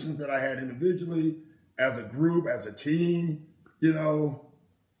conversations that I had individually, as a group, as a team,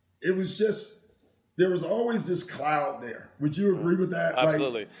 it was just, there was always this cloud there. Would you agree with that?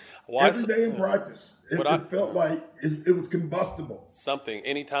 Absolutely. Every day in practice, it felt like it was combustible. Something,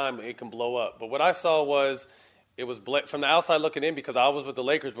 anytime it can blow up. But what I saw was, it was Blake, from the outside looking in, because I was with the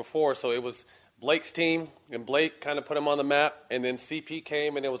Lakers before, so it was Blake's team, and Blake kind of put him on the map, and then CP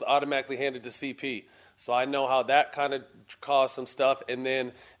came, and it was automatically handed to CP. So I know how that kind of caused some stuff. And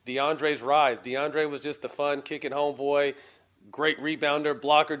then DeAndre's rise. DeAndre was just the fun, kicking homeboy, great rebounder,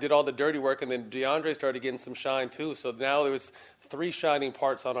 blocker, did all the dirty work, and then DeAndre started getting some shine too. So now there was 3 shining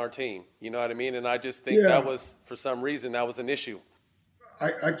parts on our team. You know what I mean? And I just think that was, for some reason, that was an issue.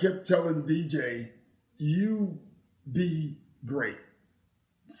 I kept telling DJ, you be great.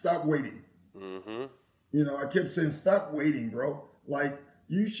 Stop waiting. Mm-hmm. I kept saying, stop waiting, bro.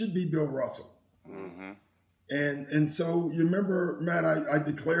 You should be Bill Russell. Mm-hmm. And so you remember, Matt, I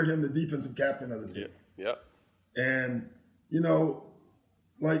declared him the defensive captain of the team. Yep. And,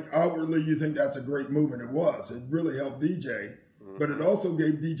 outwardly you think that's a great move, and it was. It really helped DJ, but it also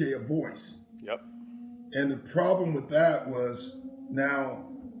gave DJ a voice. Yep. And the problem with that was now,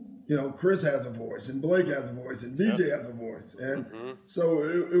 Chris has a voice, and Blake has a voice, and DJ has a voice. And so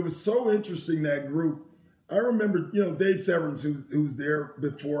it was so interesting, that group. I remember, Dave Severance, who's there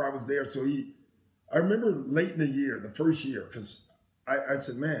before I was there. So I remember late in the year, the first year, because I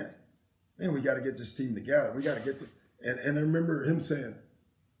said, man, we got to get this team together. We got to get to, and I remember him saying,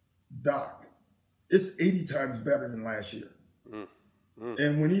 Doc, it's 80 times better than last year.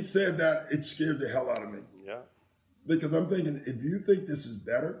 And when he said that, it scared the hell out of me. Yeah. Because I'm thinking, if you think this is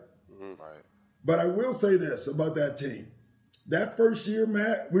better, right. But I will say this about that team. That first year,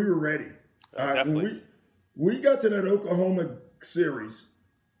 Matt, we were ready. Definitely. When we got to that Oklahoma series,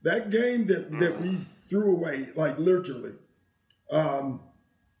 that game that we threw away, like literally,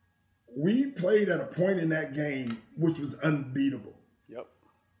 we played at a point in that game which was unbeatable. Yep.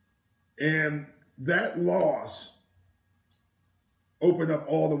 And that loss opened up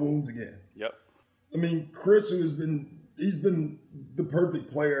all the wounds again. Yep. I mean, Chris, he's been the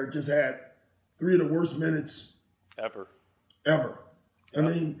perfect player, just had 3 of the worst minutes ever. Yep. I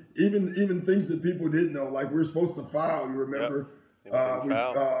mean, even things that people didn't know, like we were supposed to foul, you remember?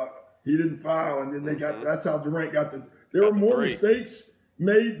 Yep. He didn't foul, and then they got, that's how Durant got there were more mistakes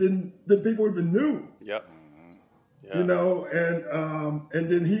made than people even knew. Yep. Yeah. And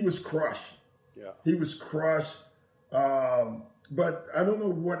then he was crushed. Yeah. He was crushed. But I don't know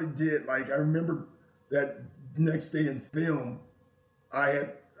what it did. Like, I remember that next day in film, I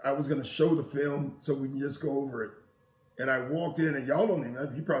was going to show the film so we can just go over it. And I walked in, and y'all don't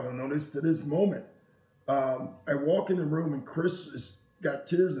even, you probably don't know this to this moment. I walk in the room, and Chris has got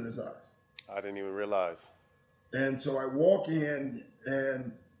tears in his eyes. I didn't even realize. And so I walk in,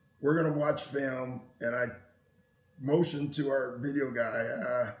 and we're going to watch film, and I motioned to our video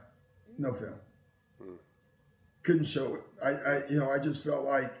guy, no film. Couldn't show it. I just felt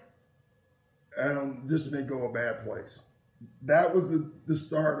like this may go a bad place. That was the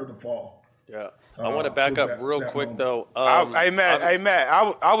start of the fall. Yeah. I want to back up real quick, moment. though. Hey, Matt,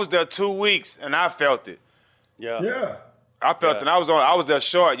 I was there 2 weeks, and I felt it. Yeah. Yeah. I felt it. I was there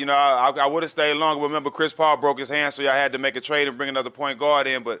short. I would have stayed longer. Remember, Chris Paul broke his hand, so y'all had to make a trade and bring another point guard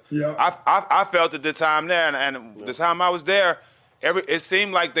in. But I felt it the time there, and the time I was there, it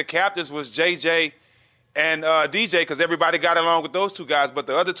seemed like the captains was JJ and DJ, because everybody got along with those two guys, but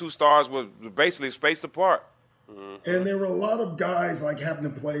the other two stars were basically spaced apart. And there were a lot of guys like having to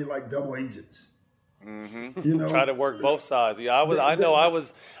play like double agents. Try to work both sides. Yeah, I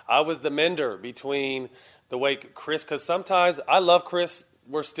was the mender between the way Chris, because sometimes I love Chris.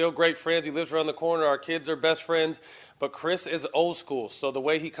 We're still great friends. He lives around the corner. Our kids are best friends. But Chris is old school, so the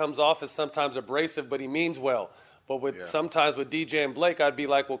way he comes off is sometimes abrasive, but he means well. But sometimes with DJ and Blake, I'd be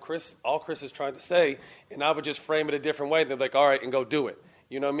like, well, all Chris is trying to say, and I would just frame it a different way. They're like, all right, and go do it.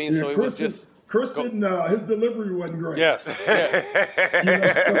 You know what I mean? Yeah, so it was just. Chris didn't. His delivery wasn't great. Yes.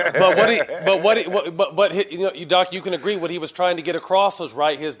 Doc, you can agree what he was trying to get across was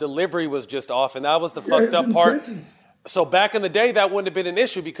right. His delivery was just off, and that was the fucked up part. So back in the day, that wouldn't have been an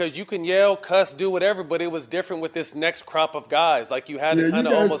issue because you can yell, cuss, do whatever, but it was different with this next crop of guys. Like you had to kind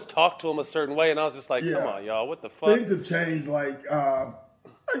of almost talk to them a certain way, and I was just like, come on, y'all, what the fuck? Things have changed. Like,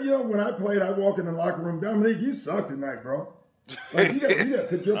 when I played, I walk in the locker room, Dominique, you suck tonight, bro. Like, you got to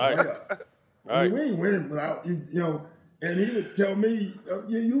pick your play up. I mean, we ain't winning without you, and he would tell me,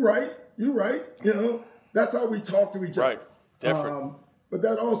 yeah, you right. That's how we talk to each other. Right, different. But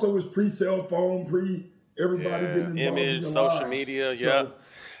that also was pre-cell phone, everybody getting involved image, in social lives. media, So,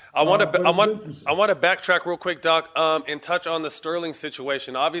 I want to backtrack real quick, Doc, and touch on the Sterling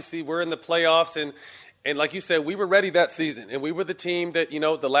situation. Obviously, we're in the playoffs, and like you said, we were ready that season, and we were the team that,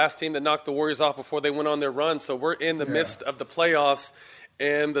 the last team that knocked the Warriors off before they went on their run. So we're in the midst of the playoffs,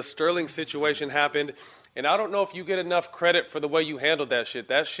 and the Sterling situation happened. And I don't know if you get enough credit for the way you handled that shit.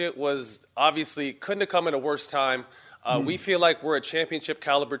 That shit was obviously couldn't have come at a worse time. We feel like we're a championship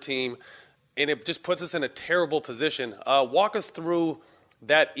caliber team, and it just puts us in a terrible position. Walk us through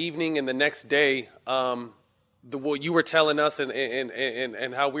that evening and the next day, what you were telling us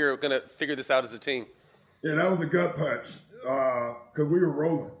and how we were going to figure this out as a team. Yeah, that was a gut punch because we were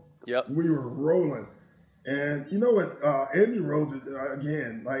rolling. Yep. We were rolling. And you know what, Andy Rose,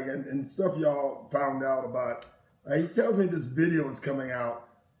 again, like, and stuff y'all found out about, he tells me this video is coming out,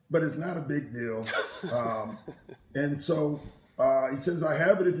 but it's not a big deal. And so he says, I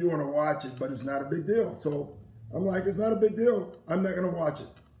have it if you want to watch it, but it's not a big deal. So I'm like, it's not a big deal. I'm not going to watch it.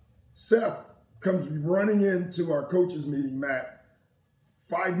 Seth comes running into our coaches meeting, Matt,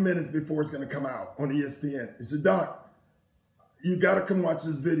 5 minutes before it's going to come out on ESPN. He said, Doc, you got to come watch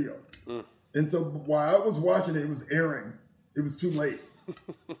this video. And so while I was watching it, it was airing. It was too late.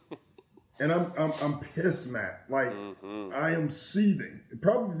 And I'm pissed, Matt. Like, I am seething.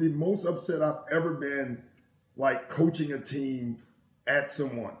 Probably the most upset I've ever been, like, coaching a team at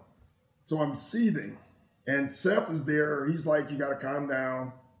someone. So I'm seething. And Seth is there. He's like, you got to calm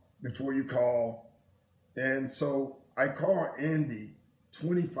down before you call. And so I call Andy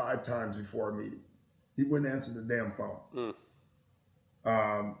 25 times before a meeting. He wouldn't answer the damn phone.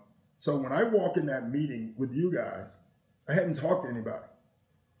 So when I walk in that meeting with you guys, I hadn't talked to anybody.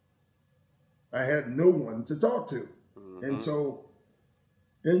 I had no one to talk to. And so,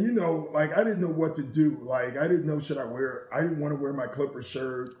 and you know, like, I didn't know what to do. Like, I didn't know, I didn't want to wear my Clipper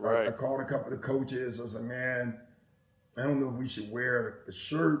shirt. Right. I called a couple of coaches. I was like, man, I don't know if we should wear the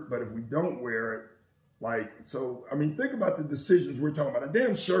shirt, but if we don't wear it, like, so, I mean, think about the decisions we're talking about. A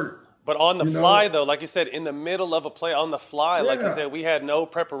damn shirt. But on the fly, though, like you said, in the middle of a play, on the fly, like you said, we had no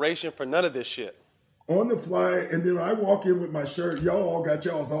preparation for none of this shit. On the fly, and then I walk in with my shirt. Y'all all got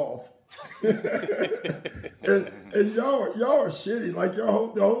y'all's off. and y'all are shitty. Like, the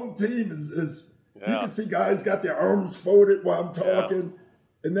whole team is you can see guys got their arms folded while I'm talking.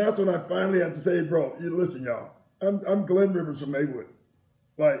 And that's when I finally had to say, bro, listen, y'all, I'm Glenn Rivers from Maywood.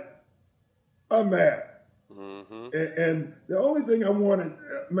 Like, I'm mad. And the only thing I wanted,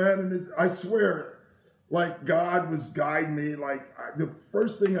 man, is I swear, like, God was guiding me. Like, the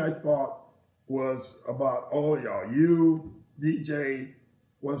first thing I thought was about all of y'all, you, DJ,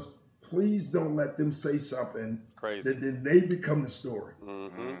 was please don't let them say something crazy that then they become the story.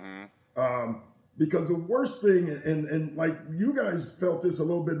 Because the worst thing, and like, you guys felt this a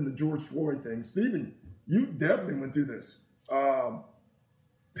little bit in the George Floyd thing. Stephen, you definitely went through this.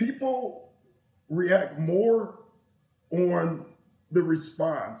 People react more on the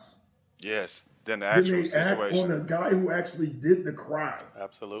response. Yes, than the actual situation. Act on the guy who actually did the crime.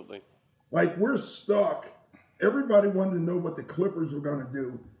 Absolutely. Like, we're stuck. Everybody wanted to know what the Clippers were going to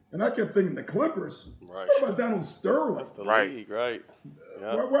do. And I kept thinking, the Clippers? Right. What about Donald Sterling? That's the league, right.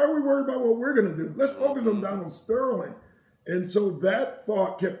 Yeah. Why are we worried about what we're going to do? Let's focus on Donald Sterling. And so that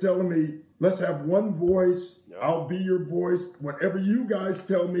thought kept telling me, let's have one voice. I'll be your voice. Whatever you guys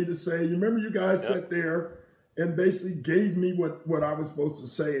tell me to say. You remember you guys sat there and basically gave me what I was supposed to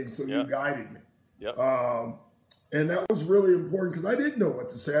say. And so you guided me. And that was really important because I didn't know what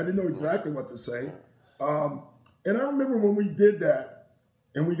to say. I didn't know exactly what to say. And I remember when we did that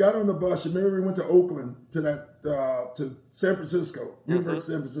and we got on the bus, you remember we went to Oakland to to San Francisco,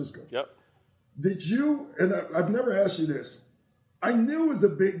 University of San Francisco. Did you, and I've never asked you this, I knew it was a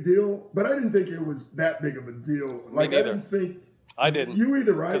big deal, but I didn't think it was that big of a deal. Like, I didn't think. I didn't. You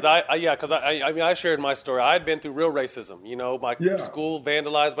either, right? Because I shared my story. I had been through real racism. You know, my school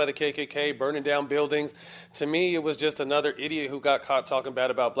vandalized by the KKK, burning down buildings. To me, it was just another idiot who got caught talking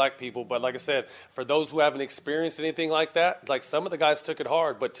bad about black people. But like I said, for those who haven't experienced anything like that, like, some of the guys took it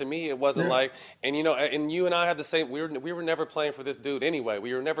hard. But to me, it wasn't like. And you know, and you and I had the same. We were never playing for this dude anyway.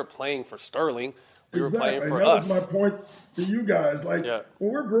 We were never playing for Sterling. We were playing for that us. That was my point to you guys. Like,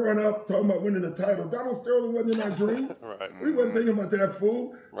 when we're growing up talking about winning the title, Donald Sterling wasn't in our dream. We wasn't thinking about that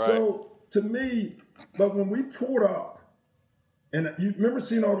fool. So, to me, but when we pulled up, and you remember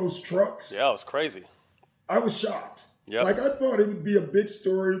seeing all those trucks? Yeah, it was crazy. I was shocked. Like, I thought it would be a big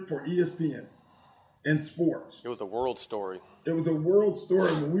story for ESPN and sports. It was a world story. It was a world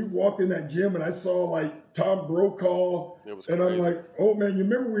story. When we walked in that gym and I saw, like, Tom Brokaw, and I'm like, oh, man, you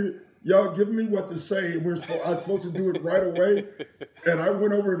remember y'all giving me what to say, and I was supposed to do it right away, and I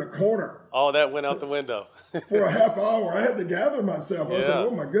went over in the corner. All that went out the window. For a half hour, I had to gather myself. I was like, oh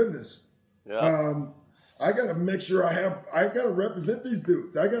my goodness. I got to make sure I got to represent these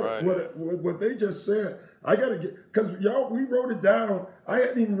dudes. I got what they just said. I got to get, because we wrote it down. I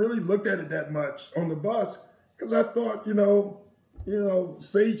hadn't even really looked at it that much on the bus, because I thought,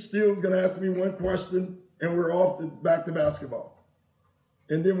 Sage Steele was going to ask me one question, and we're off back to basketball.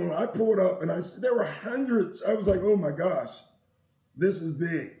 And then when I pulled up and there were hundreds, I was like, oh my gosh, this is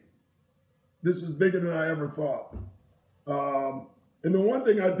big. This is bigger than I ever thought. And the one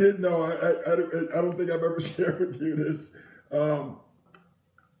thing I did know, I don't think I've ever shared with you this.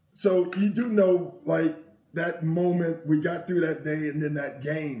 So you do know, like, that moment we got through that day and then that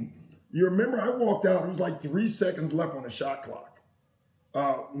game. You remember I walked out, it was like 3 seconds left on the shot clock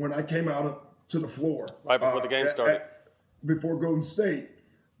when I came out to the floor. Right before the game started. Before Golden State.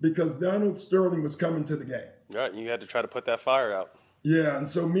 Because Donald Sterling was coming to the game. Right, you had to try to put that fire out. Yeah, and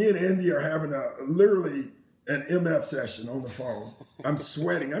so me and Andy are having literally an MF session on the phone. I'm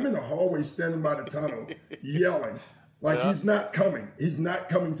sweating. I'm in the hallway standing by the tunnel yelling. Like, he's not coming. He's not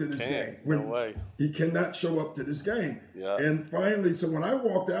coming to this game. No way. He cannot show up to this game. Yeah. And finally, so when I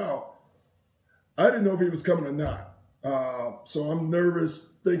walked out, I didn't know if he was coming or not. So I'm nervous,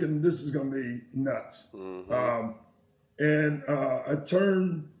 thinking this is going to be nuts. Mm-hmm. And I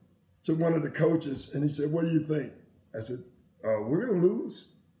turned to one of the coaches, and he said, "What do you think?" I said, "We're going to lose,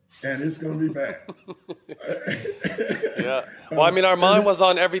 and it's going to be bad." Yeah. Well, I mean, our mind was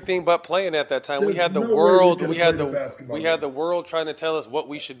on everything but playing at that time. We had the world. We had the world trying to tell us what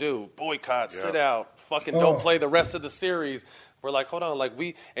we should do: boycott, sit out, fucking don't play the rest of the series. We're like, hold on,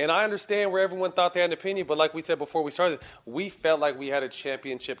 and I understand where everyone thought they had an opinion, but like we said before we started, we felt like we had a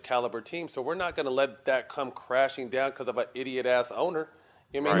championship caliber team, so we're not going to let that come crashing down because of an idiot ass owner.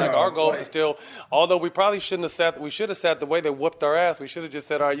 You know what I mean? Like, our goal is still, although we probably shouldn't have sat, we should have sat the way they whooped our ass. We should have just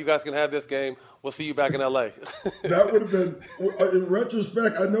said, all right, you guys can have this game. We'll see you back in L.A. That would have been, in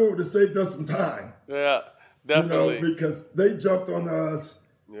retrospect, I know it would have saved us some time. Yeah, definitely. You know, because they jumped on us.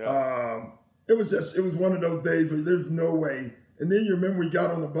 Yeah. It was one of those days where there's no way. And then you remember we got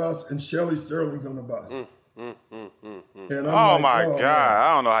on the bus and Shelly Sterling's on the bus. And I'm my God.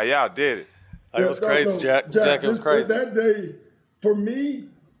 I don't know how y'all did it. It was crazy, Jack. Jack, it was crazy. That day, for me,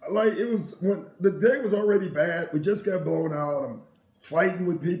 like, it was when the day was already bad. We just got blown out. I'm fighting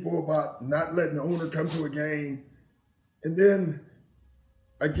with people about not letting the owner come to a game. And then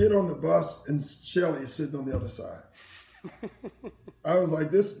I get on the bus and Shelly is sitting on the other side. I was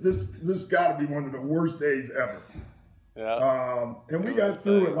like, this got to be one of the worst days ever. Yeah. And we got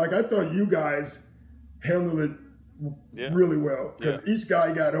through it. Like, I thought you guys handled it really well because each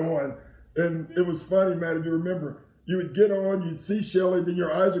guy got on. And it was funny, man, if you remember, you would get on, you'd see Shelly, then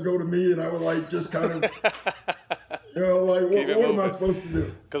your eyes would go to me, and I would, like, just kind of, like, what am I supposed to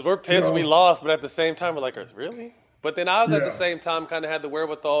do? Because we're pissed we lost, but at the same time, we're like, really? But then I was at the same time kind of had the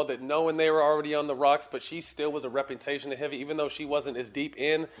wherewithal that knowing they were already on the rocks, but she still was a reputation of heavy, even though she wasn't as deep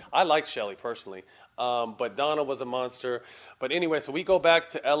in. I liked Shelly personally, but Donna was a monster. But anyway, so we go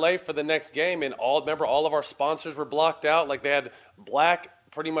back to L.A. for the next game, and all of our sponsors were blocked out. Like, they had black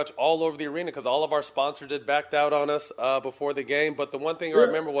pretty much all over the arena because all of our sponsors had backed out on us before the game. But the one thing I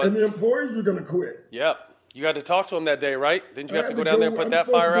remember was... And the employees were going to quit. Yep. You had to talk to them that day, right? Didn't you have to go down there and put that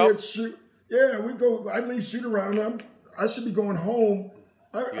fire out? I leave shoot around. I should be going home.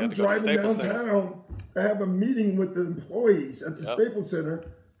 I'm driving downtown. I have a meeting with the employees at the Staples Center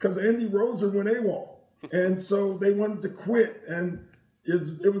because Andy Roser went AWOL. And so they wanted to quit. And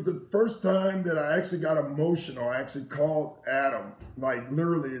it was the first time that I actually got emotional. I actually called Adam, like,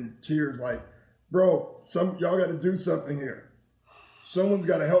 literally in tears, like, bro, y'all got to do something here. Someone's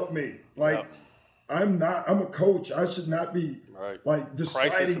got to help me. Like, I'm a coach. I should not be like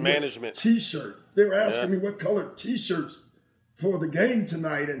deciding crisis management T-shirt. They were asking me what color T-shirts for the game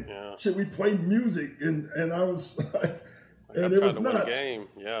tonight, and should we play music? And I was like, and it was nuts.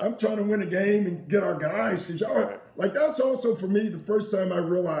 I'm trying to win a game and get our guys. Cause y'all, like, that's also for me the first time I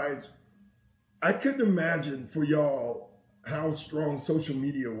realized I couldn't imagine for y'all how strong social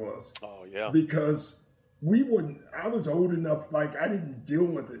media was. Oh yeah, because I was old enough, like, I didn't deal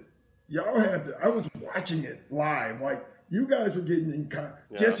with it. Y'all had to, I was watching it live. Like, you guys were getting in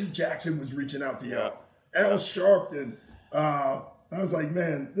Jesse Jackson was reaching out to y'all. Al Sharpton. I was like,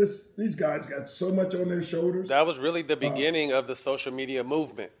 man, these guys got so much on their shoulders. That was really the beginning of the social media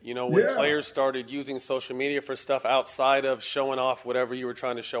movement. You know, when players started using social media for stuff outside of showing off whatever you were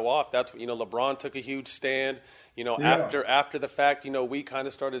trying to show off. That's, LeBron took a huge stand. After the fact, we kind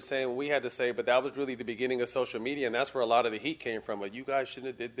of started saying what we had to say, but that was really the beginning of social media, and that's where a lot of the heat came from. Like, you guys shouldn't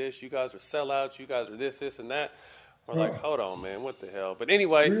have did this. You guys are sellouts. You guys are this, and that. We're like, hold on, man, what the hell? But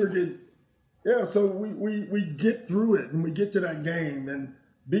anyway. So we get through it, and we get to that game, and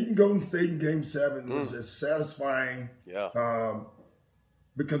beating Golden State in Game 7 was as satisfying.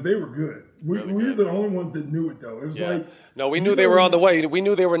 Because they were good. We were the only ones that knew it, though. It was like... No, we knew they were on the way. We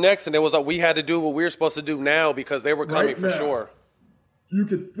knew they were next, and it was like we had to do what we were supposed to do now because they were coming for sure. You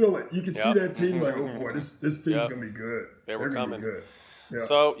could feel it. You could see that team like, oh, boy, this team's going to be good. They were coming. Good. Yeah.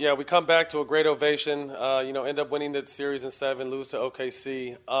 So, we come back to a great ovation, end up winning the series in 7, lose to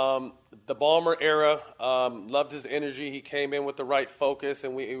OKC. The Ballmer era, loved his energy. He came in with the right focus,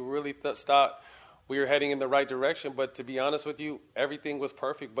 and we really thought we were heading in the right direction. But to be honest with you, everything was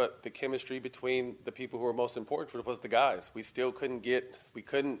perfect, but the chemistry between the people who were most important was the guys. We still couldn't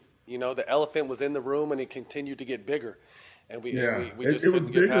the elephant was in the room, and it continued to get bigger. And we just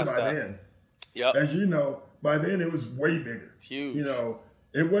couldn't get past that. It was bigger by then. Yep. As you know, by then it was way bigger. It's huge.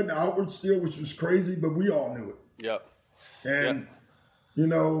 It wasn't outward still, which was crazy, but we all knew it. Yep. And,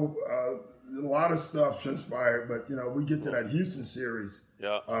 a lot of stuff transpired, but, we get to that Houston series.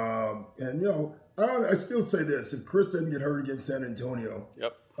 Yeah. I still say this. If Chris doesn't get hurt against San Antonio,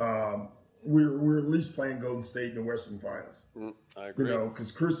 we're at least playing Golden State in the Western Finals. I agree.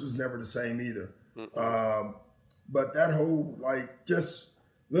 Because Chris was never the same either. But that whole, like, just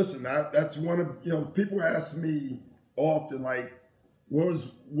listen, that's one of, people ask me often, like, what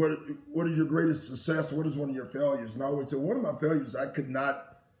is your greatest success? What is one of your failures? And I always say, one of my failures, I could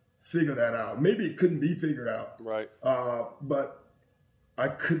not figure that out. Maybe it couldn't be figured out. Right. But I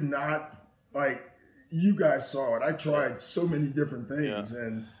could not, like, you guys saw it. I tried so many different things,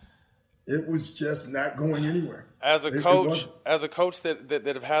 and it was just not going anywhere. As a coach that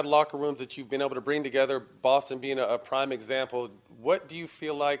have had locker rooms that you've been able to bring together, Boston being a prime example, what do you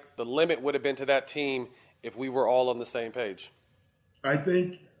feel like the limit would have been to that team if we were all on the same page? I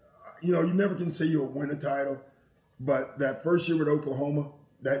think, you never can say you'll win a title, but that first year with Oklahoma,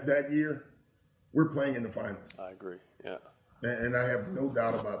 that year, we're playing in the finals. I agree, yeah. And I have no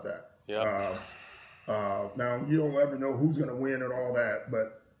doubt about that. Yeah. Now, you don't ever know who's going to win and all that,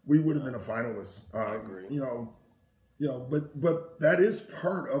 but we would have been a finalist. I agree. But that is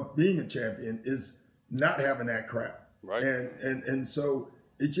part of being a champion, is not having that crap. Right. And so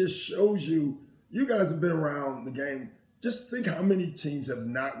it just shows you guys have been around the game. Just think how many teams have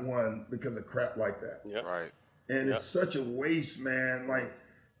not won because of crap like that. Yeah. Right. And it's such a waste, man. Like,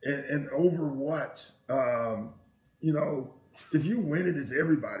 and over what? If you win it, it's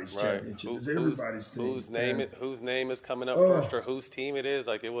everybody's championship. It's everybody's team. Whose name is coming up first, or whose team it is?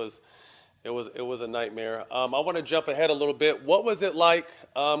 Like, it was a nightmare. I want to jump ahead a little bit. What was it like?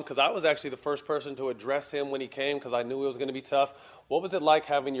 Because I was actually the first person to address him when he came, because I knew it was going to be tough. What was it like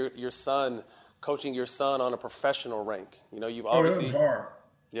having your son, coaching your son on a professional rank? You've obviously. That was hard.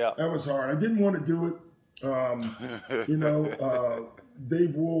 Yeah. That was hard. I didn't want to do it.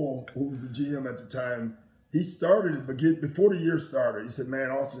 Dave Wool, who was the GM at the time, he started it before the year started. He said, "Man,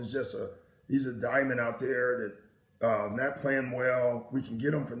 Austin's he's a diamond out there that not playing well. We can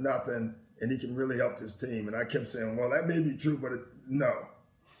get him for nothing, and he can really help this team." And I kept saying, "Well, that may be true, but no,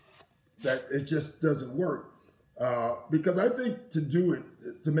 that it just doesn't work." Because I think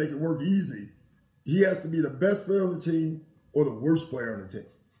to make it work easy, he has to be the best player on the team or the worst player on the team.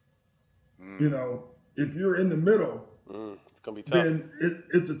 If you're in the middle, it's gonna be tough. Then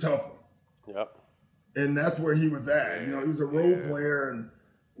it's a tough one. Yep. And that's where he was at. He was a role player, and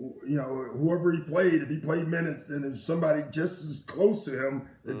whoever he played, if he played minutes, then there's somebody just as close to him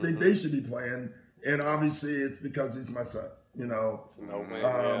that think they should be playing. And obviously, it's because he's my son. It's a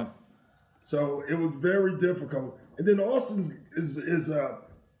no-brainer. So it was very difficult. And then Austin is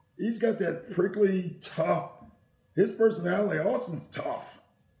he's got that prickly, tough. His personality, Austin's tough.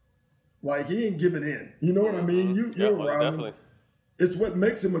 Like, he ain't giving in. You know what I mean? You're around him. It's what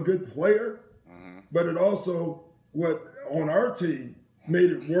makes him a good player, but it also, what on our team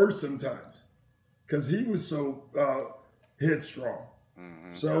made it worse sometimes, because he was so headstrong.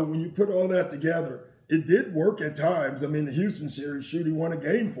 So when you put all that together, it did work at times. I mean, the Houston series, he won a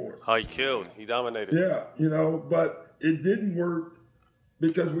game for us. Oh, he killed. He dominated. Yeah, but it didn't work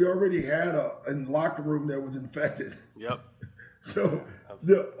because we already had a locker room that was infected. Yep. So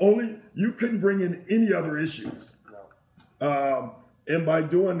you couldn't bring in any other issues. No. And by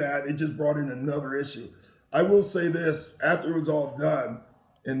doing that, it just brought in another issue. I will say this, after it was all done,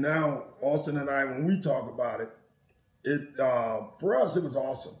 and now Austin and I, when we talk about it, for us, it was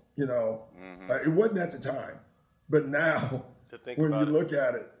awesome. It wasn't at the time, but now when you look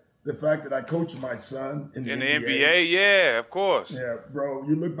at it, the fact that I coached my son in the NBA, yeah, of course. Yeah, bro,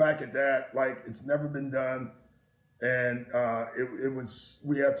 you look back at that, like, it's never been done. And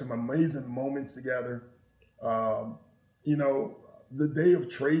we had some amazing moments together. The day of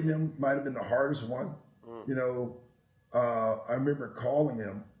trading him might have been the hardest one. I remember calling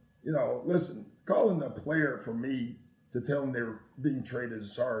him, listen, calling a player for me to tell him they were being traded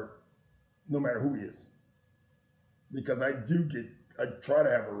is hard, no matter who he is. Because I do get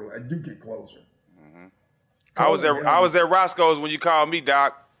closer. I was at Roscoe's when you called me,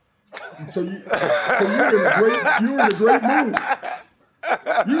 Doc. So you were in a great mood.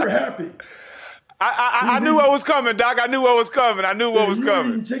 You were happy. I knew what was coming, Doc. I knew what was coming. You were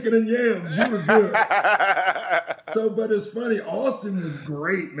eating chicken and yams. You were good. But it's funny. Austin was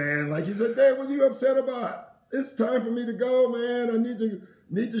great, man. Like, he said, "Dad, what are you upset about? It's time for me to go, man. I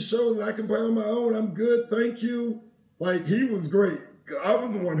need to show that I can play on my own. I'm good, thank you." Like, he was great. I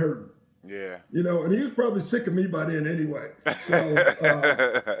was the one hurting. Yeah. And he was probably sick of me by then anyway. So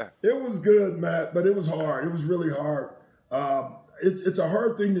it was good, Matt, but it was hard. It was really hard. It's a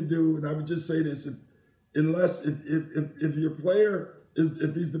hard thing to do, and I would just say this: if your player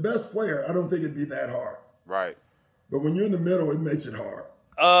if he's the best player, I don't think it'd be that hard. Right. But when you're in the middle, it makes it hard.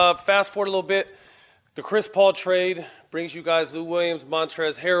 Fast forward a little bit. The Chris Paul trade brings you guys Lou Williams,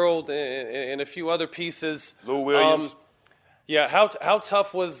 Montrezl Harrell, and a few other pieces. Lou Williams. Yeah, how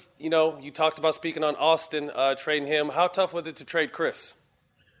tough was, you talked about speaking on Austin, trading him. How tough was it to trade Chris?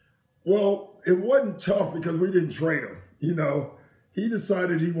 Well, it wasn't tough because we didn't trade him. He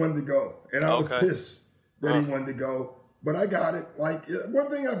decided he wanted to go, and I was pissed that he wanted to go. But I got it. Like, one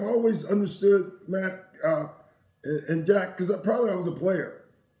thing I've always understood, Matt and Jack, because I was a player.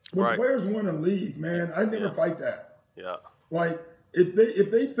 When players want to leave, man, I never fight that. Yeah. Like,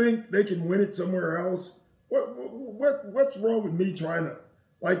 if they think they can win it somewhere else, what's wrong with me trying to?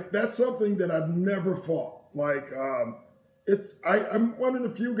 Like, that's something that I've never fought. Like, I'm one of the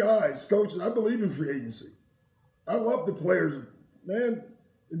few guys, coaches. I believe in free agency. I love the players, man.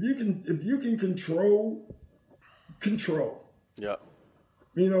 If you can control. Yeah.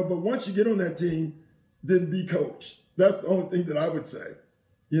 But once you get on that team, then be coached. That's the only thing that I would say.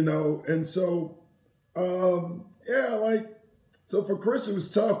 And so, so for Chris it was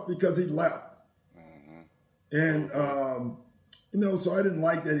tough because he left, and so I didn't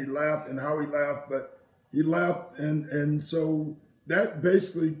like that he left and how he left, but he left, and so that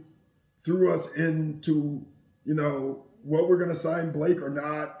basically threw us into what we're going to sign Blake or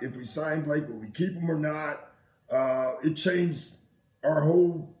not. If we sign Blake, will we keep him or not? It changed our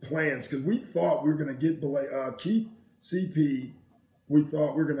whole plans because we thought we were going to get Blake, keep CP. We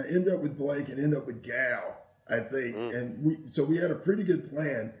thought we were going to end up with Blake and end up with Gal, I think. And we had a pretty good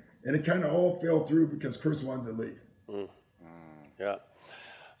plan, and it kind of all fell through because Chris wanted to leave. Yeah.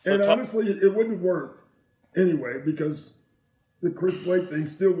 And honestly, it wouldn't have worked anyway because the Chris Blake thing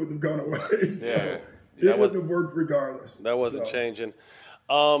still wouldn't have gone away. So it wouldn't have worked regardless. That wasn't changing.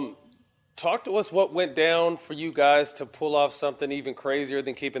 Talk to us what went down for you guys to pull off something even crazier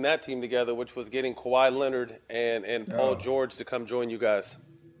than keeping that team together, which was getting Kawhi Leonard and Paul George to come join you guys.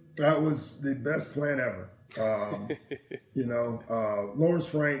 That was the best plan ever. Lawrence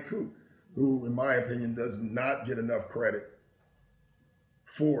Frank, who in my opinion does not get enough credit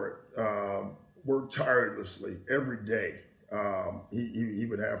for it, worked tirelessly every day. He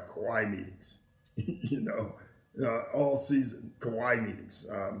would have Kawhi meetings, all season, Kawhi meetings.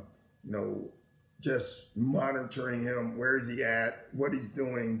 Just monitoring him. Where is he at? What he's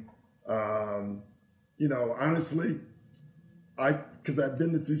doing. Honestly, because I've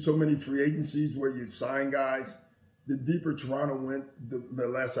been through so many free agencies where you sign guys, the deeper Toronto went, the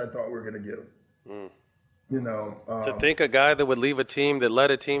less I thought we were going to get them. To think a guy that would leave a team that led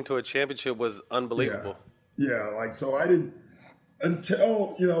a team to a championship was unbelievable. Yeah, so I didn't,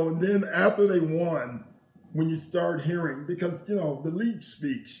 until, and then after they won, when you start hearing, because, the league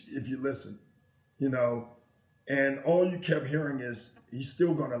speaks if you listen, and all you kept hearing is, he's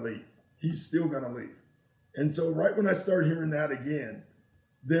still going to leave. He's still going to leave. And so right when I started hearing that again,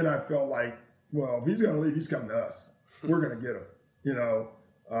 then I felt like, well, if he's going to leave, he's coming to us. We're going to get him.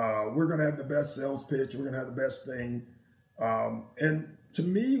 We're going to have the best sales pitch. We're going to have the best thing. And to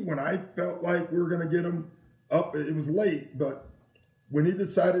me, when I felt like we were going to get him up, it was late, but when he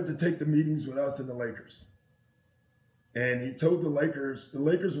decided to take the meetings with us and the Lakers, and he told the Lakers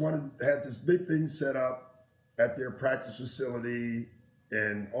had this big thing set up at their practice facility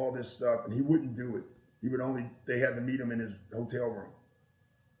and all this stuff, and he wouldn't do it. They had to meet him in his hotel room.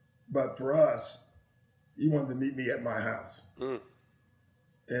 But for us, he wanted to meet me at my house.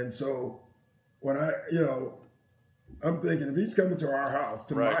 And so when I'm thinking, if he's coming to our house,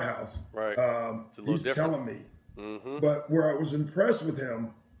 my house, he's telling me. But where I was impressed with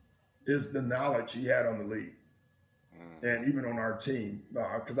him is the knowledge he had on the league. And even on our team,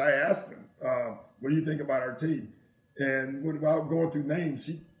 because I asked him, what do you think about our team? And without going through names,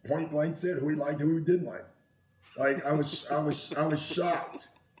 he point blank said who he liked, who he didn't like. Like I was shocked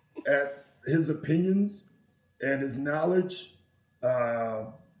at his opinions and his knowledge.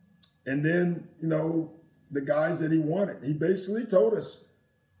 And then, the guys that he wanted. He basically told us,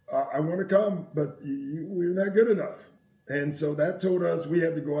 I want to come, but we're not good enough. And so that told us we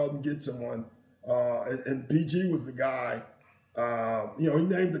had to go out and get someone. And PG was the guy. He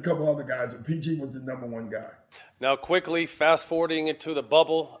named a couple other guys, but PG was the number one guy. Now, quickly, fast forwarding into the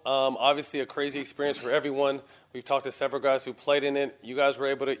bubble, obviously a crazy experience for everyone. We've talked to several guys who played in it. You guys were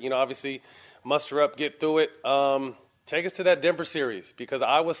able to, obviously muster up, get through it. Take us to that Denver series, because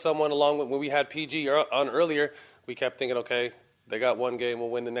I was someone along with when we had PG on earlier, we kept thinking, okay, they got one game,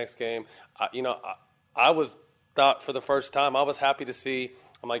 we'll win the next game. I was thought for the first time, I was happy to see.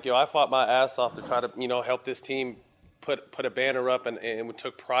 I'm like, I fought my ass off to try to, help this team put a banner up and we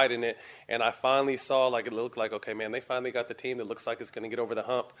took pride in it. And I finally saw, it looked like, okay, man, they finally got the team that looks like it's going to get over the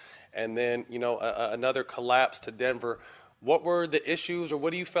hump. And then, another collapse to Denver. What were the issues, or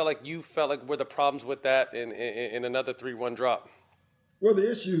what do you felt like were the problems with that in another 3-1 drop? Well,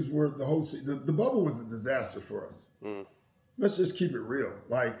 the issues were the whole season. The bubble was a disaster for us. let's just keep it real.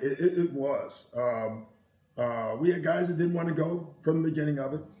 Like it was. We had guys that didn't want to go from the beginning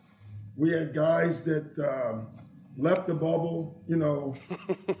of it. We had guys that left the bubble. You know,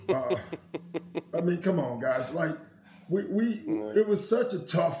 I mean, come on, guys. Like it was such a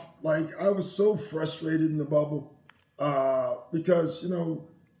tough. Like I was so frustrated in the bubble because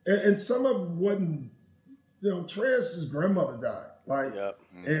and some of it wasn't. Trez's grandmother died. Like,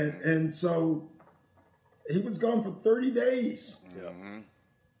 and so he was gone for 30 days.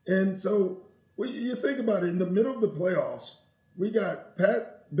 And so you think about it, in the middle of the playoffs, we got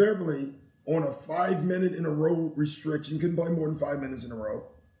Pat Beverly on a 5-minute in a row restriction, couldn't play more than 5 minutes in a row.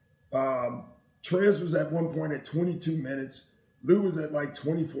 Trez was at one point at 22 minutes. Lou was at like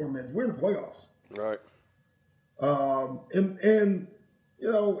 24 minutes. We're in the playoffs. Right. And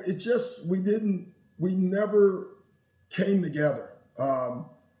it just, we never came together.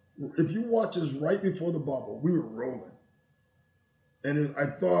 If you watch us right before the bubble, we were rolling. And I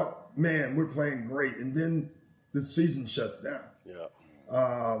thought, man, we're playing great. And then the season shuts down. Yeah.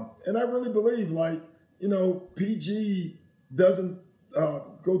 And I really believe, PG doesn't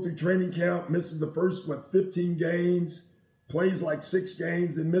go through training camp, misses the first, 15 games, plays like 6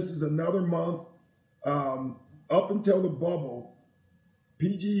 games, and misses another month. Up until the bubble,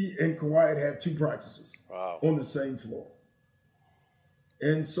 PG and Kawhi had 2 practices on the same floor.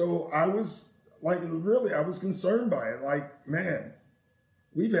 And so I was I was concerned by it. Like, man,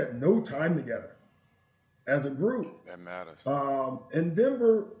 we've had no time together as a group. That matters. And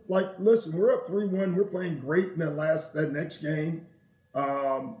Denver, listen, we're up 3-1. We're playing great in that next game.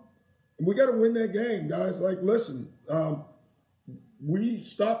 We got to win that game, guys. Listen, we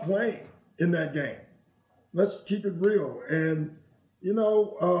stopped playing in that game. Let's keep it real. And,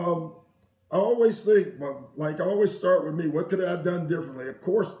 I always think, I always start with me, what could I have done differently? Of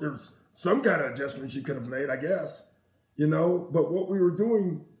course, there's some kind of adjustments you could have made, I guess, but what we were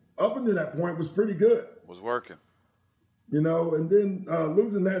doing up until that point was pretty good. Was working. And then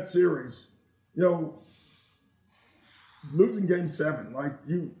losing that series, losing game 7,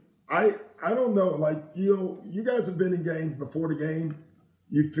 I don't know, you guys have been in games before the game,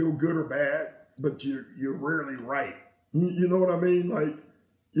 you feel good or bad, but you're rarely right. You know what I mean?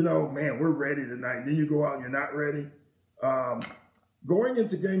 Man, we're ready tonight. Then you go out and you're not ready. Going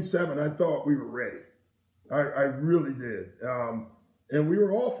into game 7, I thought we were ready. I really did. And we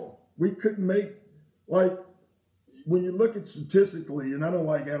were awful. We couldn't make, when you look at statistically, and I don't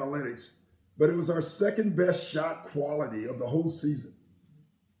like analytics, but it was our second best shot quality of the whole season.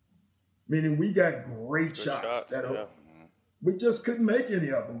 Meaning we got great shots. We just couldn't make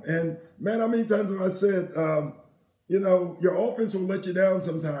any of them. And, man, how many times have I said, your offense will let you down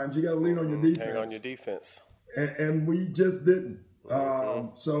sometimes. You got to lean on your defense. Hang on your defense. And we just didn't.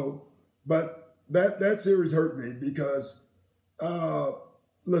 But that series hurt me because,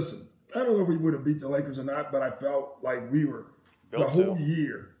 listen, I don't know if we would have beat the Lakers or not, but I felt like we were the whole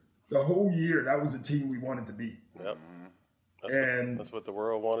year, that was the team we wanted to beat. Yep. That's what the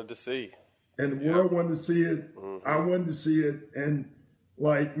world wanted to see. And the world wanted to see it. Mm-hmm. I wanted to see it. And,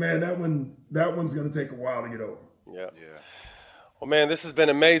 man, that one's going to take a while to get over. Yeah. Well, man, this has been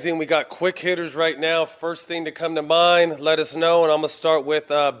amazing. We got quick hitters right now. First thing to come to mind, let us know. And I'm going to start with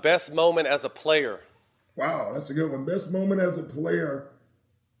best moment as a player. Wow, that's a good one. Best moment as a player.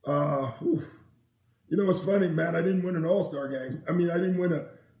 It's funny, man. I didn't win an All-Star game. I mean, I didn't win an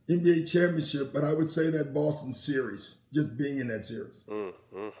NBA championship, but I would say that Boston series, just being in that series.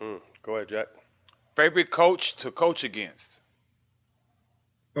 Mm-hmm. Go ahead, Jack. Favorite coach to coach against?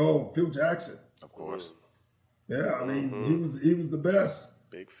 Oh, Phil Jackson. Of course. Yeah, I mean, he was the best.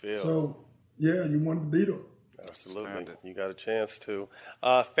 Big Phil. So, yeah, you wanted to beat him. Absolutely. You got a chance to.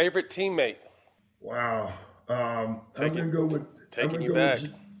 Favorite teammate? Wow. I'm going to go with... Taking you back.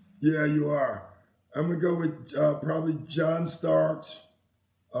 Yeah, you are. I'm going to go with probably John Starks.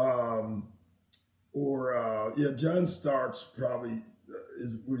 John Starks probably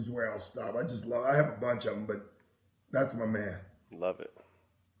is where I'll stop. I have a bunch of them, but that's my man. Love it.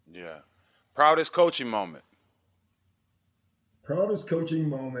 Yeah. Proudest coaching moment? Proudest coaching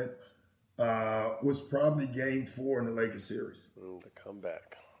moment was probably Game 4 in the Lakers series. The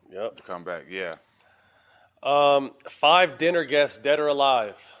comeback. Yep. The comeback, yeah. 5 dinner guests, dead or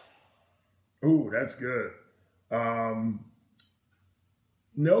alive? Ooh, that's good.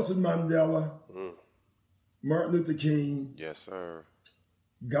 Nelson Mandela, Martin Luther King. Yes, sir.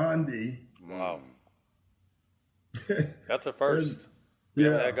 Gandhi. Wow. That's a first. We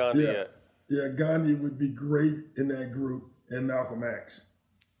haven't had Gandhi yet. Yeah, Gandhi would be great in that group, and Malcolm X.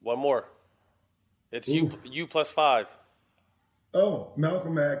 One more. It's you plus 5. Oh,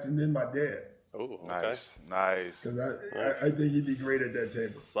 Malcolm X and then my dad. Oh, okay. Nice. Because I think he'd be great at that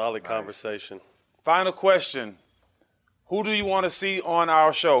table. Solid conversation. Final question. Who do you want to see on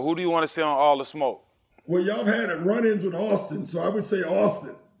our show? Who do you want to see on All the Smoke? Well, y'all had run-ins with Austin, so I would say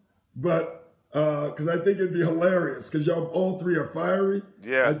Austin. But because I think it'd be hilarious because y'all all three are fiery.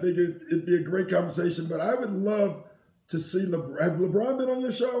 Yeah. I think it'd be a great conversation. But I would love to see LeBron. Have LeBron been on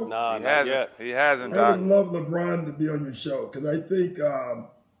your show? Nah, He not hasn't. yet. He hasn't, I Doc. would love LeBron to be on your show because I think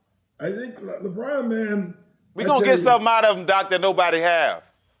LeBron, man. We're going to get something out of him, Doc, that nobody have.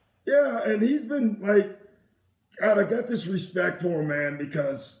 Yeah, and he's been like, God, I got this respect for him, man,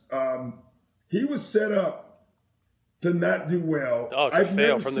 because he was set up to not do well. Oh, to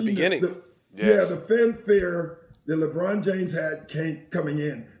fail from the beginning. Yeah, the fanfare that LeBron James had coming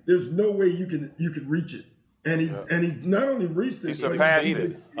in. There's no way you can reach it, and he's not only reached it, He surpassed it.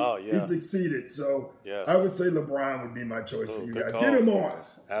 He's exceeded. So Yes. I would say LeBron would be my choice for you good guys. call. Get him on.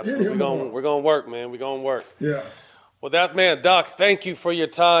 Absolutely. Get him on. We're going to work, man. We're going to work. Yeah. Well, Doc, thank you for your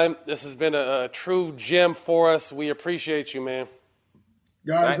time. This has been a true gem for us. We appreciate you, man.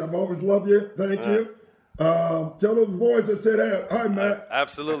 Guys, I've always loved you. Thank you. Tell those boys I said hi, Matt.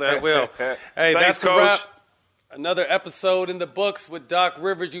 Absolutely, I will. Hey, Thanks, that's a Coach. wrap. Another episode in the books with Doc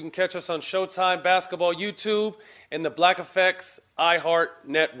Rivers. You can catch us on Showtime Basketball YouTube and the Black Effects iHeart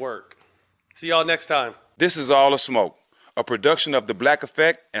Network. See y'all next time. This is All the Smoke, a production of The Black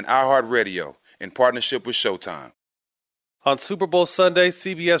Effect and iHeartRadio in partnership with Showtime. On Super Bowl Sunday,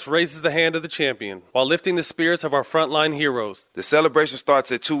 CBS raises the hand of the champion while lifting the spirits of our frontline heroes. The celebration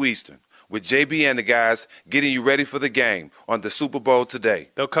starts at 2 Eastern, with JB and the guys getting you ready for the game on the Super Bowl today.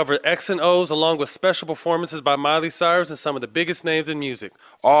 They'll cover X and O's along with special performances by Miley Cyrus and some of the biggest names in music.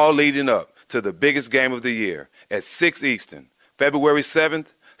 All leading up to the biggest game of the year at 6 Eastern. February 7th,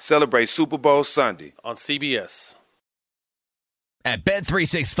 celebrate Super Bowl Sunday on CBS. At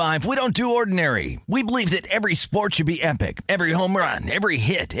Bet365, we don't do ordinary. We believe that every sport should be epic. Every home run, every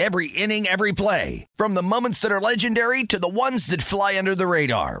hit, every inning, every play. From the moments that are legendary to the ones that fly under the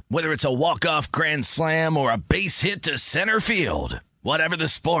radar. Whether it's a walk-off grand slam or a base hit to center field. Whatever the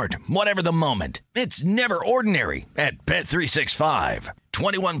sport, whatever the moment. It's never ordinary at Bet365.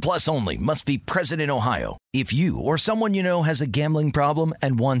 21 plus only. Must be present in Ohio. If you or someone you know has a gambling problem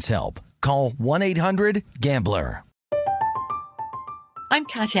and wants help, call 1-800-GAMBLER. I'm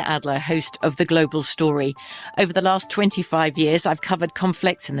Katya Adler, host of The Global Story. Over the last 25 years, I've covered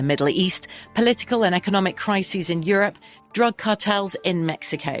conflicts in the Middle East, political and economic crises in Europe, drug cartels in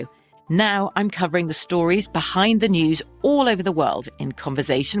Mexico. Now I'm covering the stories behind the news all over the world in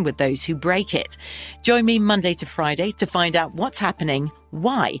conversation with those who break it. Join me Monday to Friday to find out what's happening,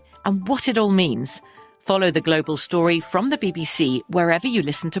 why, and what it all means. Follow The Global Story from the BBC wherever you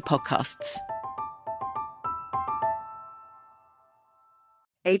listen to podcasts.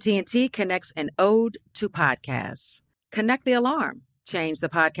 AT&T connects an ode to podcasts. Connect the alarm. Change the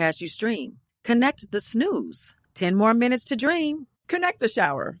podcast you stream. Connect the snooze. 10 more minutes to dream. Connect the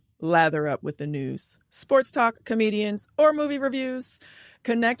shower. Lather up with the news. Sports talk, comedians, or movie reviews.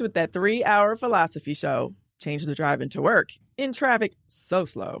 Connect with that 3-hour philosophy show. Change the drive into work. In traffic so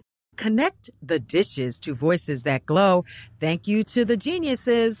slow. Connect the dishes to voices that glow. Thank you to the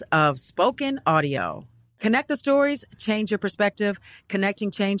geniuses of spoken audio. Connect the stories, change your perspective.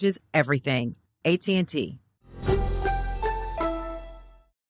 Connecting changes everything. AT&T.